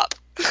throw up.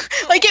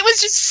 Like, it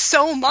was just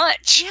so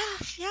much.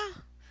 Yeah.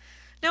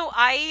 No,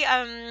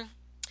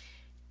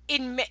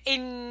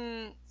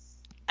 in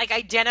like,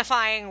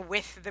 identifying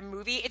with the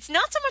movie, it's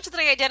not so much that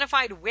I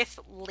identified with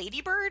Lady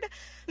Bird,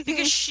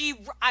 because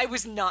I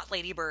was not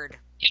Lady Bird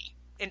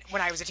when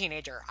I was a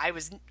teenager. I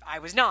was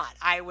not.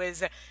 I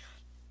was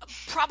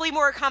probably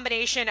more a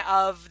combination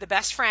of the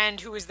best friend,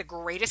 who is the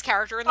greatest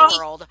character in the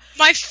world.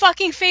 My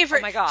fucking favorite.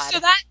 Oh my god. So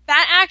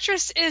that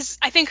actress is,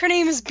 I think her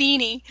name is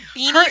Beanie.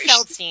 Beanie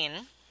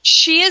Feldstein.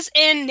 She is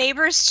in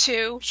Neighbors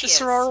 2, the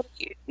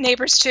sorority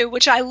Neighbors 2,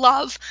 which I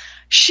love.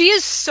 She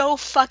is so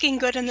fucking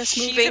good in this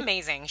movie. She's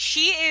amazing.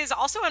 She is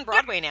also on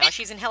Broadway now.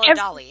 She's in Hello,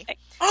 Dolly.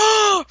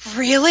 Oh,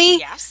 really?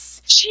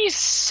 Yes. She's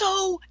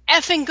so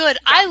effing good.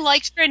 Yeah. I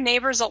liked her in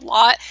Neighbors a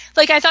lot.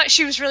 Like, I thought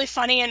she was really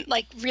funny and,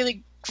 like,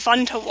 really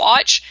fun to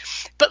watch.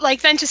 But,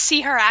 like, then to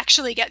see her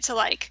actually get to,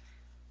 like,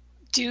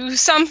 do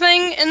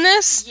something in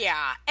this.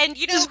 Yeah. And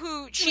you know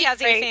who, she has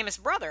a famous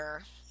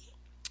brother.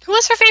 Who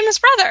was her famous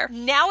brother?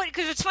 Now,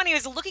 because it's funny, I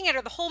was looking at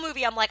her the whole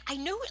movie, I'm like, I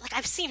know, like,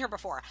 I've seen her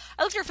before.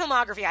 I looked at her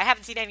filmography, I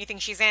haven't seen anything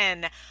she's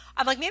in.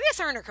 I'm like, maybe I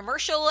saw her in a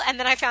commercial, and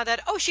then I found out,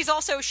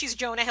 she's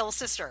Jonah Hill's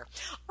sister.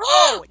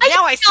 Oh,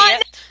 now I see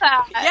it.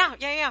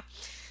 Yeah.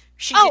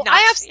 She did not.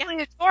 I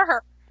absolutely adore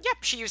her. Yep,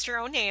 she used her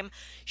own name.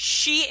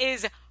 She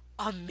is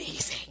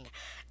amazing.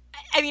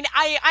 I mean,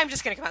 I'm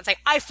just going to come out and say,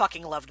 I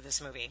fucking loved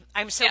this movie.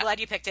 I'm so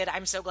glad you picked it.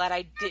 I'm so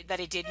glad that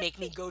it did make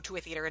me go to a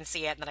theater and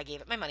see it, and that I gave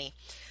it my money.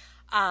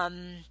 So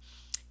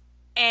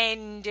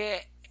Beanie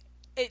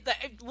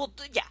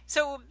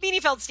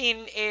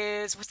Feldstein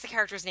is, what's the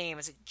character's name?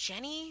 Is it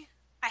Jenny?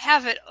 I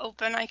have it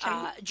open. I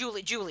can.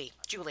 Julie,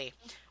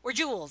 or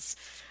Jules.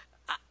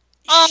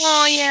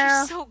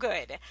 Yeah. She's so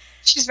good.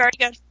 She's very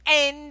good.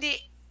 And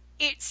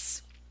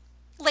it's,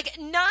 like,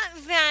 not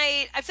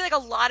that, I feel like a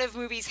lot of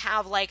movies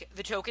have, like,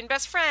 the token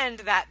best friend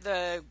that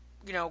the,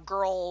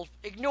 girl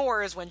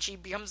ignores when she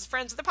becomes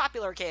friends with the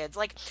popular kids.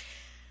 Like,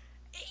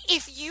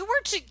 if you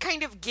were to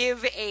kind of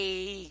give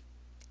a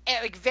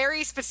like,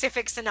 very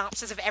specific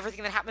synopsis of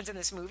everything that happens in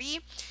this movie,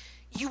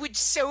 you would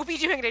so be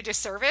doing it a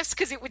disservice,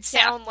 because it would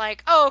sound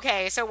like, oh,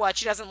 okay, so what,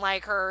 she doesn't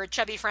like her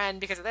chubby friend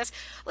because of this?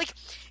 Like,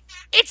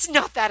 it's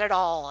not that at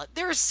all.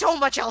 There's so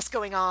much else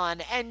going on,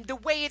 and the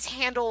way it's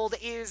handled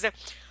is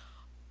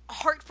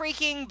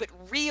heartbreaking but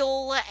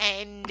real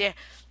and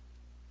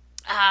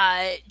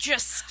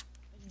just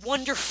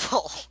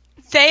wonderful.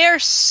 They are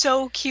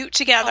so cute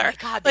together. Oh my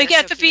God, like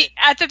at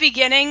the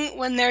beginning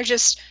when they're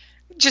just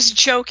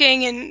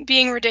joking and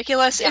being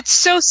ridiculous. Yep. It's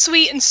so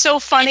sweet and so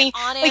funny.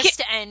 And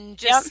honest, and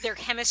just their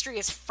chemistry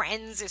as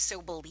friends is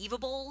so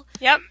believable.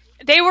 Yep.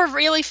 They were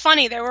really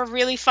funny. There were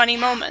really funny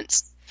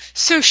moments.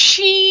 So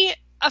she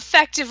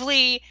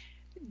effectively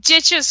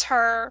ditches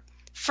her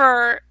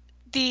for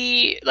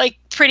the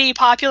pretty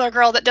popular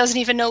girl that doesn't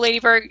even know Lady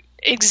Bird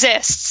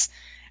exists.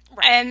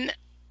 Right.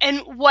 And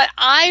what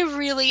I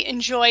really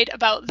enjoyed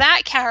about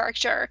that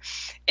character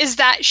is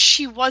that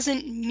she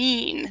wasn't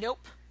mean.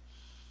 Nope.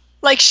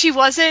 She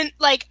wasn't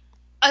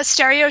a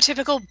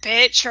stereotypical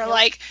bitch or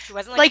nope. She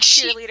wasn't a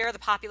cheerleader, the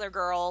popular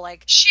girl.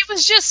 She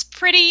was just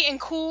pretty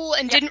and cool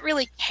and didn't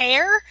really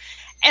care.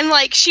 And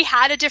she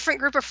had a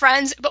different group of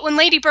friends. But when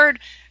Lady Bird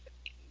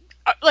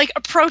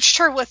approached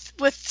her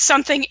with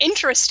something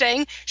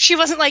interesting, she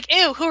wasn't like,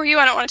 ew, who are you?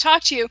 I don't want to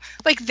talk to you.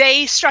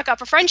 They struck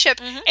up a friendship,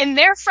 and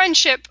their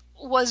friendship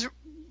was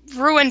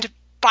ruined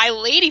by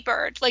Lady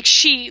Bird.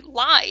 She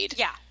lied.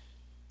 Yeah.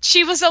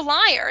 She was a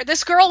liar.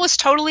 This girl was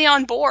totally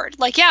on board.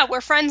 Yeah,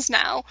 we're friends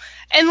now.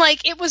 And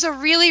it was a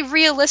really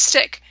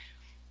realistic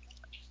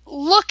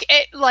look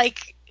at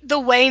the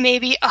way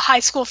maybe a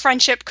high school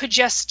friendship could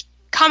just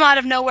come out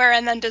of nowhere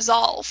and then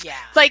dissolve. Yeah.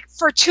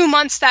 For 2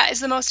 months, that is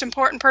the most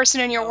important person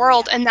in your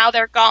world, and now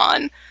they're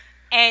gone.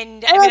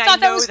 And I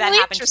know that really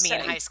happened to me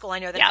in high school. I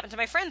know that happened to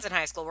my friends in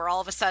high school, where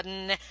all of a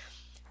sudden,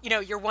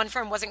 your one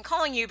friend wasn't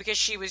calling you because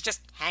she was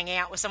just hanging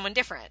out with someone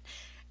different.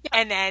 Yeah.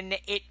 And then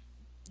it,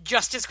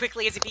 just as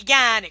quickly as it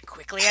began, it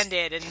quickly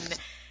ended. And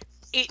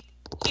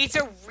it's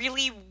a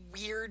really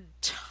weird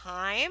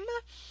time.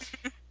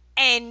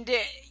 And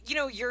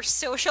your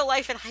social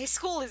life in high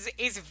school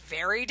is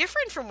very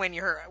different from when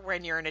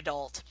you're an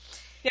adult.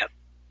 Yep.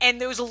 And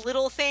those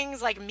little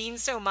things mean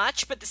so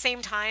much, but at the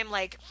same time,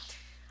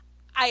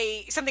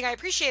 something I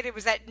appreciated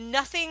was that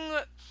nothing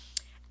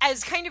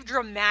as kind of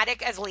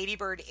dramatic as Lady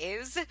Bird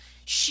is,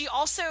 she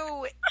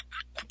also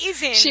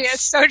isn't. She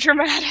is so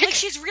dramatic.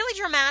 She's really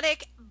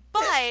dramatic,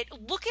 but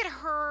look at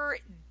her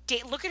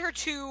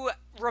two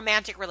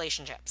romantic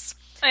relationships.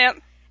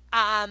 Yep.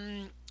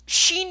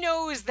 She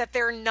knows that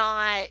they're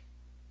not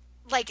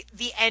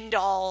the end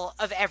all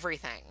of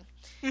everything.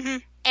 Mm-hmm.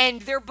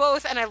 And they're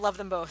both, and I love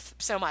them both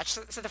so much.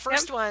 So the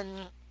first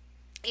one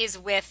is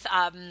with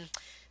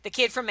the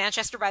kid from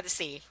Manchester by the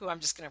Sea, who I'm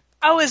just going to...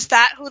 Oh, is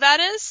that who that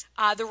is?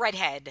 The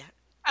redhead.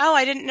 Oh,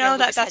 I didn't know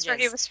that's where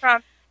he was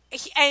from.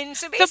 And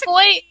so basically... The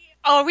boy...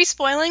 Oh, are we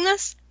spoiling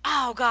this?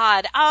 Oh,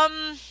 God.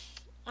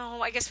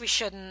 Oh, I guess we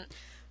shouldn't.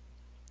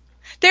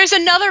 There's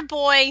another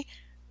boy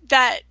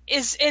that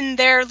is in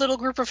their little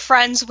group of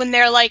friends when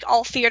they're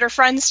all theater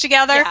friends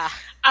together. Yeah.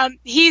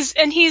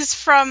 He's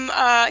from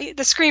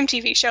the Scream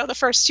TV show, the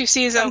first 2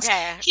 seasons.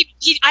 Okay.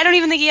 I don't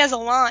even think he has a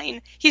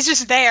line. He's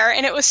just there,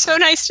 and it was so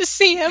nice to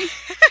see him.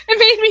 It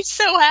made me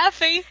so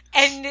happy.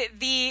 And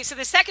the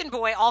second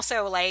boy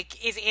also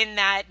is in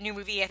that new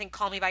movie, I think,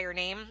 Call Me by Your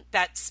Name.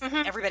 That's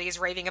everybody is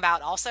raving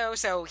about also.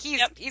 So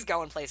he's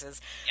going places.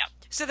 Yep.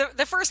 So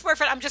the first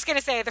boyfriend, I'm just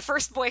gonna say, the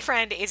first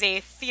boyfriend is a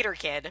theater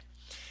kid.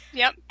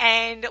 Yep.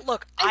 And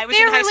look, and I was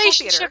in high school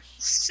theater. Their relationship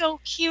is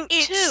so cute too.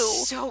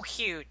 It's so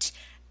cute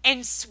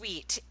and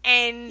sweet.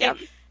 And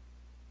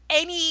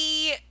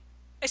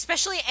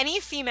especially any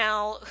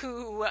female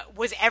who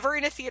was ever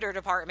in a theater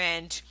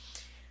department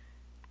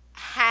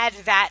had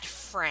that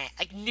friend,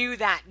 knew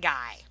that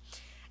guy,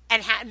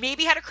 and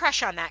maybe had a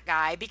crush on that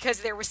guy because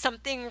there was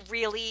something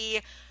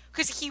really,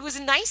 because he was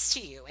nice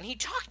to you and he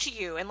talked to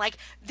you, and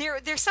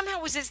there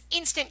somehow was this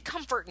instant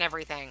comfort and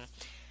everything.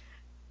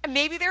 And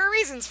maybe there are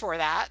reasons for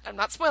that. I'm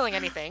not spoiling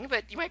anything,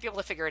 but you might be able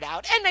to figure it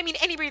out. And I mean,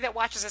 anybody that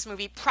watches this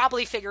movie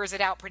probably figures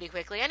it out pretty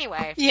quickly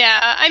anyway. Yeah,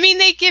 I mean,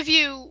 they give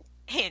you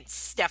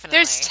hints, definitely.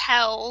 There's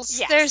tells.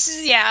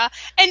 Yes.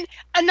 And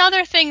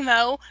another thing,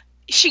 though,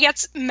 she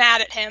gets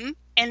mad at him,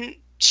 and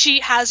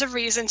she has a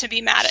reason to be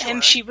mad at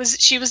him. She was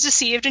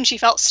deceived, and she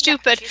felt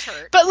stupid. Yeah, she's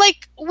hurt. But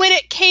when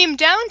it came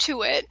down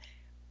to it,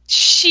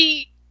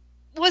 she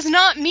was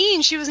not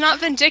mean. She was not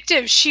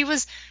vindictive. She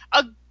was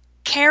a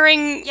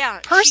caring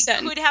person.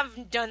 She could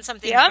have done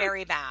something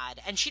very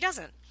bad, and she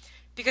doesn't,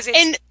 because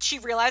she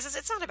realizes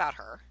it's not about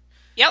her.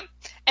 Yep.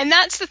 And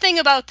that's the thing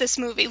about this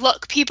movie.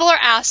 Look, people are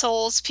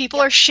assholes.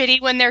 People are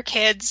shitty when they're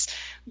kids.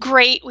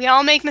 Great. We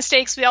all make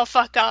mistakes. We all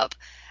fuck up.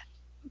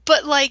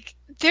 But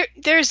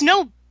there's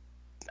no,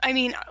 I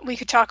mean, we're going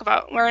to talk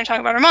about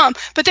her mom,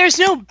 but there's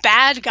no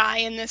bad guy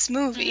in this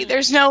movie.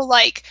 There's no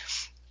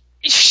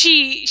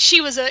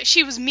she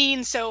was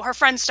mean, so her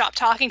friends stopped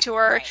talking to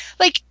her.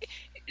 Right.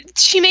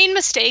 She made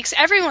mistakes.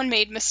 Everyone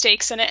made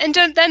mistakes in it. And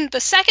then the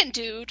second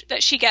dude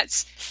that she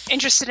gets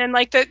interested in,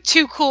 the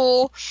too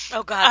cool.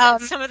 Oh, God.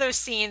 Some of those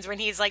scenes when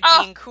he's,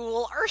 being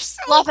cool are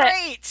so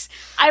great.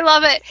 I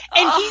love it.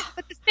 And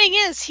but the thing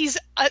is, he's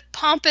a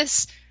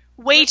pompous,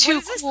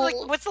 too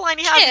cool. What's the line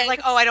he has? He's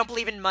like, oh, I don't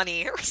believe in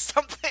money or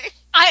something.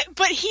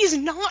 But he's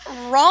not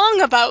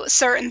wrong about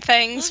certain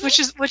things,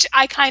 which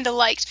I kind of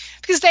liked.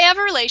 Because they have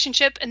a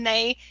relationship and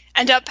they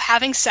end up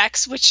having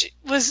sex, which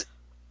was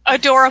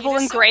adorable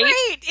and great.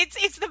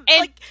 It's the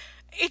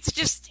it's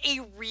just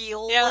a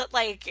real,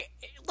 like,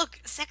 look,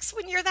 sex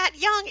when you're that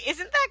young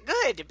isn't that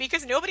good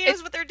because nobody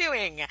knows what they're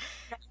doing.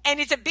 And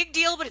it's a big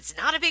deal, but it's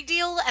not a big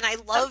deal. And I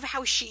love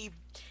how she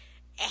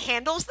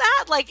handles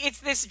that. Like, it's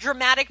this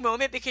dramatic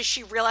moment because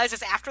she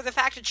realizes after the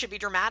fact it should be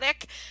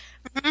dramatic.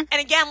 And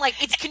again,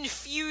 like, it's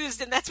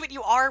confused, and that's what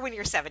you are when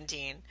you're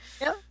 17.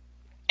 Yeah.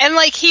 And,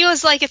 like, he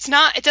was like, it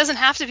doesn't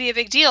have to be a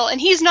big deal.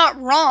 And he's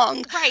not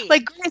wrong. Right.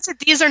 Like, granted,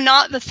 these are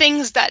not the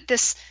things that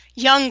this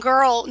young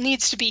girl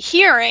needs to be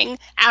hearing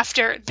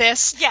after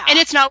this. Yeah. And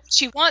it's not what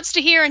she wants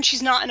to hear, and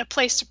she's not in a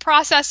place to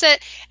process it.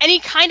 And he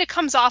kind of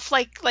comes off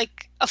like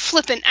a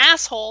flippant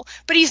asshole,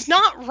 but he's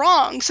not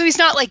wrong. So he's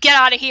not like, get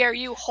out of here,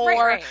 you whore.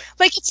 Right.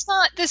 Like, it's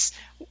not this,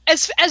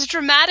 as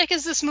dramatic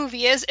as this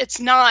movie is, it's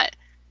not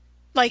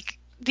like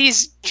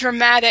these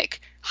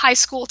dramatic high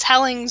school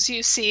tellings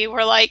you see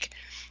where, like,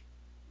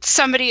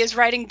 somebody is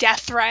writing death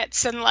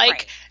threats and,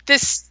 like,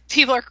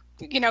 people are,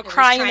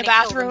 crying in the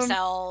bathroom.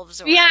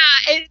 Themselves, or...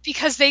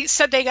 because they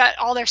said they got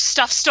all their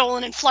stuff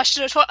stolen and flushed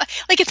in a toilet.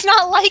 Like, it's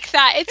not like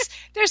that.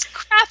 There's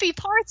crappy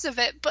parts of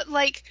it, but,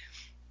 like,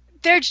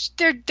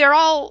 they're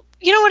all,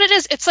 you know what it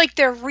is? It's like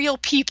they're real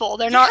people.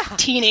 They're not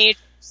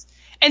teenagers.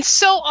 And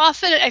so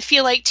often I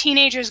feel like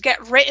teenagers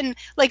get written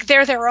like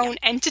they're their own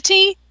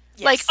entity.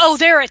 Yes. Like, oh,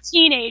 they're a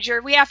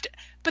teenager. We have to,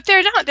 but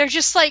they're not. They're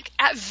just, like,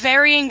 at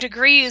varying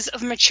degrees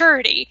of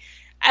maturity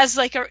as,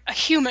 like, a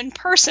human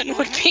person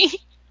would be.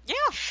 Yeah.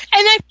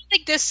 And I feel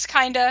like this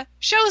kind of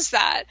shows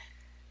that.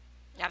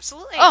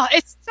 Absolutely. Oh,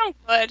 it's so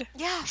good.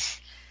 Yeah.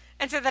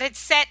 And so that it's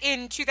set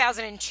in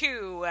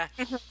 2002.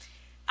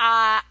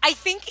 I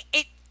think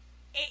it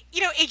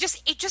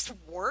just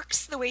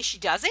works the way she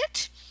does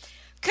it.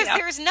 Because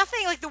there's nothing,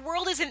 like, the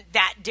world isn't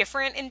that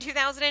different in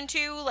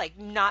 2002. Like,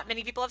 not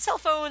many people have cell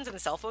phones, and the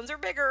cell phones are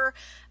bigger,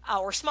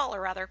 or smaller,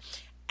 rather.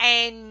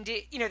 And,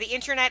 the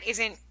internet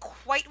isn't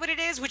quite what it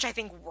is, which I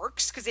think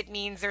works, because it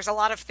means there's a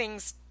lot of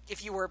things,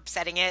 if you were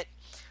setting it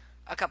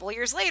a couple of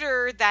years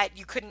later, that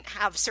you couldn't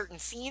have certain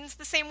scenes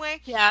the same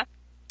way. Yeah.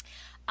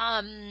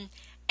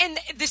 And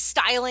the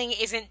styling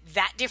isn't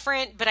that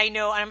different, but I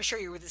know, and I'm sure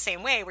you were the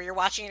same way, where you're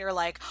watching it, you're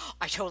like, oh,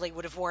 I totally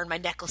would have worn my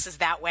necklaces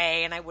that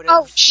way, and I would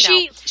have,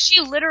 she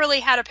literally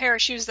had a pair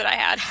of shoes that I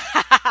had.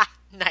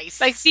 Nice.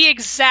 Like, the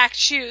exact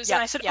shoes. Yep,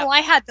 and I said, I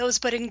had those,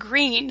 but in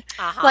green.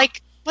 Uh-huh.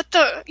 Like,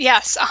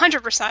 yes,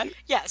 100%.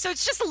 Yeah, so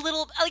it's just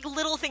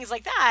little things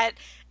like that.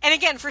 And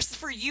again,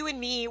 for you and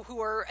me,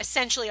 who are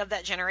essentially of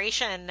that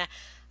generation,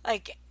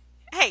 like,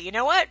 hey, you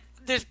know what?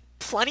 There's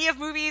plenty of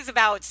movies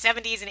about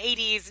 70s and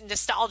 80s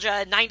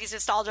nostalgia, 90s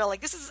nostalgia.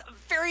 Like, this is a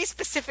very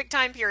specific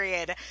time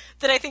period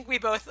that I think we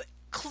both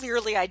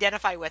clearly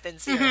identify with and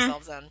see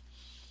ourselves in.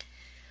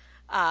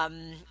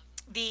 I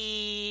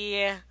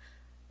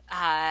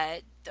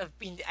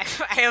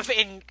have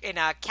in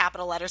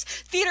capital letters,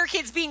 theater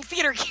kids being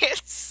theater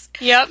kids.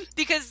 Yep.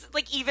 Because,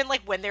 like, even,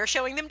 like, when they're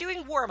showing them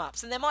doing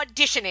warm-ups and them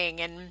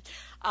auditioning, and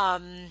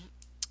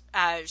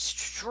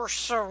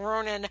Saoirse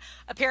Ronan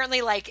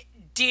apparently, like,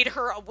 did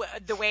her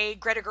the way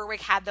Greta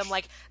Gerwig had them,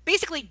 like,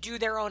 basically do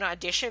their own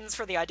auditions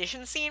for the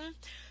audition scene,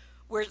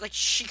 where, like,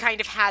 she kind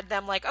of had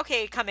them, like,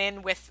 okay, come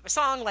in with a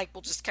song, like,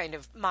 we'll just kind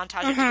of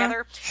montage it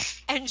together.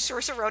 And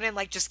Saoirse Ronan,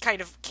 like, just kind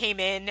of came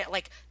in,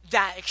 like,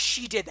 that, like,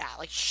 she did that.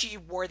 Like, she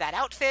wore that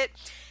outfit,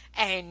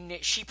 and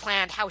she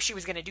planned how she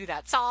was going to do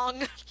that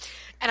song.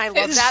 And I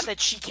love that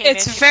she came in.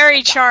 It's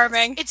very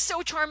charming. It's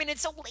so charming.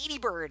 It's so Lady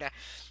Bird.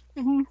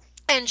 Mm-hmm.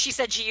 And she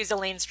said she used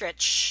Elaine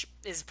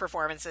Stritch's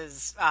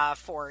performances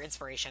for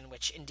inspiration,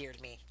 which endeared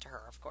me to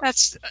her, of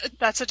course.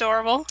 That's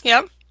adorable.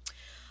 Yep.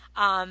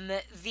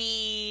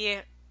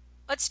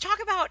 Let's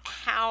talk about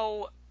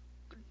how...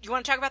 You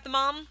want to talk about the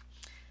mom?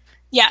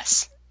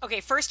 Yes. Okay,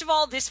 first of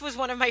all, this was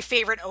one of my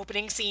favorite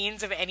opening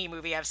scenes of any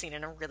movie I've seen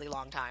in a really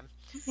long time.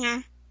 Mm-hmm.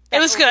 It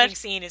was good. The opening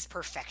scene is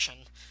perfection.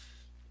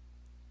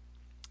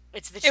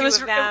 It's the two of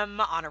them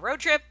on a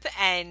road trip,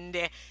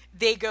 and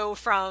they go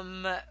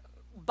from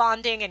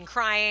bonding and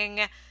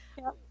crying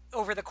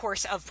over the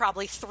course of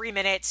probably 3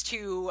 minutes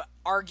to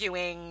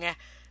arguing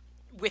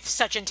with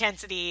such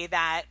intensity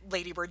that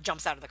Lady Bird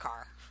jumps out of the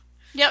car.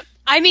 Yep.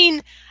 I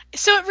mean,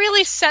 so it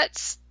really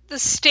sets the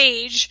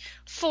stage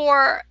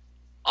for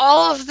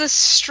all of the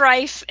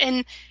strife.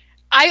 And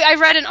I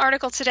read an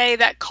article today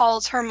that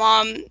calls her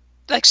mom,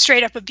 like,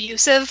 straight up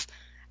abusive.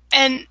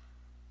 And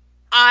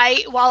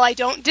while I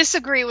don't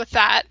disagree with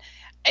that,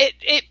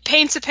 it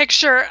paints a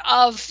picture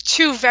of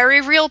two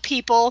very real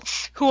people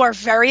who are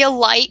very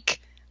alike,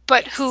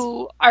 but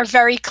who are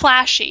very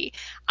clashy.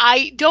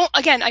 I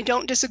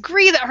don't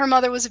disagree that her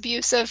mother was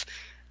abusive,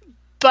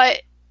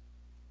 but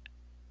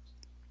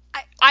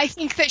I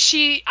think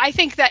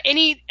that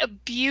any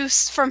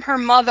abuse from her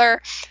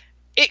mother,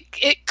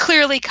 it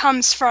clearly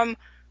comes from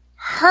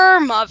her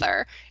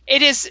mother.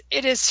 It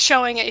is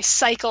showing a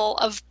cycle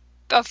of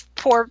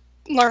poor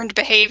learned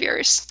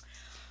behaviors.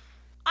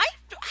 I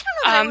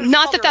don't know.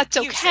 Not that that's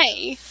abusive.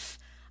 Okay.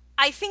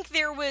 I think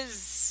there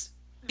was,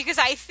 because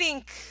I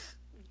think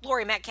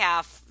Laurie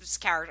Metcalf's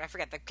character, I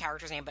forget the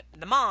character's name, but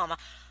the mom,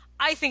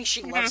 I think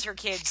she loves her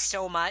kids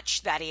so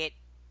much that it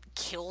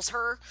kills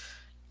her.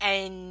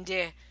 And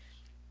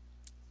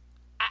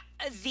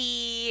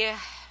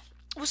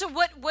so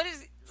what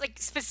is, like,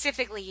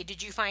 specifically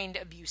did you find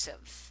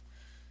abusive?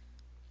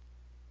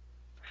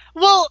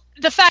 Well,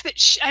 the fact that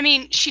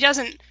she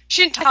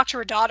didn't talk to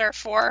her daughter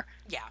for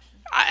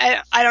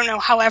I don't know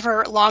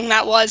however long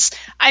that was.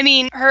 I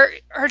mean, her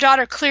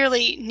daughter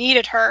clearly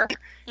needed her,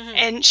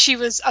 and she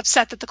was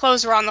upset that the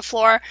clothes were on the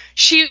floor.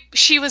 She's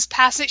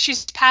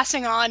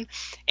passing on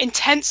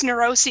intense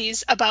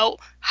neuroses about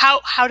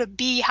how to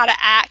be, how to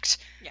act,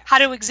 how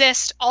to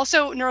exist.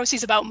 Also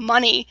neuroses about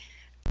money.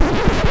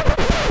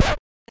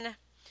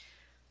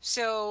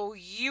 So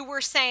you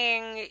were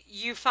saying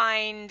you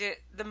find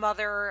the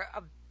mother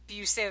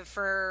abusive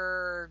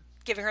for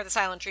giving her the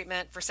silent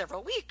treatment for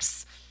several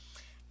weeks,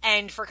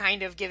 and for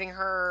kind of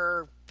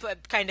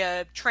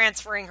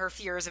transferring her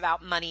fears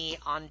about money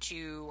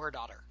onto her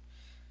daughter.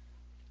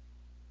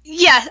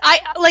 Yeah,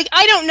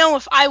 I don't know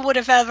if I would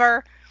have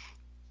ever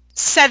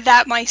said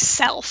that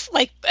myself.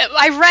 Like,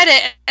 I read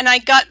it and I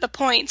got the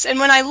points, and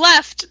when I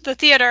left the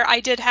theater,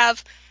 I did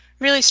have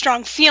really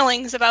strong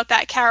feelings about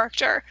that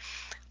character.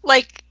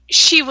 Like,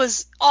 she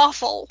was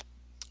awful.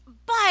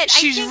 But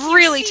she's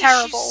really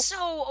terrible.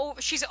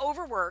 She's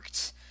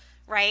overworked,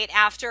 right?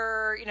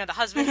 After, the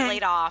husband's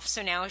laid off,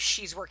 so now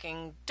she's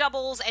working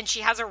doubles, and she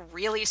has a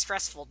really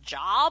stressful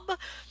job,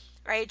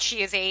 right?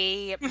 She is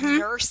a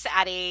nurse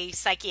at a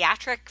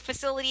psychiatric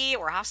facility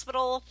or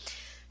hospital,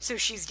 so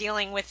she's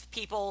dealing with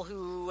people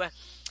who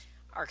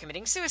are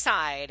committing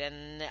suicide,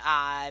 and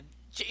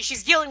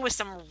she's dealing with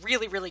some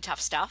really, really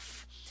tough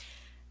stuff.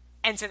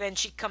 And so then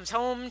she comes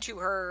home to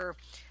her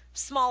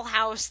small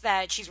house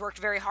that she's worked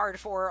very hard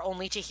for,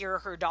 only to hear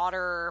her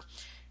daughter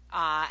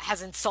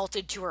has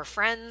insulted to her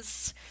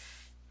friends.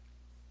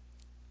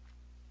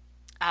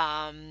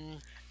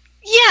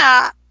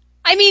 Yeah,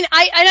 I mean,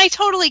 I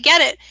totally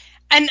get it,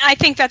 and I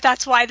think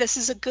that's why this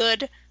is a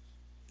good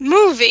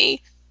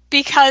movie,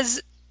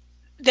 because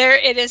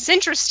it is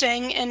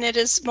interesting and it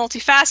is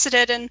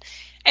multifaceted,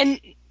 and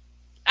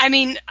I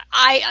mean,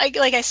 I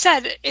like I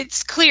said,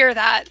 it's clear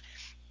that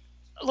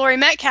Laurie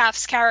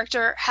Metcalf's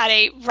character had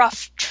a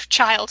rough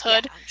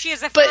childhood. Yeah. She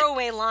has a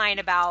throwaway line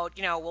about,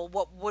 well,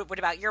 what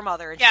about your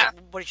mother? And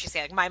what did she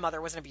say? Like, my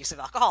mother was an abusive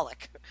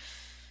alcoholic.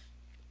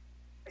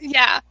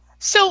 Yeah.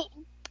 So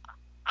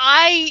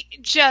I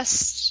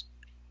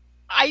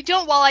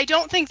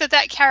don't think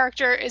that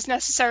character is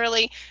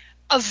necessarily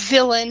a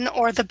villain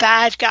or the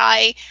bad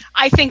guy.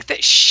 I think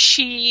that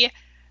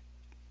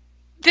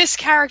this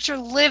character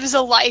lives a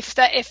life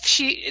that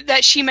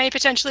she may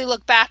potentially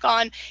look back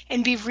on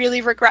and be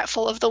really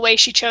regretful of the way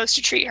she chose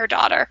to treat her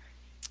daughter,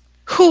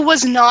 who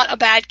was not a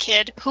bad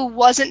kid, who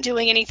wasn't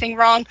doing anything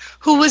wrong,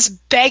 who was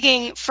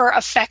begging for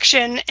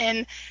affection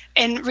and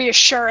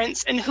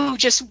reassurance, and who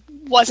just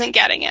wasn't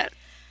getting it.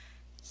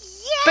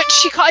 Yeah. But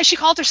she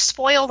called her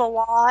spoiled a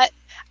lot.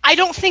 I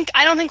don't think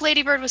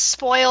Lady Bird was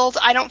spoiled.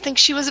 I don't think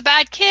she was a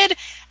bad kid.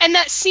 And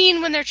that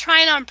scene when they're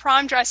trying on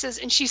prom dresses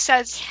and she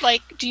says,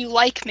 like, "Do you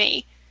like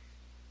me?"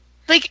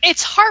 Like,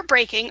 it's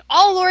heartbreaking.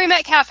 All Laurie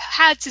Metcalf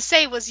had to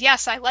say was,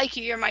 "Yes, I like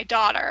you. You're my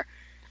daughter."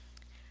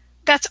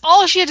 That's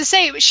all she had to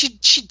say, but she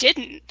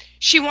didn't.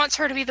 She wants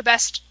her to be the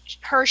best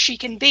her she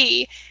can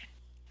be.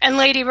 And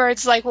Lady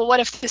Bird's like, "Well, what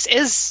if this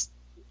is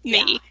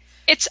me?" Yeah.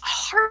 It's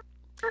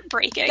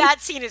heartbreaking.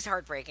 That scene is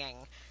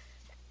heartbreaking.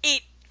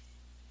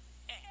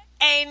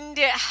 And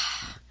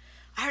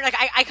I don't know,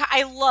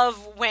 I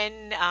love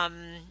when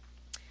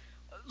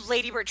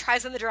Lady Bird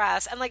tries on the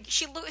dress, and like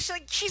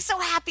she's so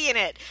happy in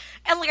it,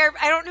 and like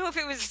I don't know if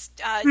it was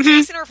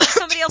Jason or if it was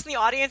somebody else in the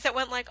audience that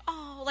went like,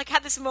 oh, like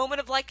had this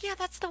moment of like, yeah,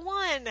 that's the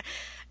one,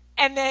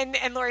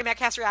 and Laurie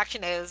Metcalf's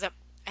reaction is,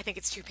 I think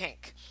it's too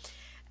pink,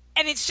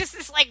 and it's just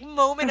this like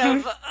moment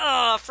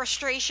of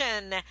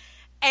frustration,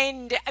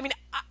 and I mean.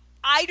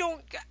 I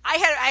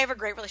have a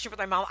great relationship with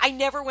my mom. I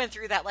never went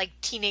through that like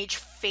teenage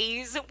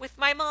phase with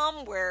my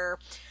mom where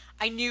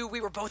I knew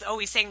we were both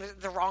always saying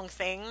the wrong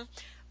thing,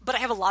 but I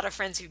have a lot of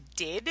friends who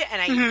did,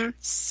 and I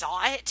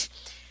saw it,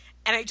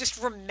 and I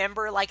just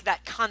remember like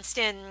that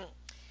constant,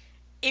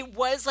 it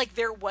was like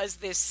there was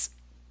this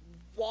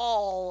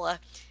wall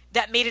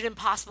that made it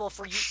impossible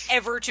for you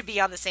ever to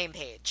be on the same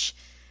page,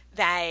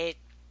 that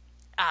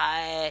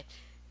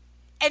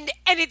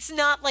And it's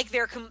not like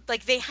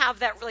they have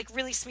that like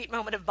really sweet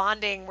moment of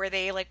bonding where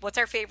they like, what's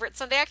our favorite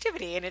Sunday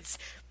activity? And it's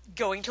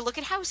going to look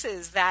at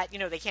houses that,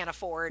 they can't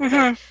afford.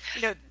 But,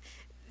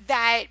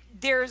 that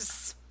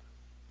there's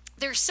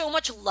so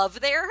much love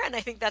there. And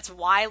I think that's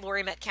why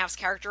Laurie Metcalf's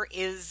character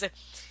is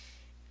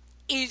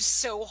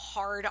so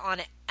hard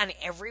on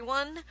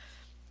everyone.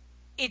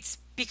 It's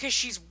because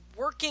she's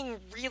working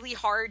really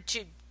hard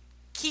to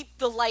keep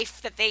the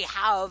life that they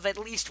have at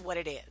least what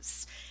it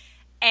is.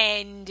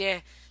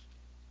 And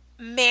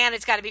man,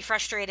 it's got to be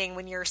frustrating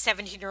when your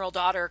 17-year-old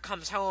daughter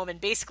comes home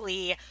and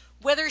basically,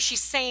 whether she's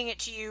saying it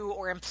to you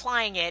or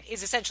implying it,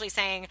 is essentially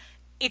saying,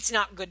 it's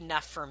not good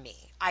enough for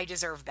me. I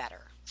deserve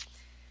better.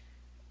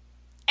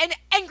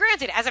 And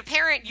granted, as a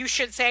parent, you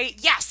should say,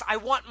 yes, I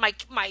want my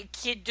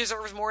kid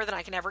deserves more than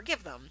I can ever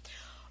give them.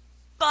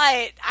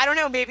 But I don't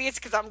know, maybe it's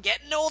because I'm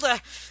getting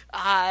older.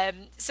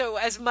 So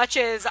as much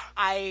as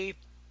I,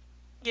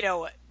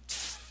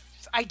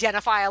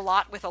 identify a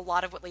lot with a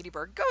lot of what Lady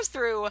Bird goes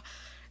through,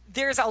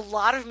 there's a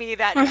lot of me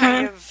that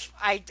kind of,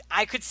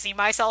 I could see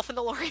myself in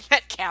the Laurie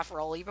Metcalf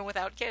role, even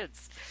without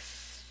kids.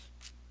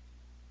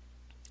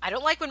 I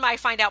don't like when I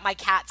find out my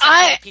cats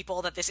tell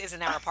people that this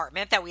isn't our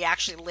apartment, that we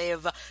actually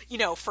live,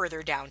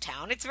 further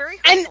downtown. It's very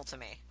hurtful to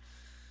me.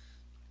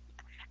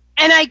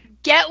 And I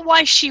get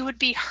why she would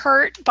be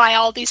hurt by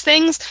all these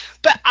things,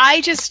 but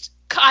I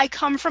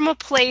come from a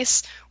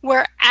place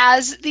where,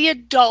 as the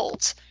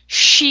adult,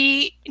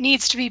 she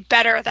needs to be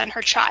better than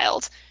her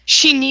child.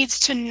 She needs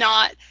to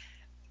not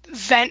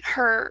vent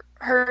her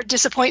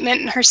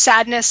disappointment and her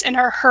sadness and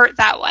her hurt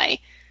that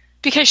way,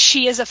 because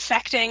she is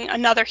affecting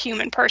another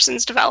human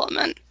person's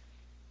development.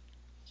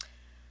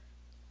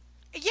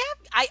 Yeah,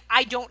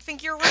 I don't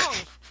think you're wrong.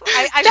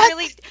 I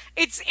really,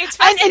 it's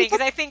fascinating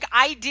because I think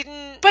I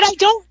didn't... But I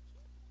don't...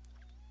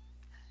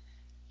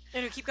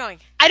 No, keep going.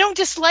 I don't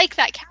dislike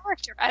that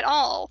character at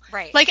all.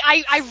 Right. Like,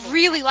 I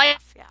really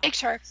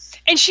liked her.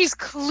 And she's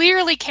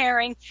clearly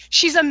caring.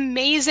 She's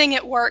amazing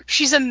at work.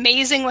 She's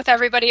amazing with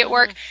everybody at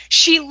work.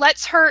 She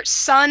lets her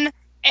son,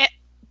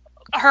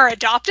 her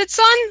adopted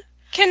son,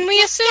 can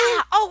we assume?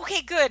 Yeah. Oh,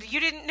 okay, good.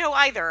 You didn't know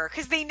either,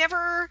 because they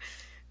never...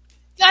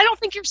 I don't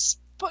think you're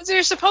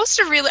supposed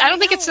to really... I don't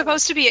think it's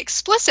supposed to be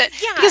explicit.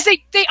 Yeah. Because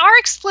they are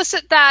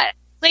explicit that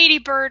Lady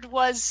Bird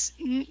was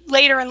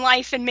later in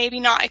life and maybe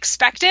not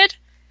expected.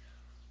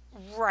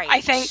 Right.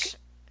 I think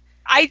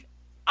I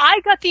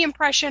got the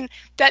impression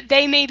that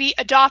they maybe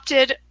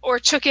adopted or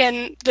took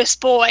in this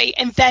boy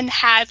and then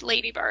had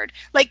Lady Bird.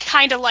 Like,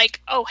 kind of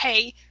like, oh,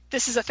 hey,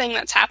 this is a thing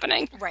that's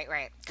happening. Right.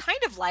 Kind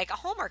of like a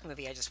Hallmark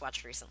movie I just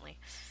watched recently.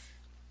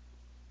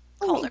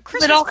 Called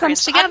It All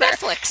Comes Together. On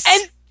Netflix.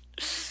 And,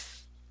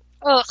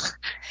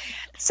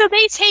 so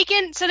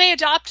they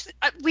adopt,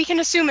 we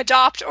can assume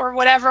adopt or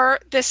whatever,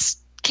 this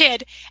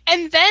kid,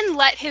 and then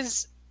let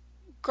his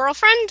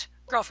girlfriend,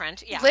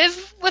 yeah,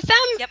 live with them.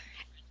 Yep.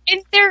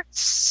 And they're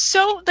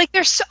so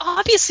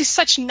obviously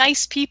such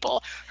nice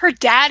people. Her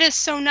dad is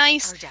so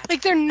nice.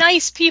 Like, they're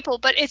nice people,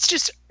 but it's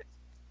just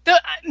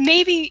the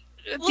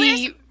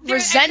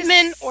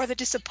resentment or the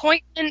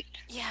disappointment.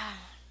 Yeah.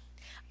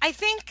 I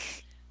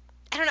think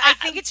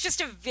it's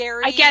just a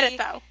very... I get it,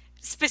 though.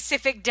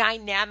 Specific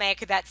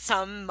dynamic that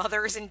some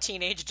mothers and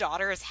teenage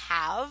daughters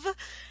have.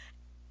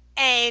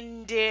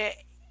 And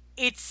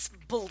it's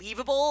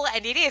believable,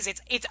 and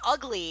it's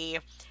ugly.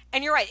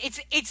 And you're right.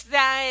 It's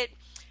that...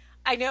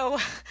 I know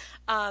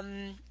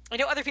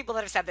other people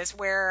that have said this,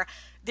 where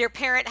their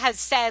parent has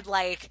said,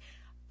 like,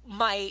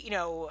 my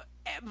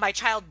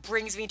child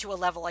brings me to a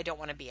level I don't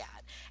want to be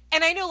at.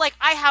 And I know, like,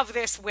 I have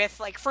this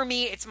with, like, for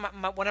me, it's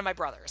one of my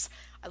brothers.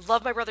 I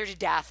love my brother to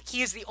death.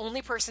 He is the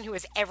only person who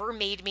has ever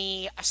made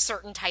me a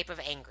certain type of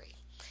angry.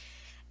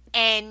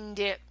 And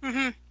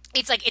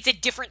it's like, it's a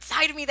different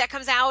side of me that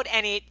comes out,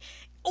 and it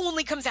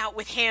only comes out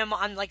with him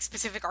on, like,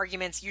 specific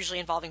arguments, usually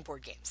involving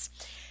board games.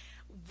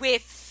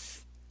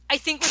 I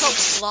think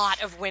with a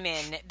lot of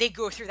women, they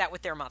go through that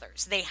with their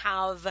mothers. They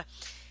have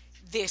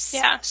this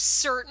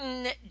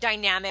certain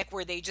dynamic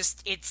where they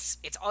just, it's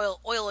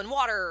oil and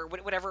water,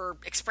 whatever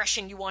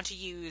expression you want to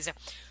use,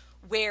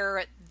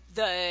 where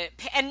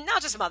and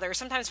not just mothers,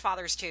 sometimes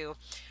fathers too,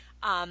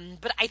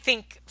 but I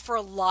think for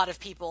a lot of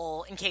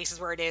people, in cases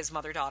where it is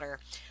mother-daughter,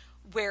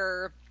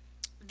 where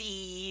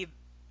you're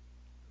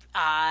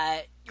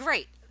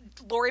right,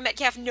 Laurie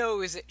Metcalf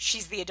knows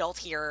she's the adult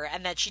here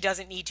and that she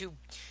doesn't need to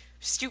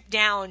stoop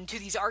down to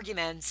these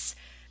arguments,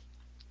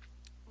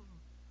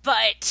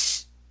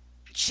 but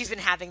she's been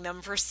having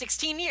them for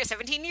 17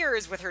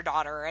 years with her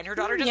daughter, and her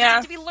daughter doesn't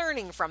seem to be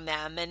learning from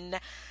them. And,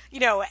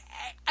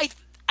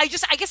 I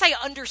guess I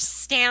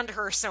understand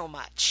her so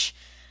much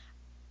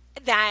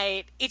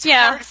that it's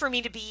hard for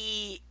me to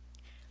be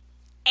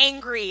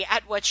angry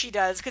at what she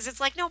does, because it's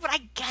like, no, but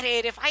I get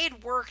it. If I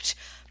had worked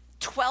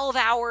 12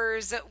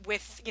 hours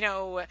with,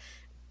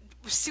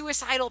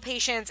 suicidal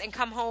patients and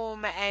come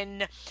home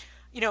and,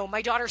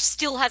 my daughter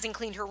still hasn't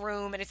cleaned her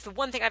room and it's the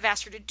one thing I've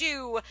asked her to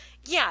do,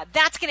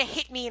 that's going to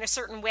hit me in a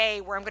certain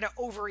way where I'm going to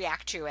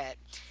overreact to it.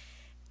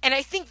 And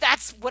I think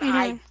that's what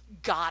I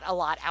got a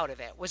lot out of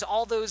it, was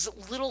all those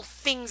little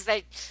things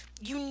that,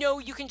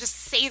 you can just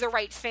say the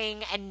right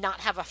thing and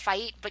not have a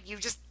fight, but you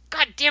just,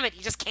 God damn it,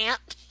 you just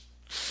can't.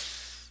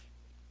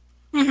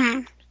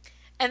 And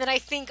then I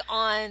think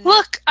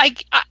Look,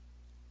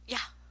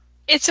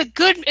 It's a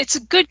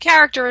good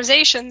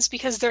characterizations,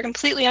 because they're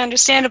completely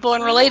understandable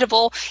and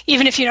relatable,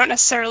 even if you don't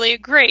necessarily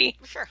agree.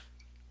 Sure.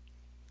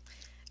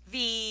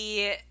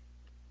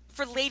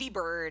 For Lady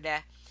Bird,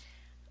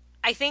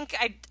 I think,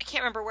 I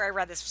can't remember where I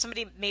read this,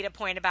 somebody made a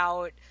point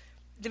about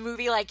the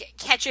movie, like,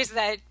 catches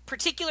that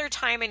particular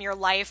time in your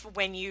life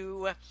when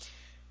you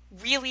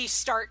really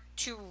start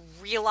to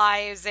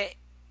realize it,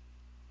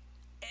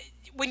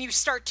 when you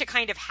start to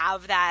kind of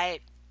have that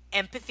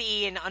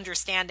empathy and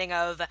understanding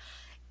of,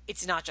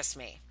 it's not just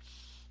me.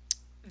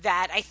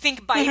 That I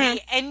think by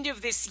the end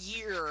of this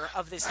year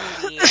of this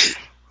movie,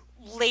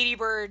 Lady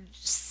Bird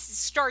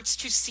starts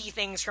to see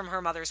things from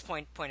her mother's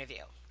point of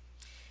view.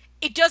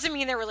 It doesn't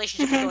mean their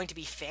relationship is going to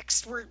be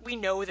fixed. We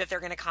know that they're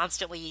going to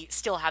constantly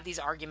still have these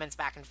arguments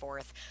back and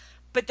forth,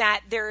 but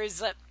that there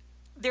is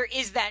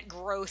that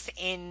growth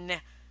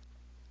in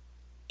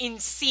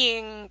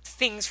seeing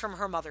things from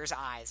her mother's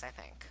eyes, I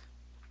think.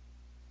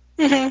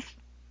 Mm-hmm.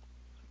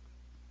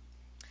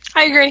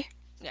 I agree.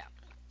 Yeah.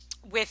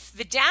 With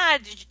the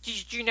dad,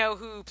 did you know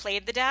who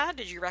played the dad?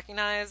 Did you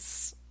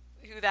recognize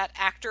who that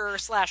actor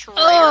 /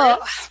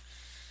 writer is?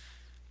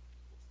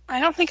 I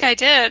don't think I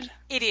did.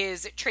 It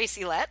is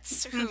Tracy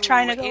Letts, who I'm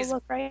trying to go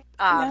look right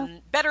now.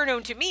 Better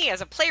known to me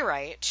as a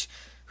playwright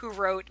who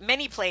wrote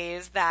many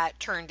plays that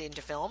turned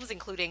into films,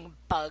 including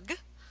Bug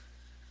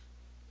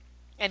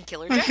and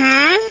Killer Joe.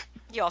 Mm-hmm.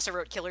 He also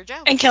wrote Killer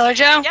Joe. And Killer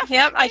Joe. Yeah.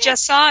 Yep, I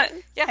just saw it.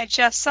 Yeah. I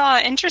just saw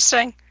it.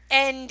 Interesting.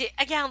 And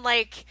again,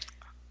 like...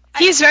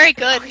 He's very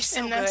good he's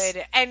so in this.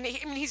 good. And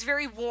he's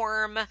very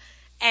warm,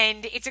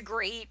 and it's a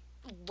great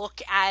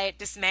look at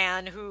this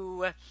man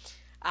who...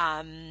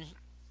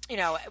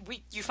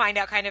 you find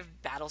out kind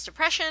of battles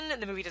depression,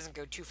 and the movie doesn't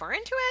go too far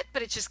into it,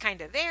 but it's just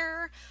kind of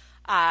there.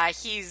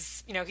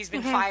 He's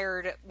been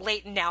fired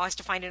late and now has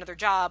to find another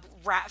job.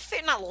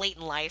 Not late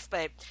in life,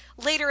 but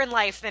later in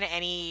life than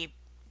any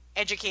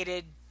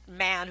educated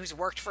man who's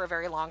worked for a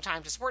very long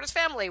time to support his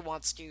family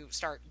wants to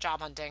start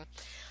job hunting.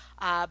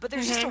 But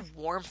there's just a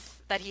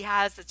warmth that he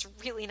has that's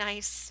really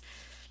nice.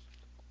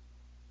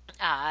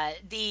 And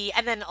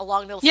then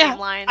along those same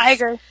lines, I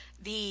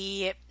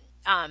agree.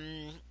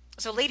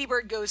 So Lady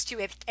Bird goes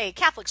to a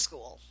Catholic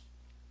school,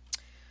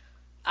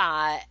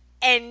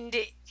 and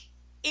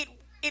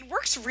it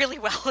works really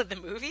well in the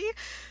movie,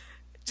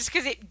 just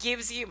because it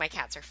gives you... My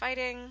cats are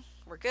fighting.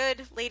 We're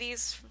good,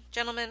 ladies,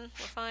 gentlemen.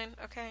 We're fine.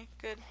 Okay,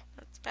 good.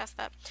 Let's pass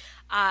that.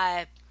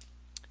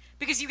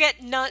 Because you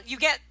get nuns, you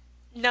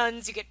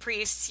get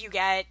priests, you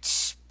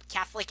get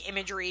Catholic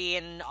imagery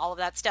and all of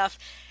that stuff,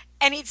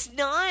 and it's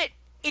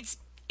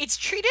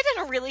treated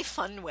in a really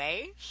fun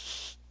way.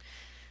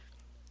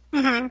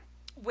 Mm-hmm.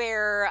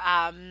 Where,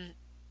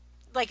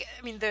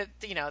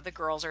 the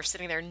girls are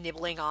sitting there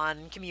nibbling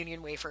on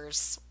communion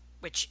wafers,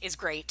 which is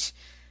great.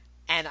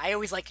 And I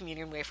always like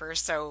communion wafers,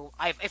 so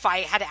if I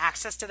had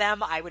access to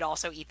them, I would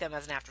also eat them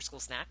as an after-school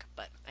snack,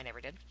 but I never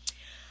did.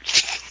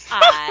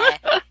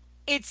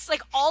 It's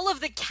like all of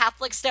the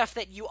Catholic stuff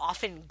that you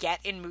often get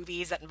in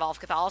movies that involve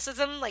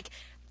Catholicism, like,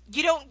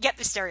 you don't get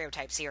the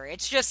stereotypes here.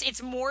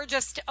 It's more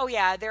just, oh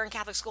yeah, they're in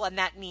Catholic school, and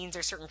that means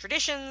there's certain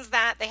traditions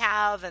that they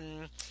have,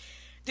 and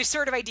this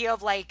sort of idea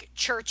of, like,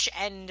 church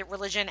and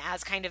religion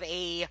as kind of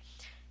a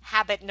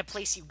habit and a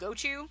place you go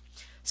to.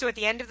 So at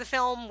the end of the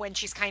film, when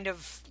she's kind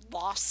of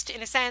lost,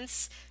 in a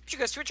sense, she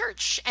goes to a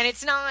church. And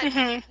it's not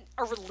a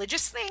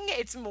religious thing.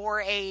 It's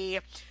more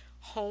a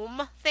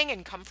home thing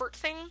and comfort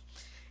thing.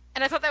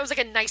 And I thought that was, like,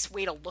 a nice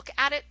way to look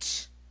at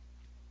it.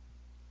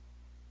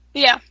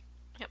 Yeah,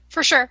 yep.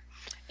 For sure.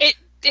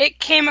 It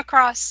came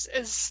across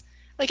as,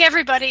 like,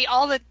 everybody,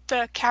 all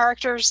the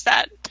characters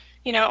that,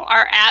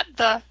 are at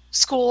the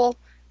school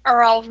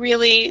are all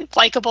really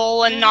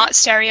likable and not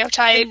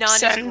stereotyped. The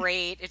nun is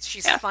great.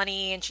 She's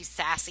funny and she's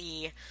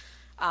sassy.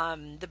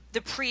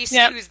 The priest,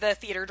 who's the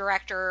theater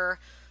director,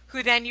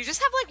 who then you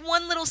just have, like,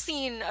 one little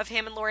scene of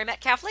him and Laurie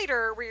Metcalf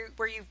later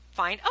where you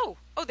find, oh,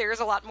 there's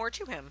a lot more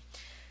to him.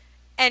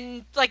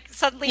 And, like,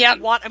 suddenly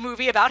you want a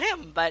movie about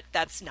him, but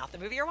that's not the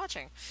movie you're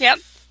watching. Yep.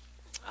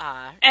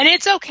 And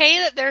it's okay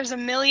that there's a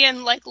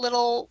million, like,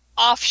 little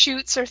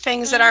offshoots or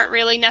things that aren't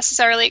really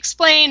necessarily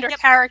explained or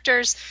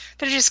characters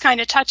that are just kind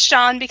of touched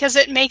on, because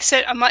it makes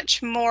it a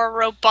much more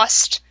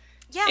robust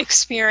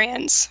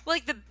experience. Well,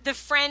 like, the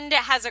friend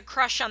has a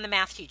crush on the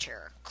math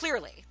teacher,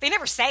 clearly. They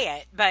never say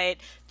it, but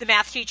the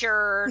math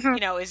teacher,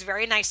 is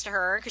very nice to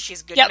her because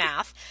she's good at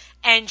math,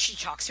 and she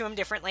talks to him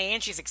differently,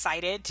 and she's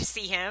excited to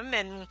see him,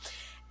 and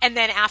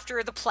then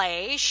after the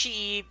play,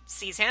 she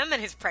sees him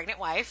and his pregnant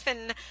wife,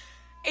 and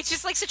it's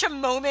just, like, such a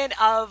moment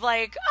of,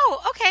 like,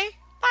 oh, okay,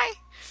 bye.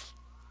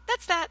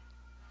 That's that.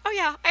 Oh,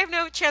 yeah, I have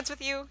no chance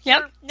with you.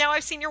 Now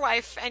I've seen your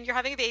wife, and you're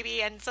having a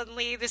baby, and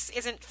suddenly this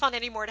isn't fun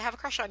anymore to have a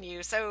crush on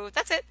you, so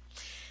that's it.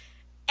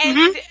 And,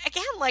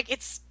 again, like,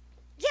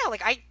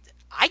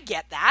 I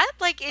get that.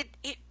 Like,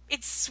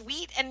 it's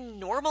sweet and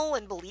normal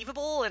and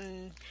believable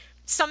and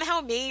somehow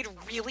made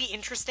really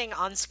interesting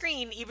on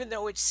screen, even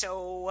though it's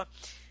so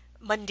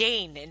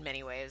mundane in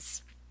many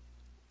ways.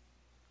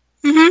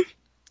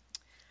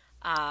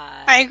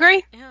 I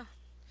agree. Yeah.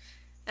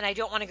 And I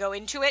don't want to go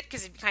into it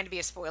because it'd kind of be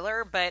a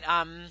spoiler, but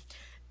how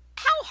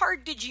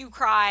hard did you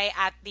cry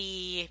at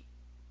the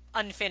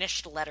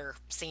unfinished letter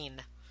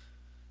scene?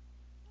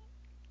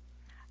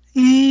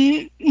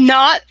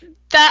 Not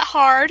that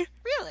hard.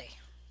 Really?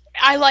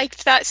 I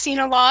liked that scene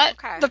a lot.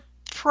 Okay. The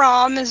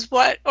prom is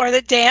or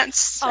the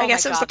dance, I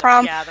guess it was the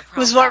prom,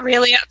 was what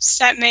really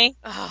upset me.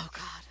 Oh,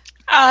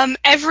 God.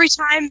 Every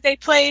time they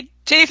played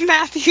Dave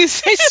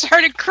Matthews, I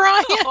started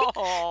crying.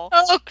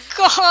 Oh,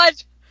 God.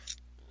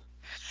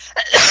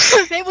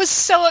 It was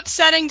so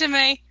upsetting to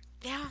me.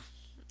 Yeah.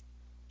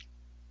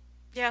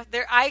 Yeah,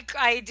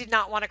 I did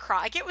not want to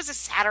cry. Like, it was a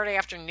Saturday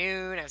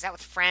afternoon. I was out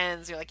with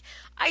friends. You're like,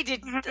 like,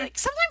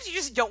 sometimes you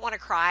just don't want to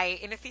cry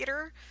in a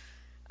theater.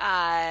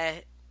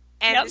 And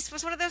this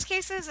was one of those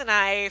cases, and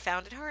I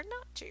found it hard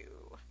not to.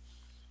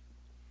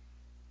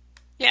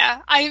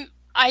 Yeah, I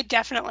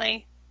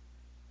definitely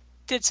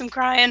did some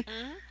crying.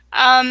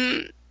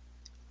 And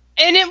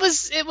it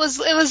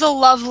was a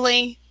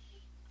lovely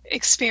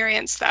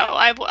experience, though.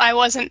 I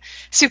wasn't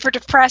super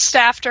depressed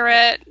after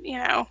it,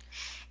 And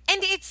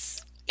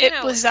it's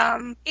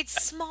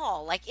it's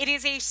small. Like, it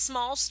is a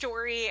small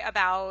story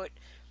about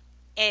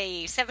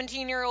a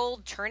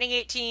 17-year-old turning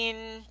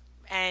 18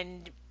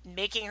 and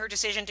making her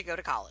decision to go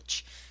to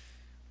college.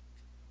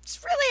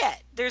 It's really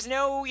it. There's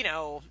no,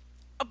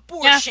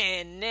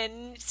 abortion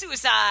and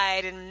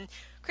suicide and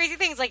crazy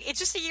things. Like, it's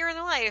just a year in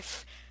the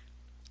life.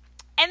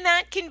 And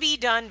that can be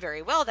done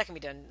very well. That can be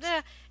done.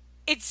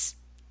 It's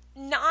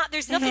not,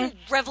 there's nothing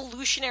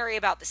revolutionary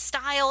about the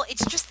style.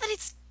 It's just that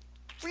it's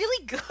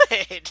really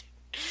good.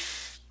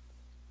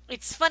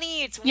 It's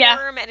funny, it's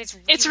warm, and it's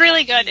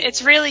really good. Real.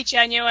 It's really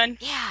genuine.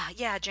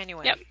 Yeah,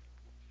 genuine. Yep.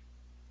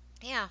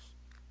 Yeah.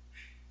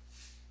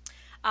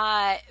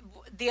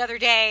 The other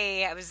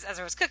day, as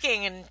I was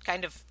cooking and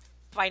kind of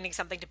finding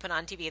something to put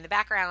on TV in the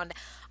background,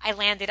 I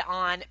landed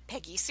on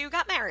Peggy Sue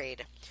Got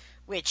Married,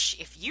 which,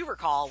 if you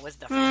recall, was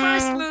the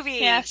first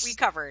movie we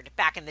covered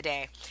back in the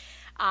day.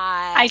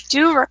 I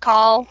do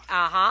recall.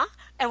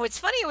 And what's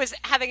funny was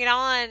having it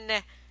on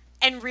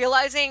and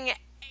realizing,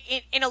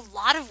 in a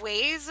lot of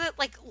ways,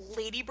 like,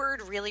 Lady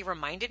Bird really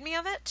reminded me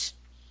of it.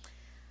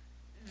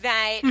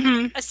 That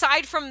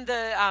aside from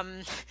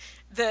the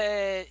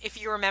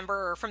if you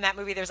remember from that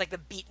movie, there's like the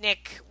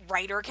beatnik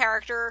writer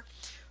character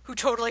who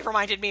totally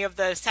reminded me of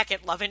the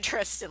second love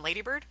interest in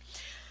Lady Bird.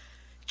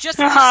 Just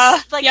a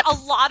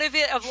lot of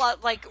it,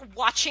 like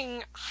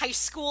watching high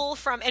school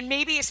from, and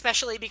maybe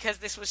especially because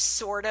this was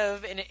sort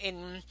of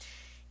in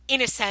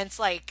a sense,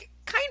 like,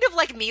 kind of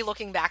like me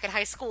looking back at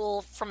high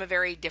school from a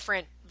very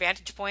different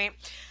vantage point,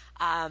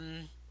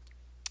 and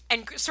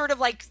sort of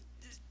like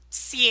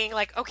seeing,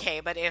 like, okay,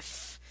 but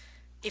if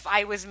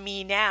I was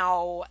me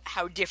now,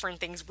 how different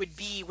things would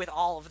be with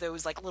all of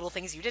those, like, little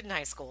things you did in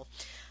high school.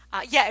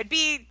 It'd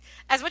be,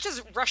 as much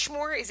as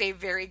Rushmore is a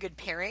very good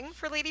pairing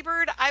for Lady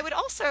Bird, I would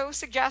also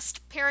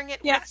suggest pairing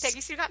it with Peggy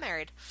Sue Got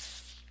Married.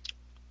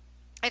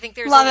 I think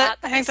there's Love a lot it.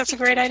 I think that's a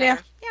great idea.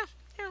 Yeah.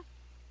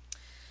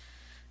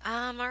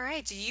 All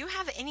right. Do you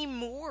have any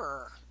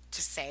more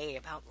to say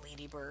about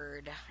Lady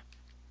Bird?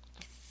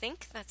 I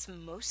think that's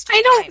most of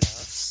I don't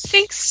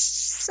think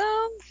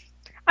so.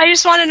 I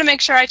just wanted to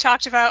make sure I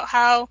talked about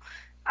how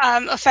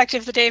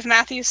effective the Dave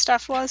Matthews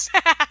stuff was.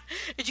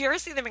 Did you ever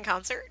see them in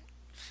concert?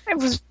 It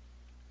was...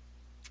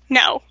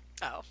 No.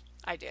 Oh,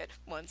 I did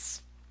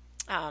once.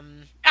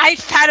 I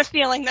had a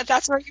feeling that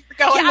that's where you were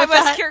going with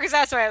that. Curious.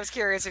 That's why I was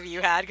curious if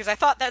you had, because I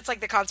thought that's like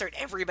the concert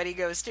everybody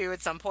goes to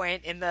at some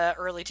point in the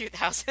early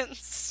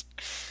 2000s.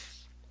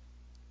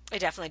 I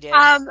definitely did.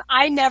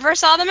 I never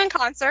saw them in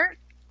concert.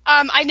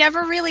 I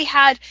never really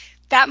had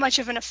that much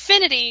of an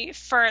affinity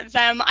for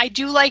them. I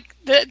do like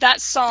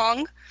that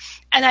song,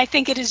 and I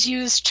think it is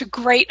used to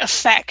great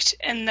effect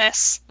in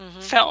this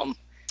film.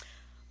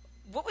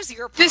 What was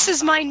your prom This is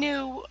song? my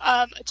new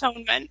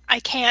atonement. I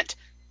can't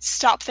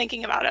stop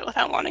thinking about it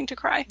without wanting to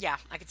cry. Yeah,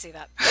 I could see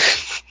that.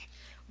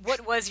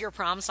 What was your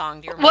prom song?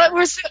 Do you remember? What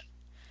was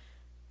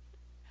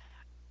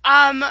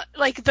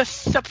like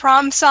the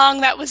prom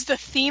song that was the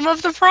theme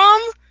of the prom,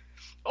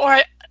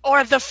 or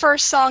the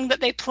first song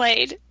that they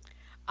played?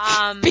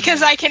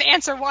 Because I can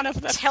answer one of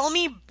them. Tell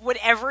me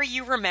whatever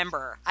you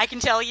remember. I can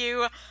tell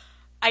you.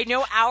 I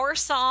know our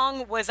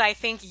song was, I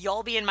think,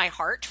 "You'll Be in My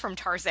Heart" from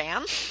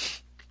Tarzan.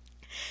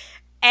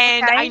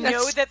 And okay, I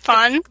know that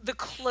the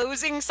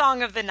closing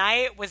song of the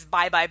night was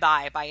 "Bye Bye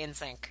Bye" by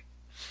NSYNC.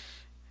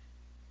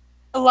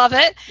 I love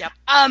it. Yep.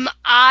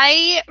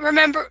 I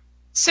remember,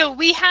 so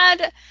we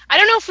had, I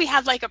don't know if we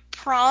had like a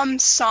prom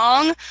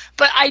song,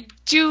 but I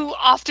do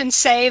often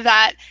say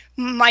that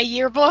my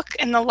yearbook,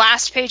 in the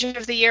last page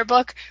of the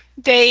yearbook,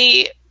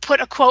 they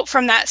put a quote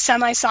from that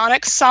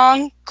Semisonic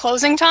song,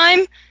 "Closing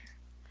Time."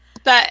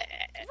 That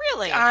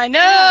really, I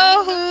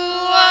know who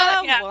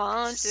I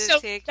want to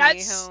take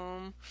me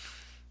home.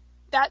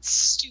 That's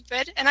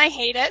stupid, and I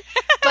hate it.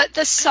 But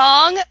the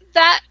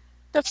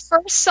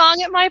first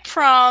song at my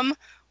prom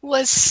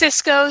was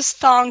Cisco's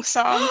Thong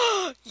Song.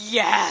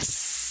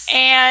 Yes!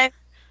 And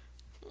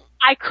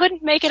I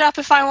couldn't make it up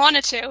if I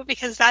wanted to,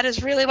 because that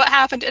is really what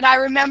happened. And I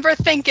remember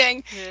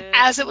thinking,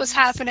 as it was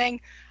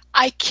happening,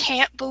 I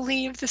can't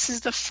believe this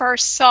is the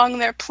first song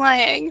they're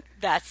playing.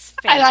 That's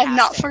fantastic. And I've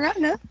not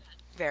forgotten it.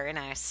 Very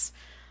nice.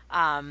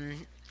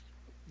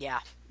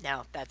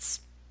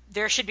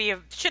 There should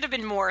have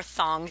been more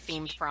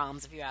thong-themed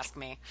proms, if you ask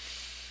me.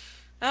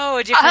 Oh,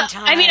 a different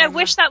time. I mean, I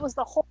wish that was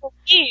the whole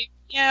theme.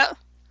 Yeah.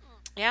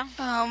 Yeah.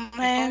 Oh,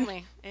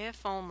 man.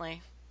 If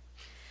only.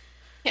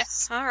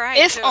 Yes. All right.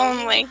 If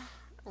only.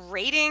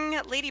 Rating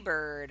Lady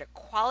Bird.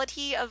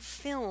 Quality of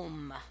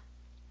film.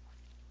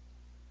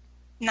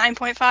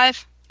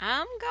 9.5.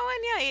 I'm going,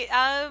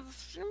 I'm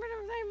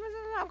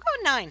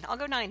going 9. I'll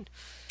go 9.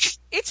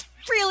 It's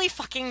really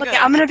fucking good. Okay,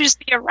 I'm going to just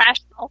be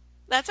irrational.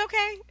 That's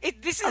okay.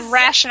 This is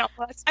irrational.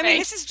 I mean,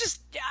 this is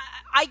just,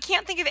 I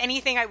can't think of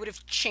anything I would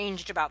have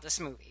changed about this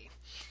movie.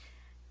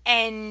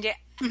 And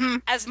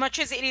as much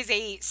as it is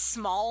a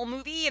small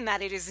movie in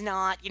that it is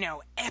not,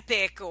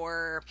 epic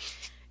or,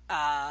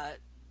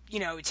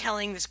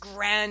 telling this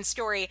grand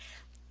story,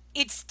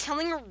 it's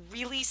telling a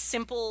really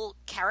simple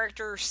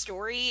character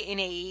story in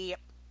a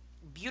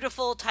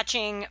beautiful,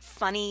 touching,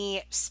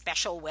 funny,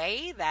 special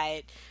way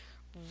that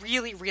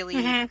really,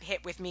 really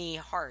hit with me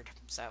hard.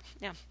 So,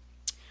 yeah.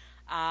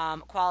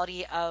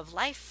 Quality of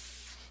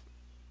life.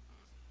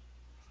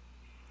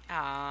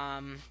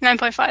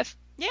 9.5.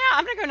 Yeah,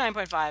 I'm going to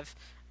go 9.5.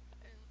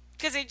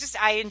 Because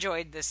I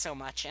enjoyed this so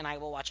much, and I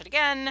will watch it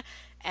again,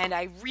 and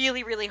I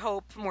really, really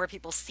hope more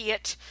people see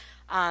it.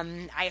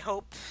 I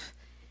hope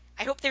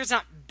there's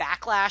not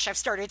backlash. I've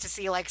started to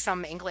see,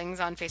 some inklings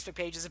on Facebook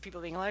pages of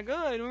people being like,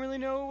 oh, I don't really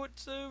know what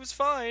it was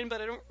fine, but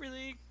I don't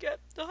really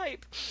get the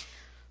hype.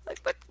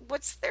 But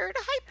what's there to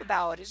hype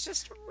about? It's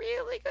just a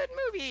really good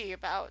movie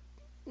about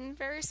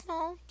very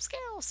small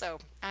scale, so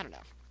I don't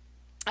know.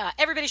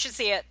 Everybody should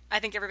see it. I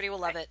think everybody will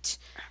love it.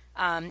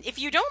 If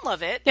you don't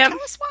love it, tell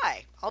us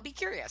why. I'll be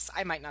curious.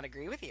 I might not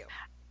agree with you,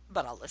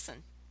 but I'll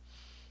listen.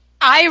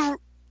 I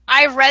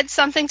read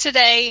something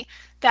today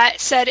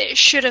that said it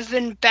should have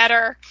been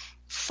better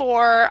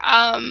for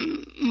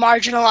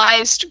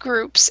marginalized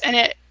groups, and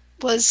it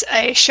was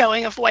a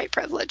showing of white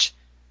privilege.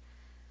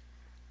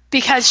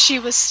 Because she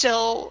was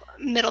still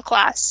middle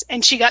class,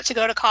 and she got to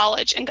go to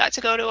college and got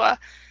to go to a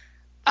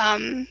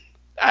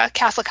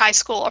Catholic high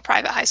school, a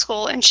private high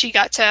school, and she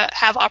got to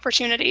have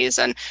opportunities,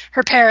 and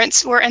her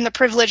parents were in the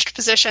privileged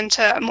position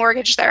to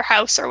mortgage their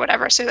house or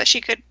whatever so that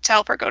she could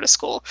help her go to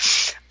school.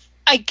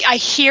 I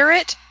hear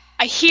it,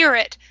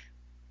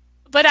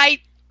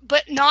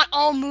 but not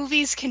all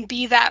movies can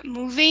be that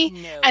movie.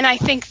 No. And I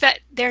think that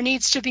there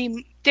needs to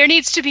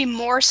be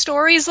more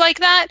stories like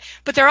that,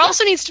 but there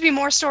also needs to be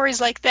more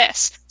stories like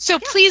this. So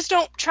please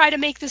don't try to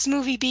make this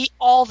movie be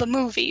all the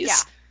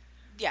movies.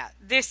 Yeah,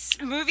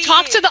 this movie...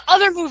 Talk to the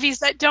other movies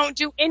that don't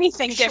do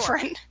anything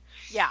different.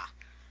 Yeah.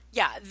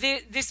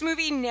 This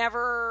movie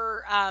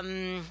never...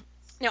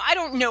 I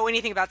don't know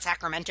anything about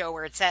Sacramento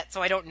where it's set,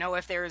 so I don't know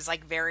if there's,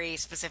 very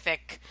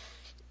specific,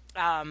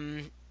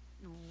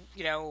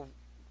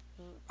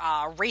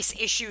 race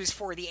issues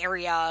for the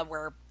area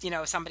where,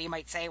 somebody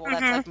might say, well,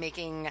 that's like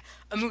making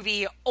a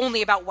movie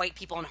only about white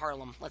people in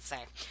Harlem, let's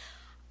say.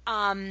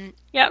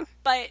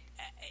 But,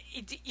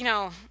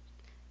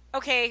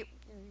 okay...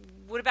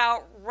 What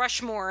about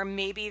Rushmore?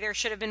 Maybe there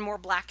should have been more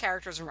black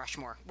characters in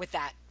Rushmore with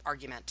that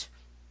argument.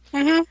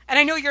 And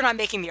I know you're not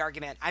making the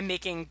argument. I'm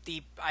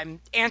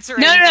answering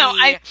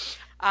the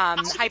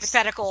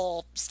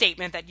hypothetical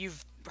statement that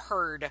you've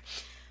heard.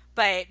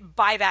 But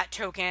by that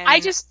token, I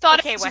just thought,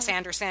 okay, Wes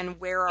Anderson,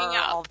 where are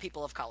all the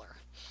people of color?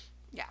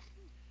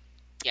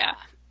 Yeah.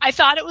 I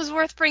thought it was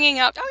worth bringing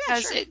up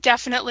because it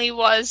definitely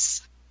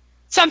was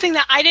something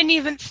that I didn't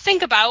even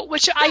think about,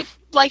 which I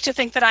like to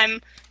think that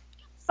I'm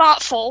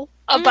thoughtful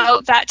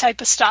about that type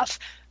of stuff.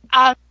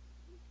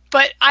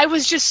 But I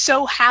was just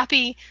so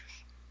happy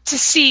to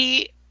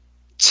see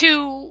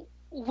two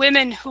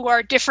women who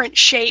are different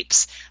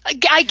shapes.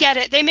 I get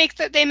it. They make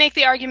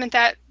the argument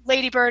that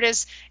Lady Bird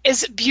is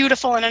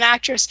beautiful and an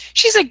actress.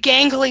 She's a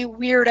gangly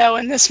weirdo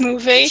in this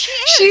movie.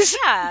 She's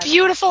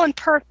beautiful and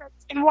perfect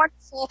and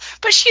wonderful,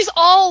 but she's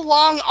all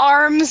long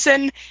arms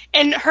and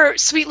her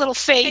sweet little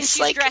face.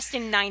 And she's dressed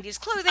in 90s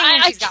clothing,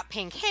 and she's got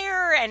pink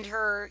hair, and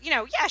her,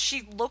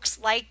 she looks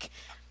like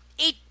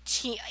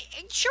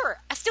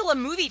still a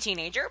movie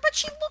teenager, but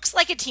she looks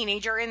like a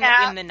teenager in the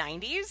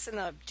 90s, in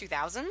the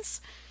 2000s.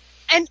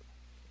 And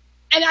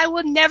I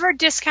would never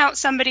discount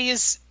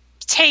somebody's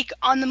take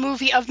on the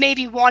movie of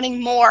maybe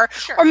wanting more,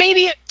 or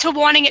maybe to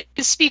wanting it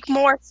to speak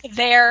more to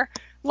their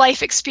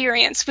life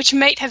experience, which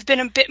might have been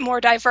a bit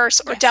more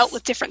diverse or dealt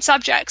with different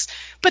subjects.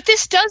 But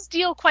this does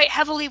deal quite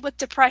heavily with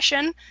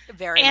depression.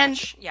 Very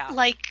much,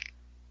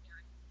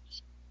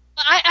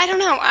 I don't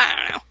know.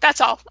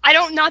 That's all.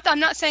 I'm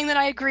not saying that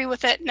I agree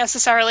with it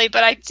necessarily,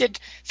 but I did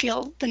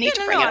feel the need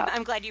to bring it up.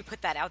 I'm glad you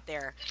put that out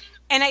there.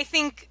 And I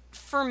think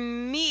for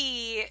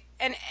me,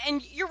 and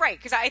you're right,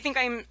 because I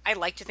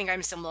like to think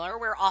I'm similar,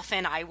 where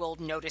often I will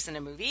notice in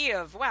a movie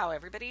of, wow,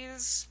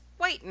 everybody's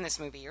white in this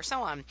movie, or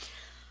so on.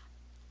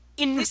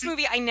 In this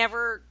movie, I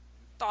never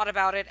thought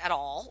about it at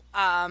all.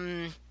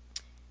 And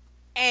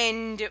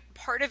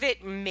part of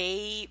it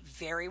may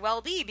very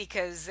well be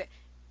because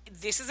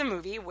this is a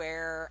movie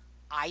where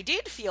I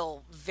did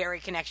feel very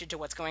connected to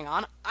what's going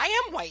on.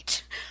 I am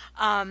white.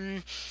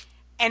 And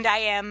I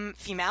am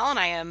female, and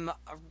I am,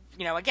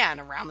 again,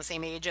 around the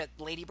same age that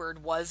Lady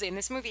Bird was in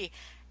this movie.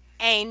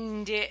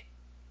 And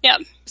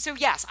so,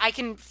 yes, I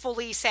can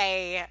fully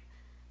say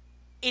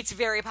it's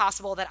very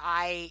possible that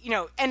I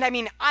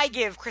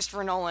give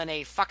Christopher Nolan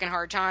a fucking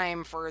hard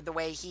time for the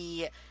way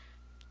he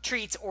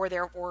treats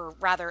or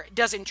rather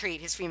doesn't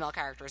treat his female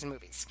characters in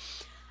movies.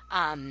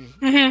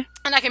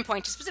 And I can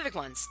point to specific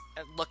ones.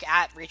 Look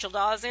at Rachel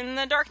Dawes in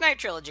the Dark Knight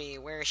trilogy,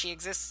 where she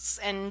exists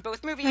in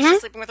both movies. She's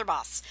sleeping with her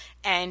boss.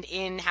 And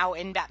in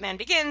Batman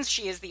Begins,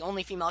 she is the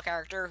only female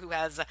character who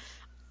has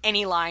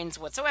any lines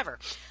whatsoever.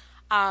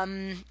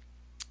 And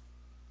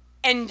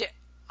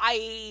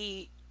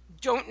I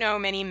don't know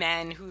many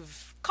men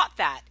who've caught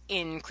that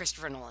in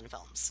Christopher Nolan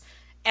films.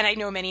 And I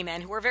know many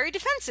men who are very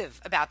defensive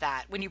about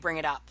that when you bring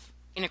it up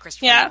in a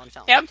Christopher Nolan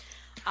film. Yep.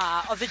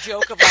 Of the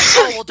joke of like,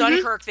 oh, well,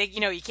 Dunkirk,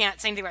 you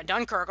can't say anything about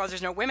Dunkirk, oh,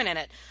 there's no women in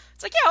it.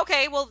 It's like, yeah,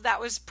 okay, well, that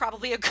was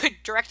probably a good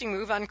directing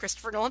move on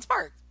Christopher Nolan's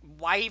part.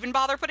 Why even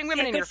bother putting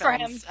women in your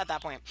films at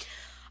that point?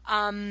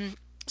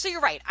 So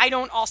you're right. I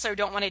don't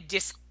want to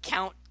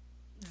discount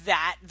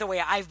that the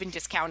way I've been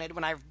discounted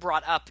when I've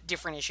brought up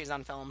different issues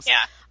on films.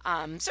 Yeah.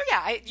 So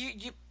yeah,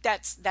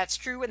 that's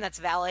true and that's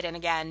valid. And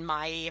again,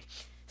 my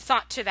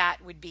thought to that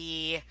would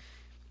be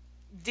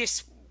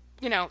this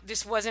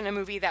wasn't a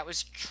movie that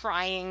was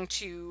trying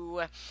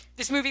to...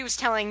 This movie was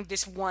telling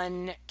this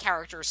one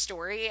character's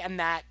story, and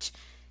that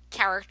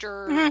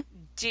character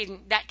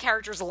that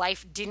character's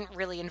life didn't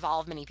really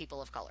involve many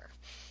people of color.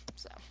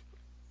 So,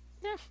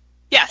 yeah.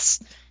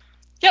 Yes.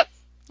 Yep.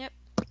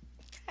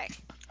 Okay.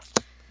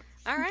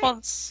 All right.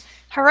 Well,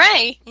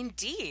 hooray.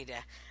 Indeed.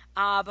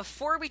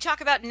 Before we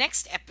talk about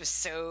next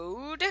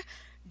episode,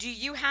 do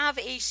you have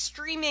a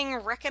streaming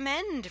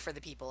recommend for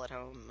the people at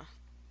home?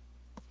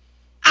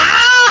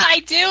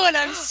 I do, and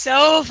I'm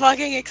so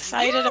fucking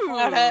excited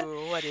about it.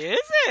 What is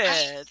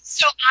it?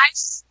 So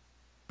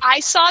I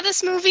saw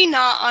this movie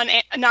not on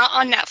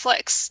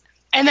Netflix,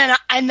 and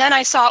then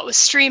I saw it was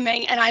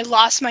streaming, and I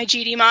lost my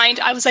GD mind.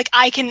 I was like,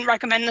 I can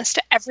recommend this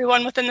to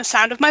everyone within the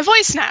sound of my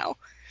voice now.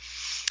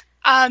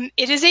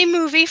 It is a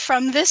movie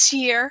from this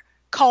year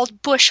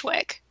called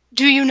Bushwick.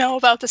 Do you know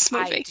about this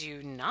movie? I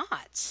do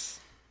not.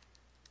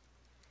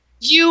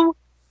 You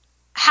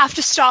have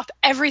to stop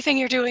everything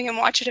you're doing and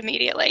watch it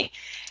immediately.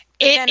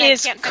 It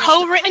is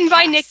co-written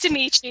by Nick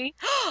D'Amici.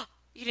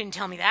 You didn't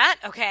tell me that.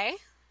 Okay.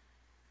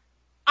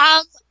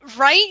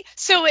 Right?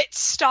 So it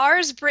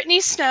stars Brittany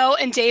Snow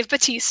and Dave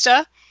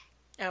Bautista.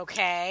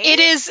 Okay. It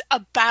is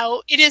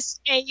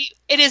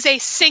a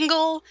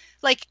single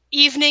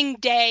evening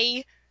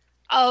day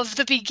of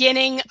the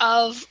beginning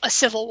of a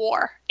civil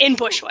war in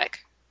Bushwick.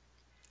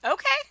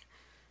 Okay.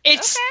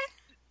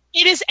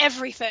 It is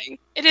everything.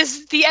 It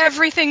is the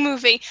everything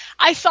movie.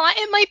 I thought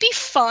it might be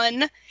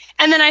fun,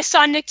 and then I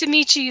saw Nick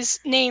D'Amici's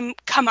name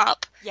come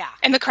up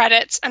in the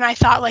credits, and I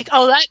thought,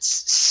 oh,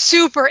 that's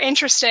super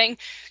interesting.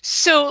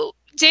 So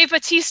Dave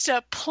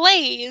Bautista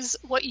plays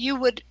what you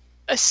would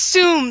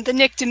assume the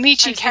Nick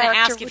D'Amici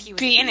character would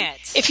be in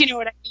it. If you know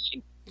what I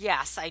mean.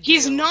 Yes, I do.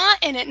 He's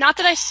not in it. Not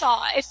that I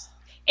saw.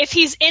 If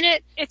he's in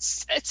it,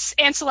 it's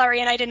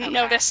ancillary, and I didn't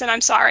notice, and I'm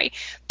sorry.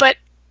 But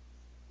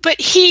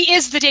he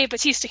is the Dave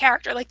Bautista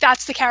character.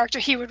 That's the character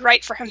he would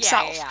write for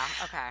himself. Yeah,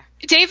 okay.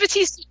 Dave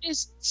Bautista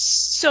is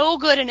so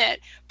good in it.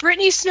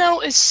 Brittany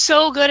Snow is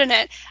so good in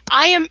it.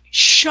 I am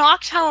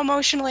shocked how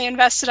emotionally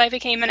invested I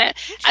became in it.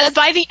 And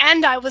by the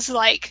end, I was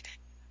like,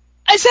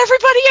 is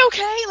everybody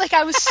okay?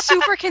 I was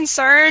super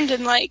concerned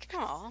and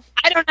Aww.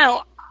 I don't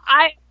know.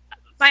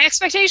 My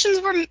expectations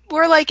were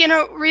in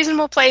a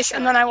reasonable place, sure.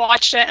 And then I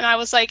watched it and I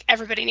was like,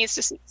 everybody needs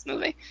to see this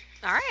movie.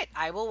 All right,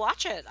 I will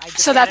watch it. I just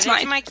so that's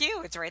mine. My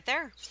queue. It's right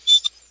there.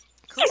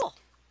 Cool.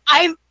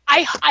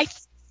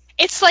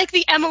 It's like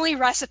the Emily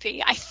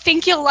recipe. I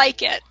think you'll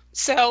like it,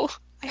 so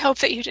I hope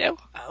that you do.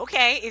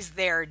 Okay, is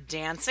there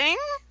dancing?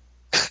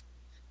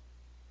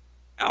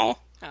 No.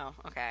 Oh,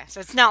 okay. So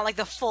it's not like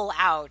the full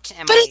out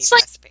Emily but it's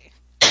recipe.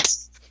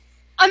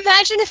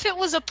 Imagine if it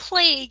was a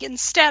plague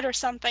instead or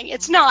something.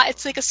 It's not.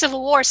 It's like a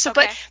civil war. So,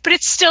 okay. but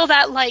it's still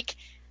that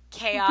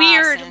chaos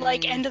weird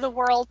and... end of the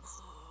world.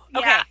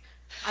 Okay. Yeah.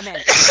 I'm in.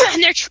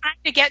 And they're trying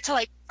to get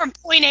to from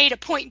point A to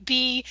point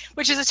B,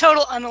 which is a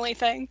total Emily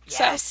thing.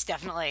 Yes, so.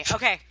 Definitely.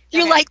 Okay.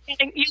 You like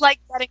getting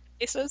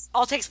places.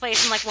 All takes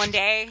place in one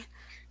day.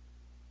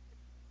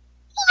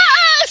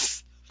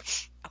 Yes.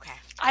 Okay.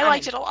 I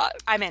liked it a lot.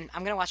 I'm in.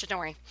 I'm gonna watch it. Don't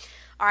worry.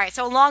 All right.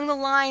 So along the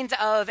lines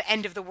of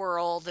end of the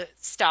world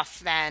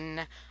stuff,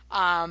 then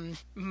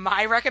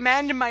my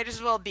recommend might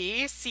as well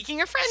be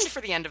Seeking a Friend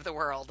for the End of the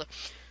World,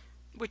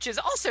 which is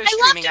also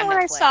streaming on Netflix. I loved it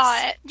when I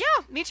saw it.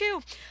 Yeah, me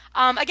too.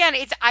 Again,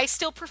 I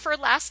still prefer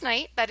Last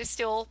Night. That is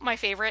still my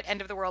favorite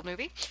end of the world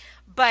movie.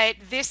 But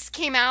this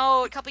came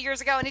out a couple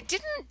years ago, and it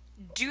didn't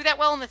do that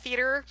well in the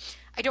theater.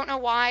 I don't know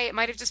why. It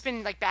might have just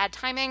been bad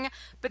timing.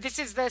 But this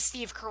is the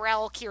Steve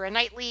Carell, Keira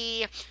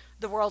Knightley.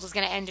 The world is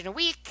going to end in a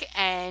week,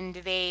 and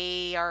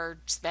they are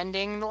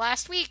spending the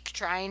last week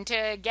trying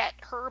to get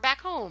her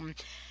back home.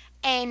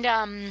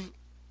 And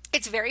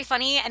it's very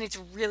funny, and it's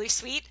really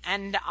sweet,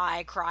 and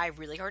I cry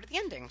really hard at the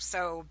ending.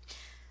 So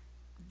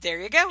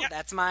there you go. Yep.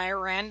 That's my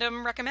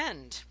random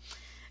recommend.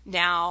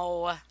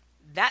 Now,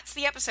 that's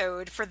the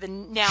episode for the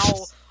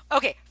now.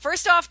 Okay,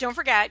 first off, don't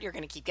forget, you're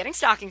going to keep getting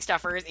stocking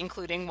stuffers,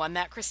 including one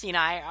that Christine and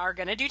I are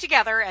going to do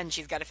together, and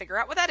she's got to figure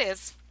out what that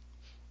is.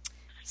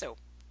 So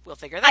we'll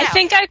figure that out. I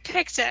think I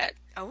picked it.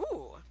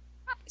 Oh.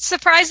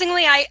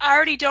 Surprisingly, I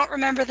already don't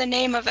remember the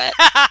name of it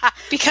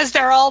because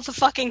they're all the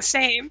fucking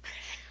same.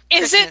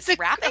 Is Christmas it the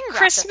wrapping?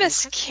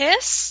 Christmas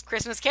Kiss?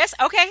 Christmas Kiss?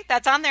 Okay,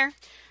 that's on there.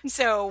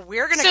 So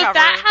we're going to So cover...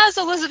 that has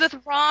Elizabeth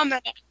Rom in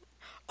it.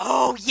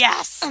 Oh,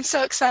 yes! I'm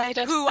so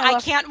excited. Who I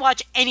can't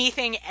watch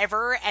anything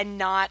ever and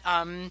not,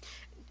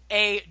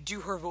 A,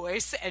 do her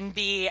voice, and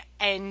B,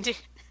 and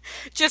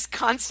just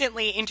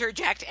constantly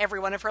interject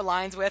every one of her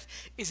lines with,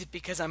 is it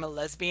because I'm a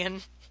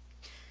lesbian?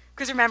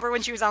 Because remember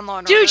when she was on Law &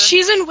 Order? Dude,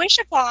 she's in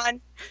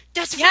Wish-Upon.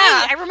 That's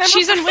right. I remember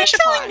she's in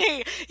Wish-Upon.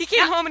 He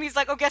came home and he's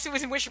like, oh, guess who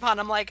was in Wish-Upon?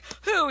 I'm like,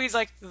 who? He's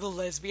like, the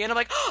lesbian. I'm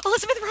like, oh,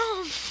 Elizabeth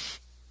Rom.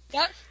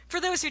 Yep. For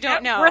those who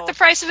don't know, worth the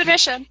price of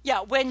admission.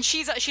 Yeah, when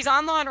she's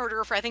on Law &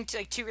 Order for I think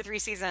like 2 or 3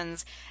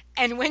 seasons,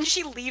 and when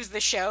she leaves the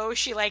show,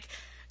 she like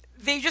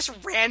they just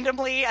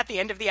randomly at the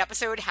end of the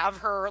episode have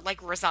her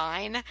like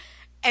resign,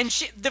 and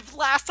the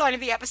last line of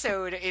the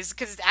episode is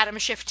because it's Adam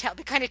Schiff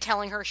kind of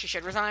telling her she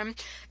should resign,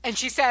 and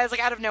she says like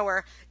out of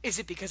nowhere, "Is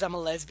it because I'm a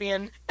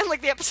lesbian?" And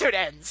like the episode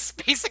ends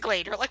basically,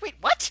 and you're like, "Wait,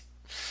 what?"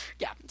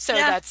 Yeah, so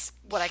that's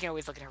what I can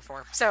always look at her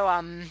for.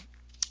 So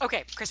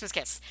okay, Christmas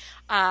Kiss.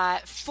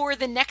 For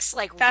the next,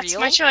 that's real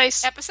my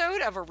choice.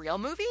 episode of a real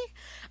movie,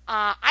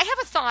 I have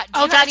a thought.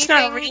 That's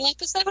not a real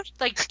episode?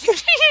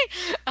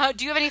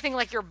 Do you have anything,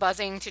 you're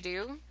buzzing to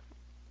do?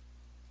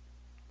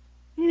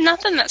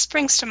 Nothing that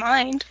springs to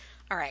mind.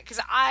 All right, because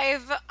I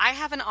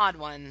have an odd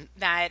one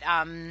that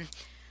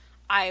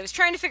I was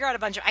trying to figure out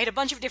I had a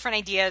bunch of different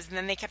ideas, and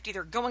then they kept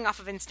either going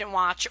off of Instant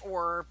Watch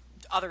or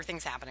other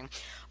things happening.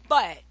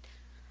 But...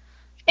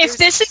 If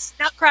this is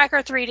Nutcracker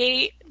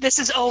 3D, this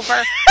is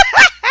over.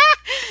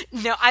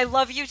 No, I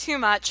love you too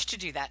much to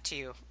do that to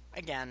you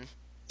again.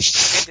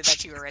 I did that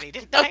to you already,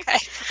 didn't I? Okay.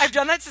 I've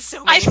done that to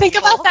so many people. I think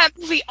people. about that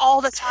movie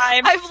all the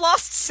time. I've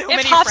lost so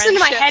many friendships. It pops into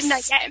my head and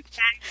I get it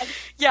back.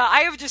 Yeah,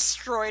 I have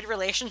destroyed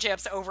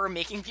relationships over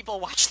making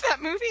people watch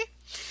that movie.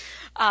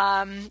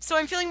 So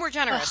I'm feeling more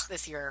generous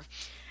this year.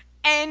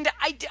 And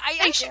I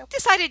actually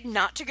decided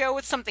not to go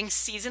with something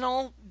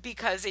seasonal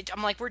because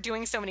I'm like, we're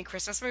doing so many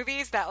Christmas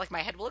movies that my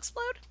head will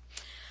explode.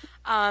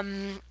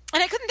 And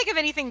I couldn't think of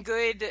anything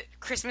good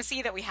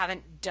Christmassy that we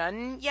haven't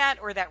done yet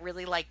or that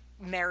really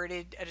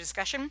merited a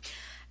discussion.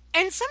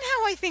 And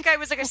somehow I think I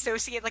was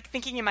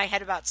thinking in my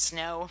head about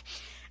snow.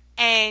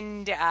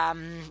 And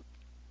then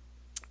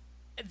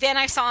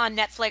I saw on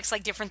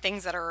Netflix different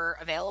things that are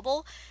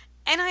available.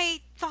 And I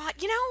thought,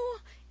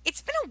 it's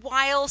been a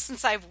while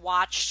since I've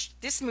watched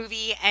this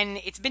movie,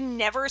 and it's been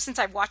never since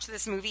I've watched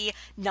this movie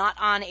not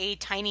on a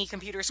tiny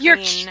computer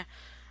screen.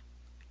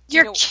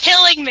 You're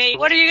killing me.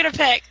 What are you going to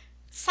pick?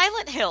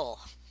 Silent Hill.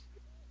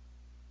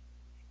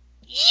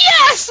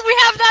 Yes! We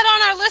have that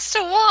on our list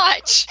to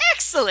watch.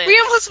 Excellent. We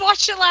almost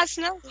watched it last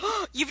night.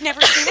 You've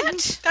never seen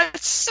it?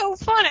 That's so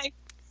funny.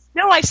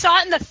 No, I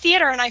saw it in the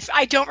theater, and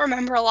I don't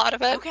remember a lot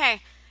of it.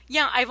 Okay.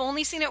 Yeah, I've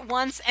only seen it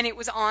once, and it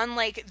was on,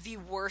 the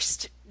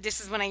worst... This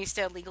is when I used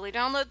to legally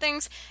download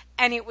things,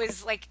 and it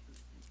was,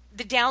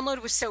 the download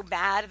was so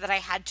bad that I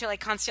had to,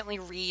 constantly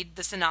read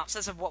the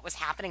synopsis of what was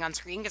happening on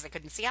screen because I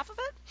couldn't see half of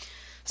it.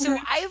 So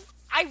I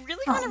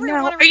really want to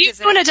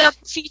revisit it. Are you doing a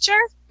double feature?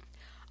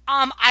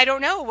 I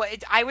don't know.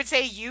 I would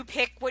say you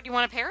pick what you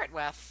want to pair it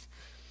with.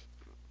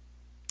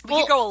 We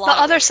could go a lot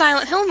the other ways.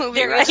 Silent Hill movie,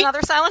 There right? is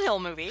another Silent Hill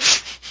movie.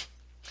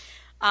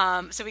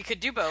 So we could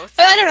do both.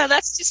 I don't know.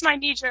 That's just my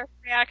knee-jerk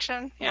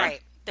reaction. Yeah.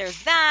 Right.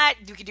 There's that.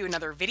 We could do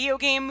another video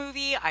game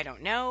movie. I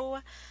don't know.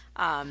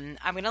 I'm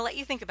going to let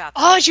you think about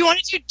that. Oh, do you want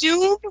to do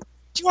Doom?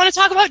 Do you want to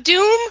talk about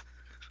Doom?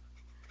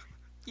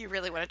 You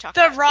really want to talk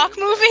about The Rock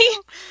Doom? movie?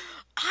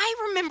 I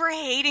remember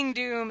hating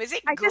Doom. Is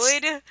it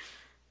good?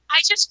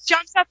 I just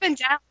jumped up and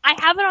down. I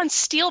have it on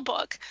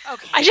Steelbook.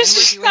 Okay. I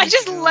just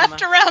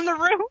left around the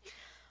room.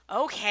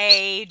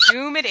 Okay,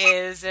 Doom it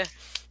is.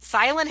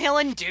 Silent Hill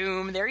and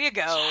Doom. There you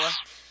go.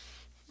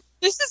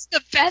 This is the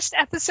best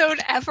episode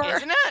ever.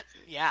 Isn't it?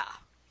 Yeah.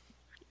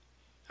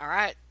 All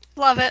right.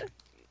 Love it.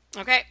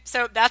 Okay,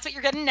 so that's what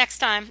you're getting next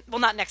time. Well,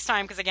 not next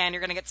time, because again,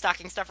 you're going to get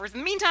stocking stuffers in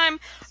the meantime,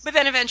 but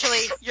then eventually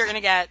you're going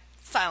to get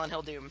Silent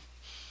Hill Doom.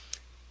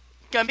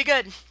 Gonna be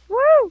good.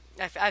 Woo!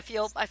 I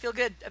feel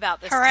good about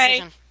this Hooray.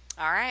 decision.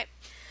 All right.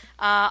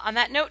 On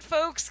that note,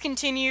 folks,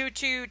 continue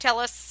to tell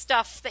us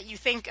stuff that you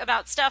think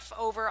about stuff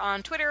over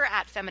on Twitter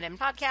at Feminine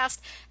Podcast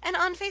and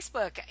on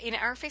Facebook in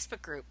our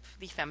Facebook group,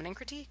 The Feminine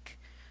Critique,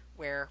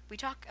 where we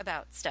talk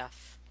about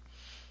stuff.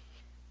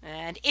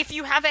 And if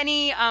you have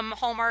any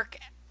Hallmark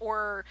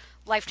or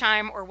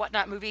Lifetime or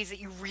whatnot movies that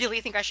you really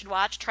think I should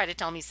watch, try to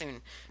tell me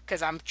soon,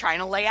 because I'm trying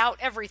to lay out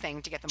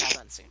everything to get them all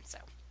done soon. So,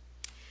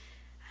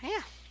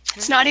 yeah.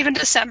 It's not even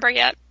December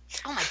yet.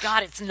 Oh my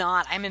God, it's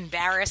not. I'm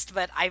embarrassed,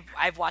 but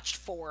I've watched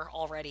 4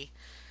 already.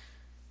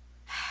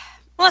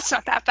 Well, that's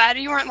not that bad.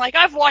 You weren't like,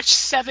 I've watched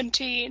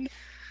 17.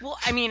 Well,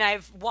 I mean,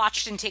 I've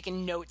watched and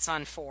taken notes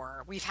on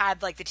 4. We've had,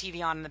 the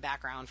TV on in the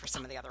background for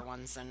some of the other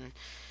ones, and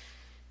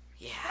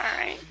yeah. All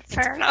right,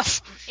 fair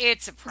enough.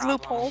 It's a problem.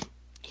 Loophole.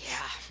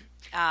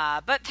 Yeah.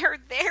 But they're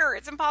there.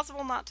 It's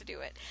impossible not to do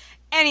it.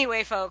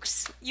 Anyway,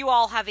 folks, you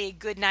all have a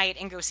good night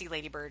and go see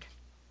Lady Bird.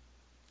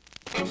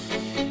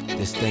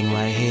 This thing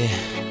right here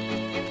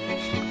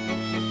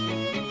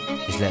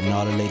is letting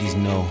all the ladies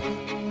know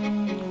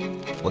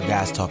what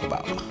guys talk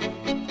about.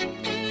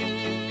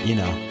 You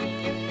know,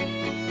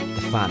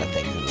 the finer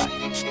things in life.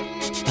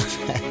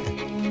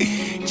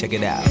 Check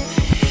it out.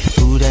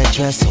 Ooh, that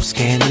dress so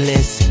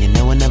scandalous, and you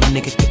know another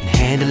nigga couldn't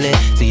handle it.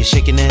 So you're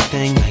shaking that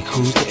thing like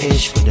who's the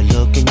ish, with a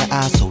look in your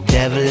eyes so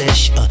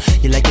devilish.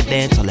 You like to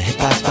dance on the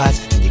hip-hop spots,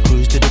 and you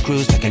cruise to the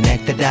cruise like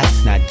connect the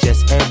dots. Not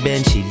just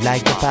urban, she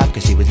liked the pop,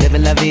 cause she was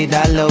living la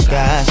vida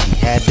loca. She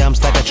had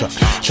dumps like a truck.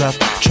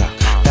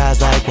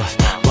 Thighs like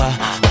what?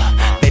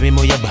 Baby,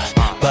 move your butt.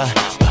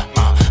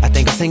 I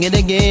think I'll sing it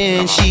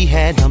again. She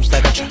had dumps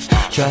like a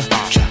truck.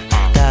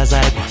 Thighs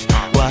like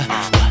what?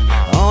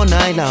 All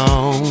night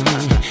long.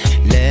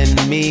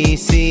 Let me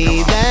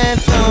see that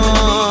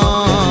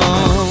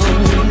thong,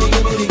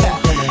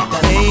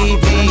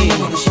 baby.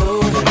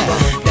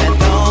 That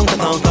thong.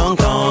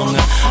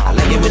 I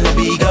like it when the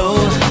beat go.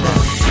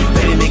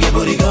 Baby, make your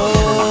booty go.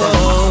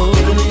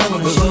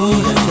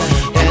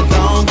 That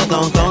thong.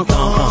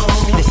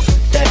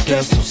 That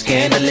girl so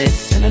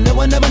scandalous, and I know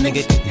another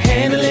nigga can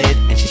handle it.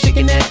 And she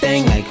shaking that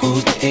thing like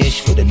who's the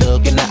ish, with a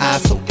look in the eye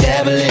so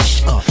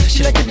devilish.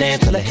 She like to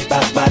dance till her hip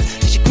hop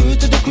spots. She cruise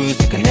to the cruise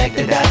to connect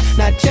the dots.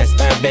 Not just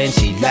urban,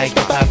 she liked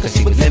the pop, cause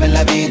she was living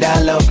la vida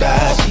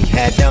loca. She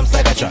had dumps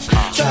like a truck.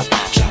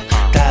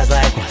 Guys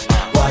like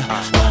what?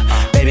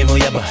 Baby, move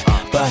your butt.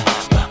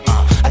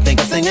 I think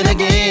I'll sing it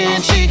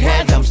again. She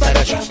had dumps like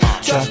a truck.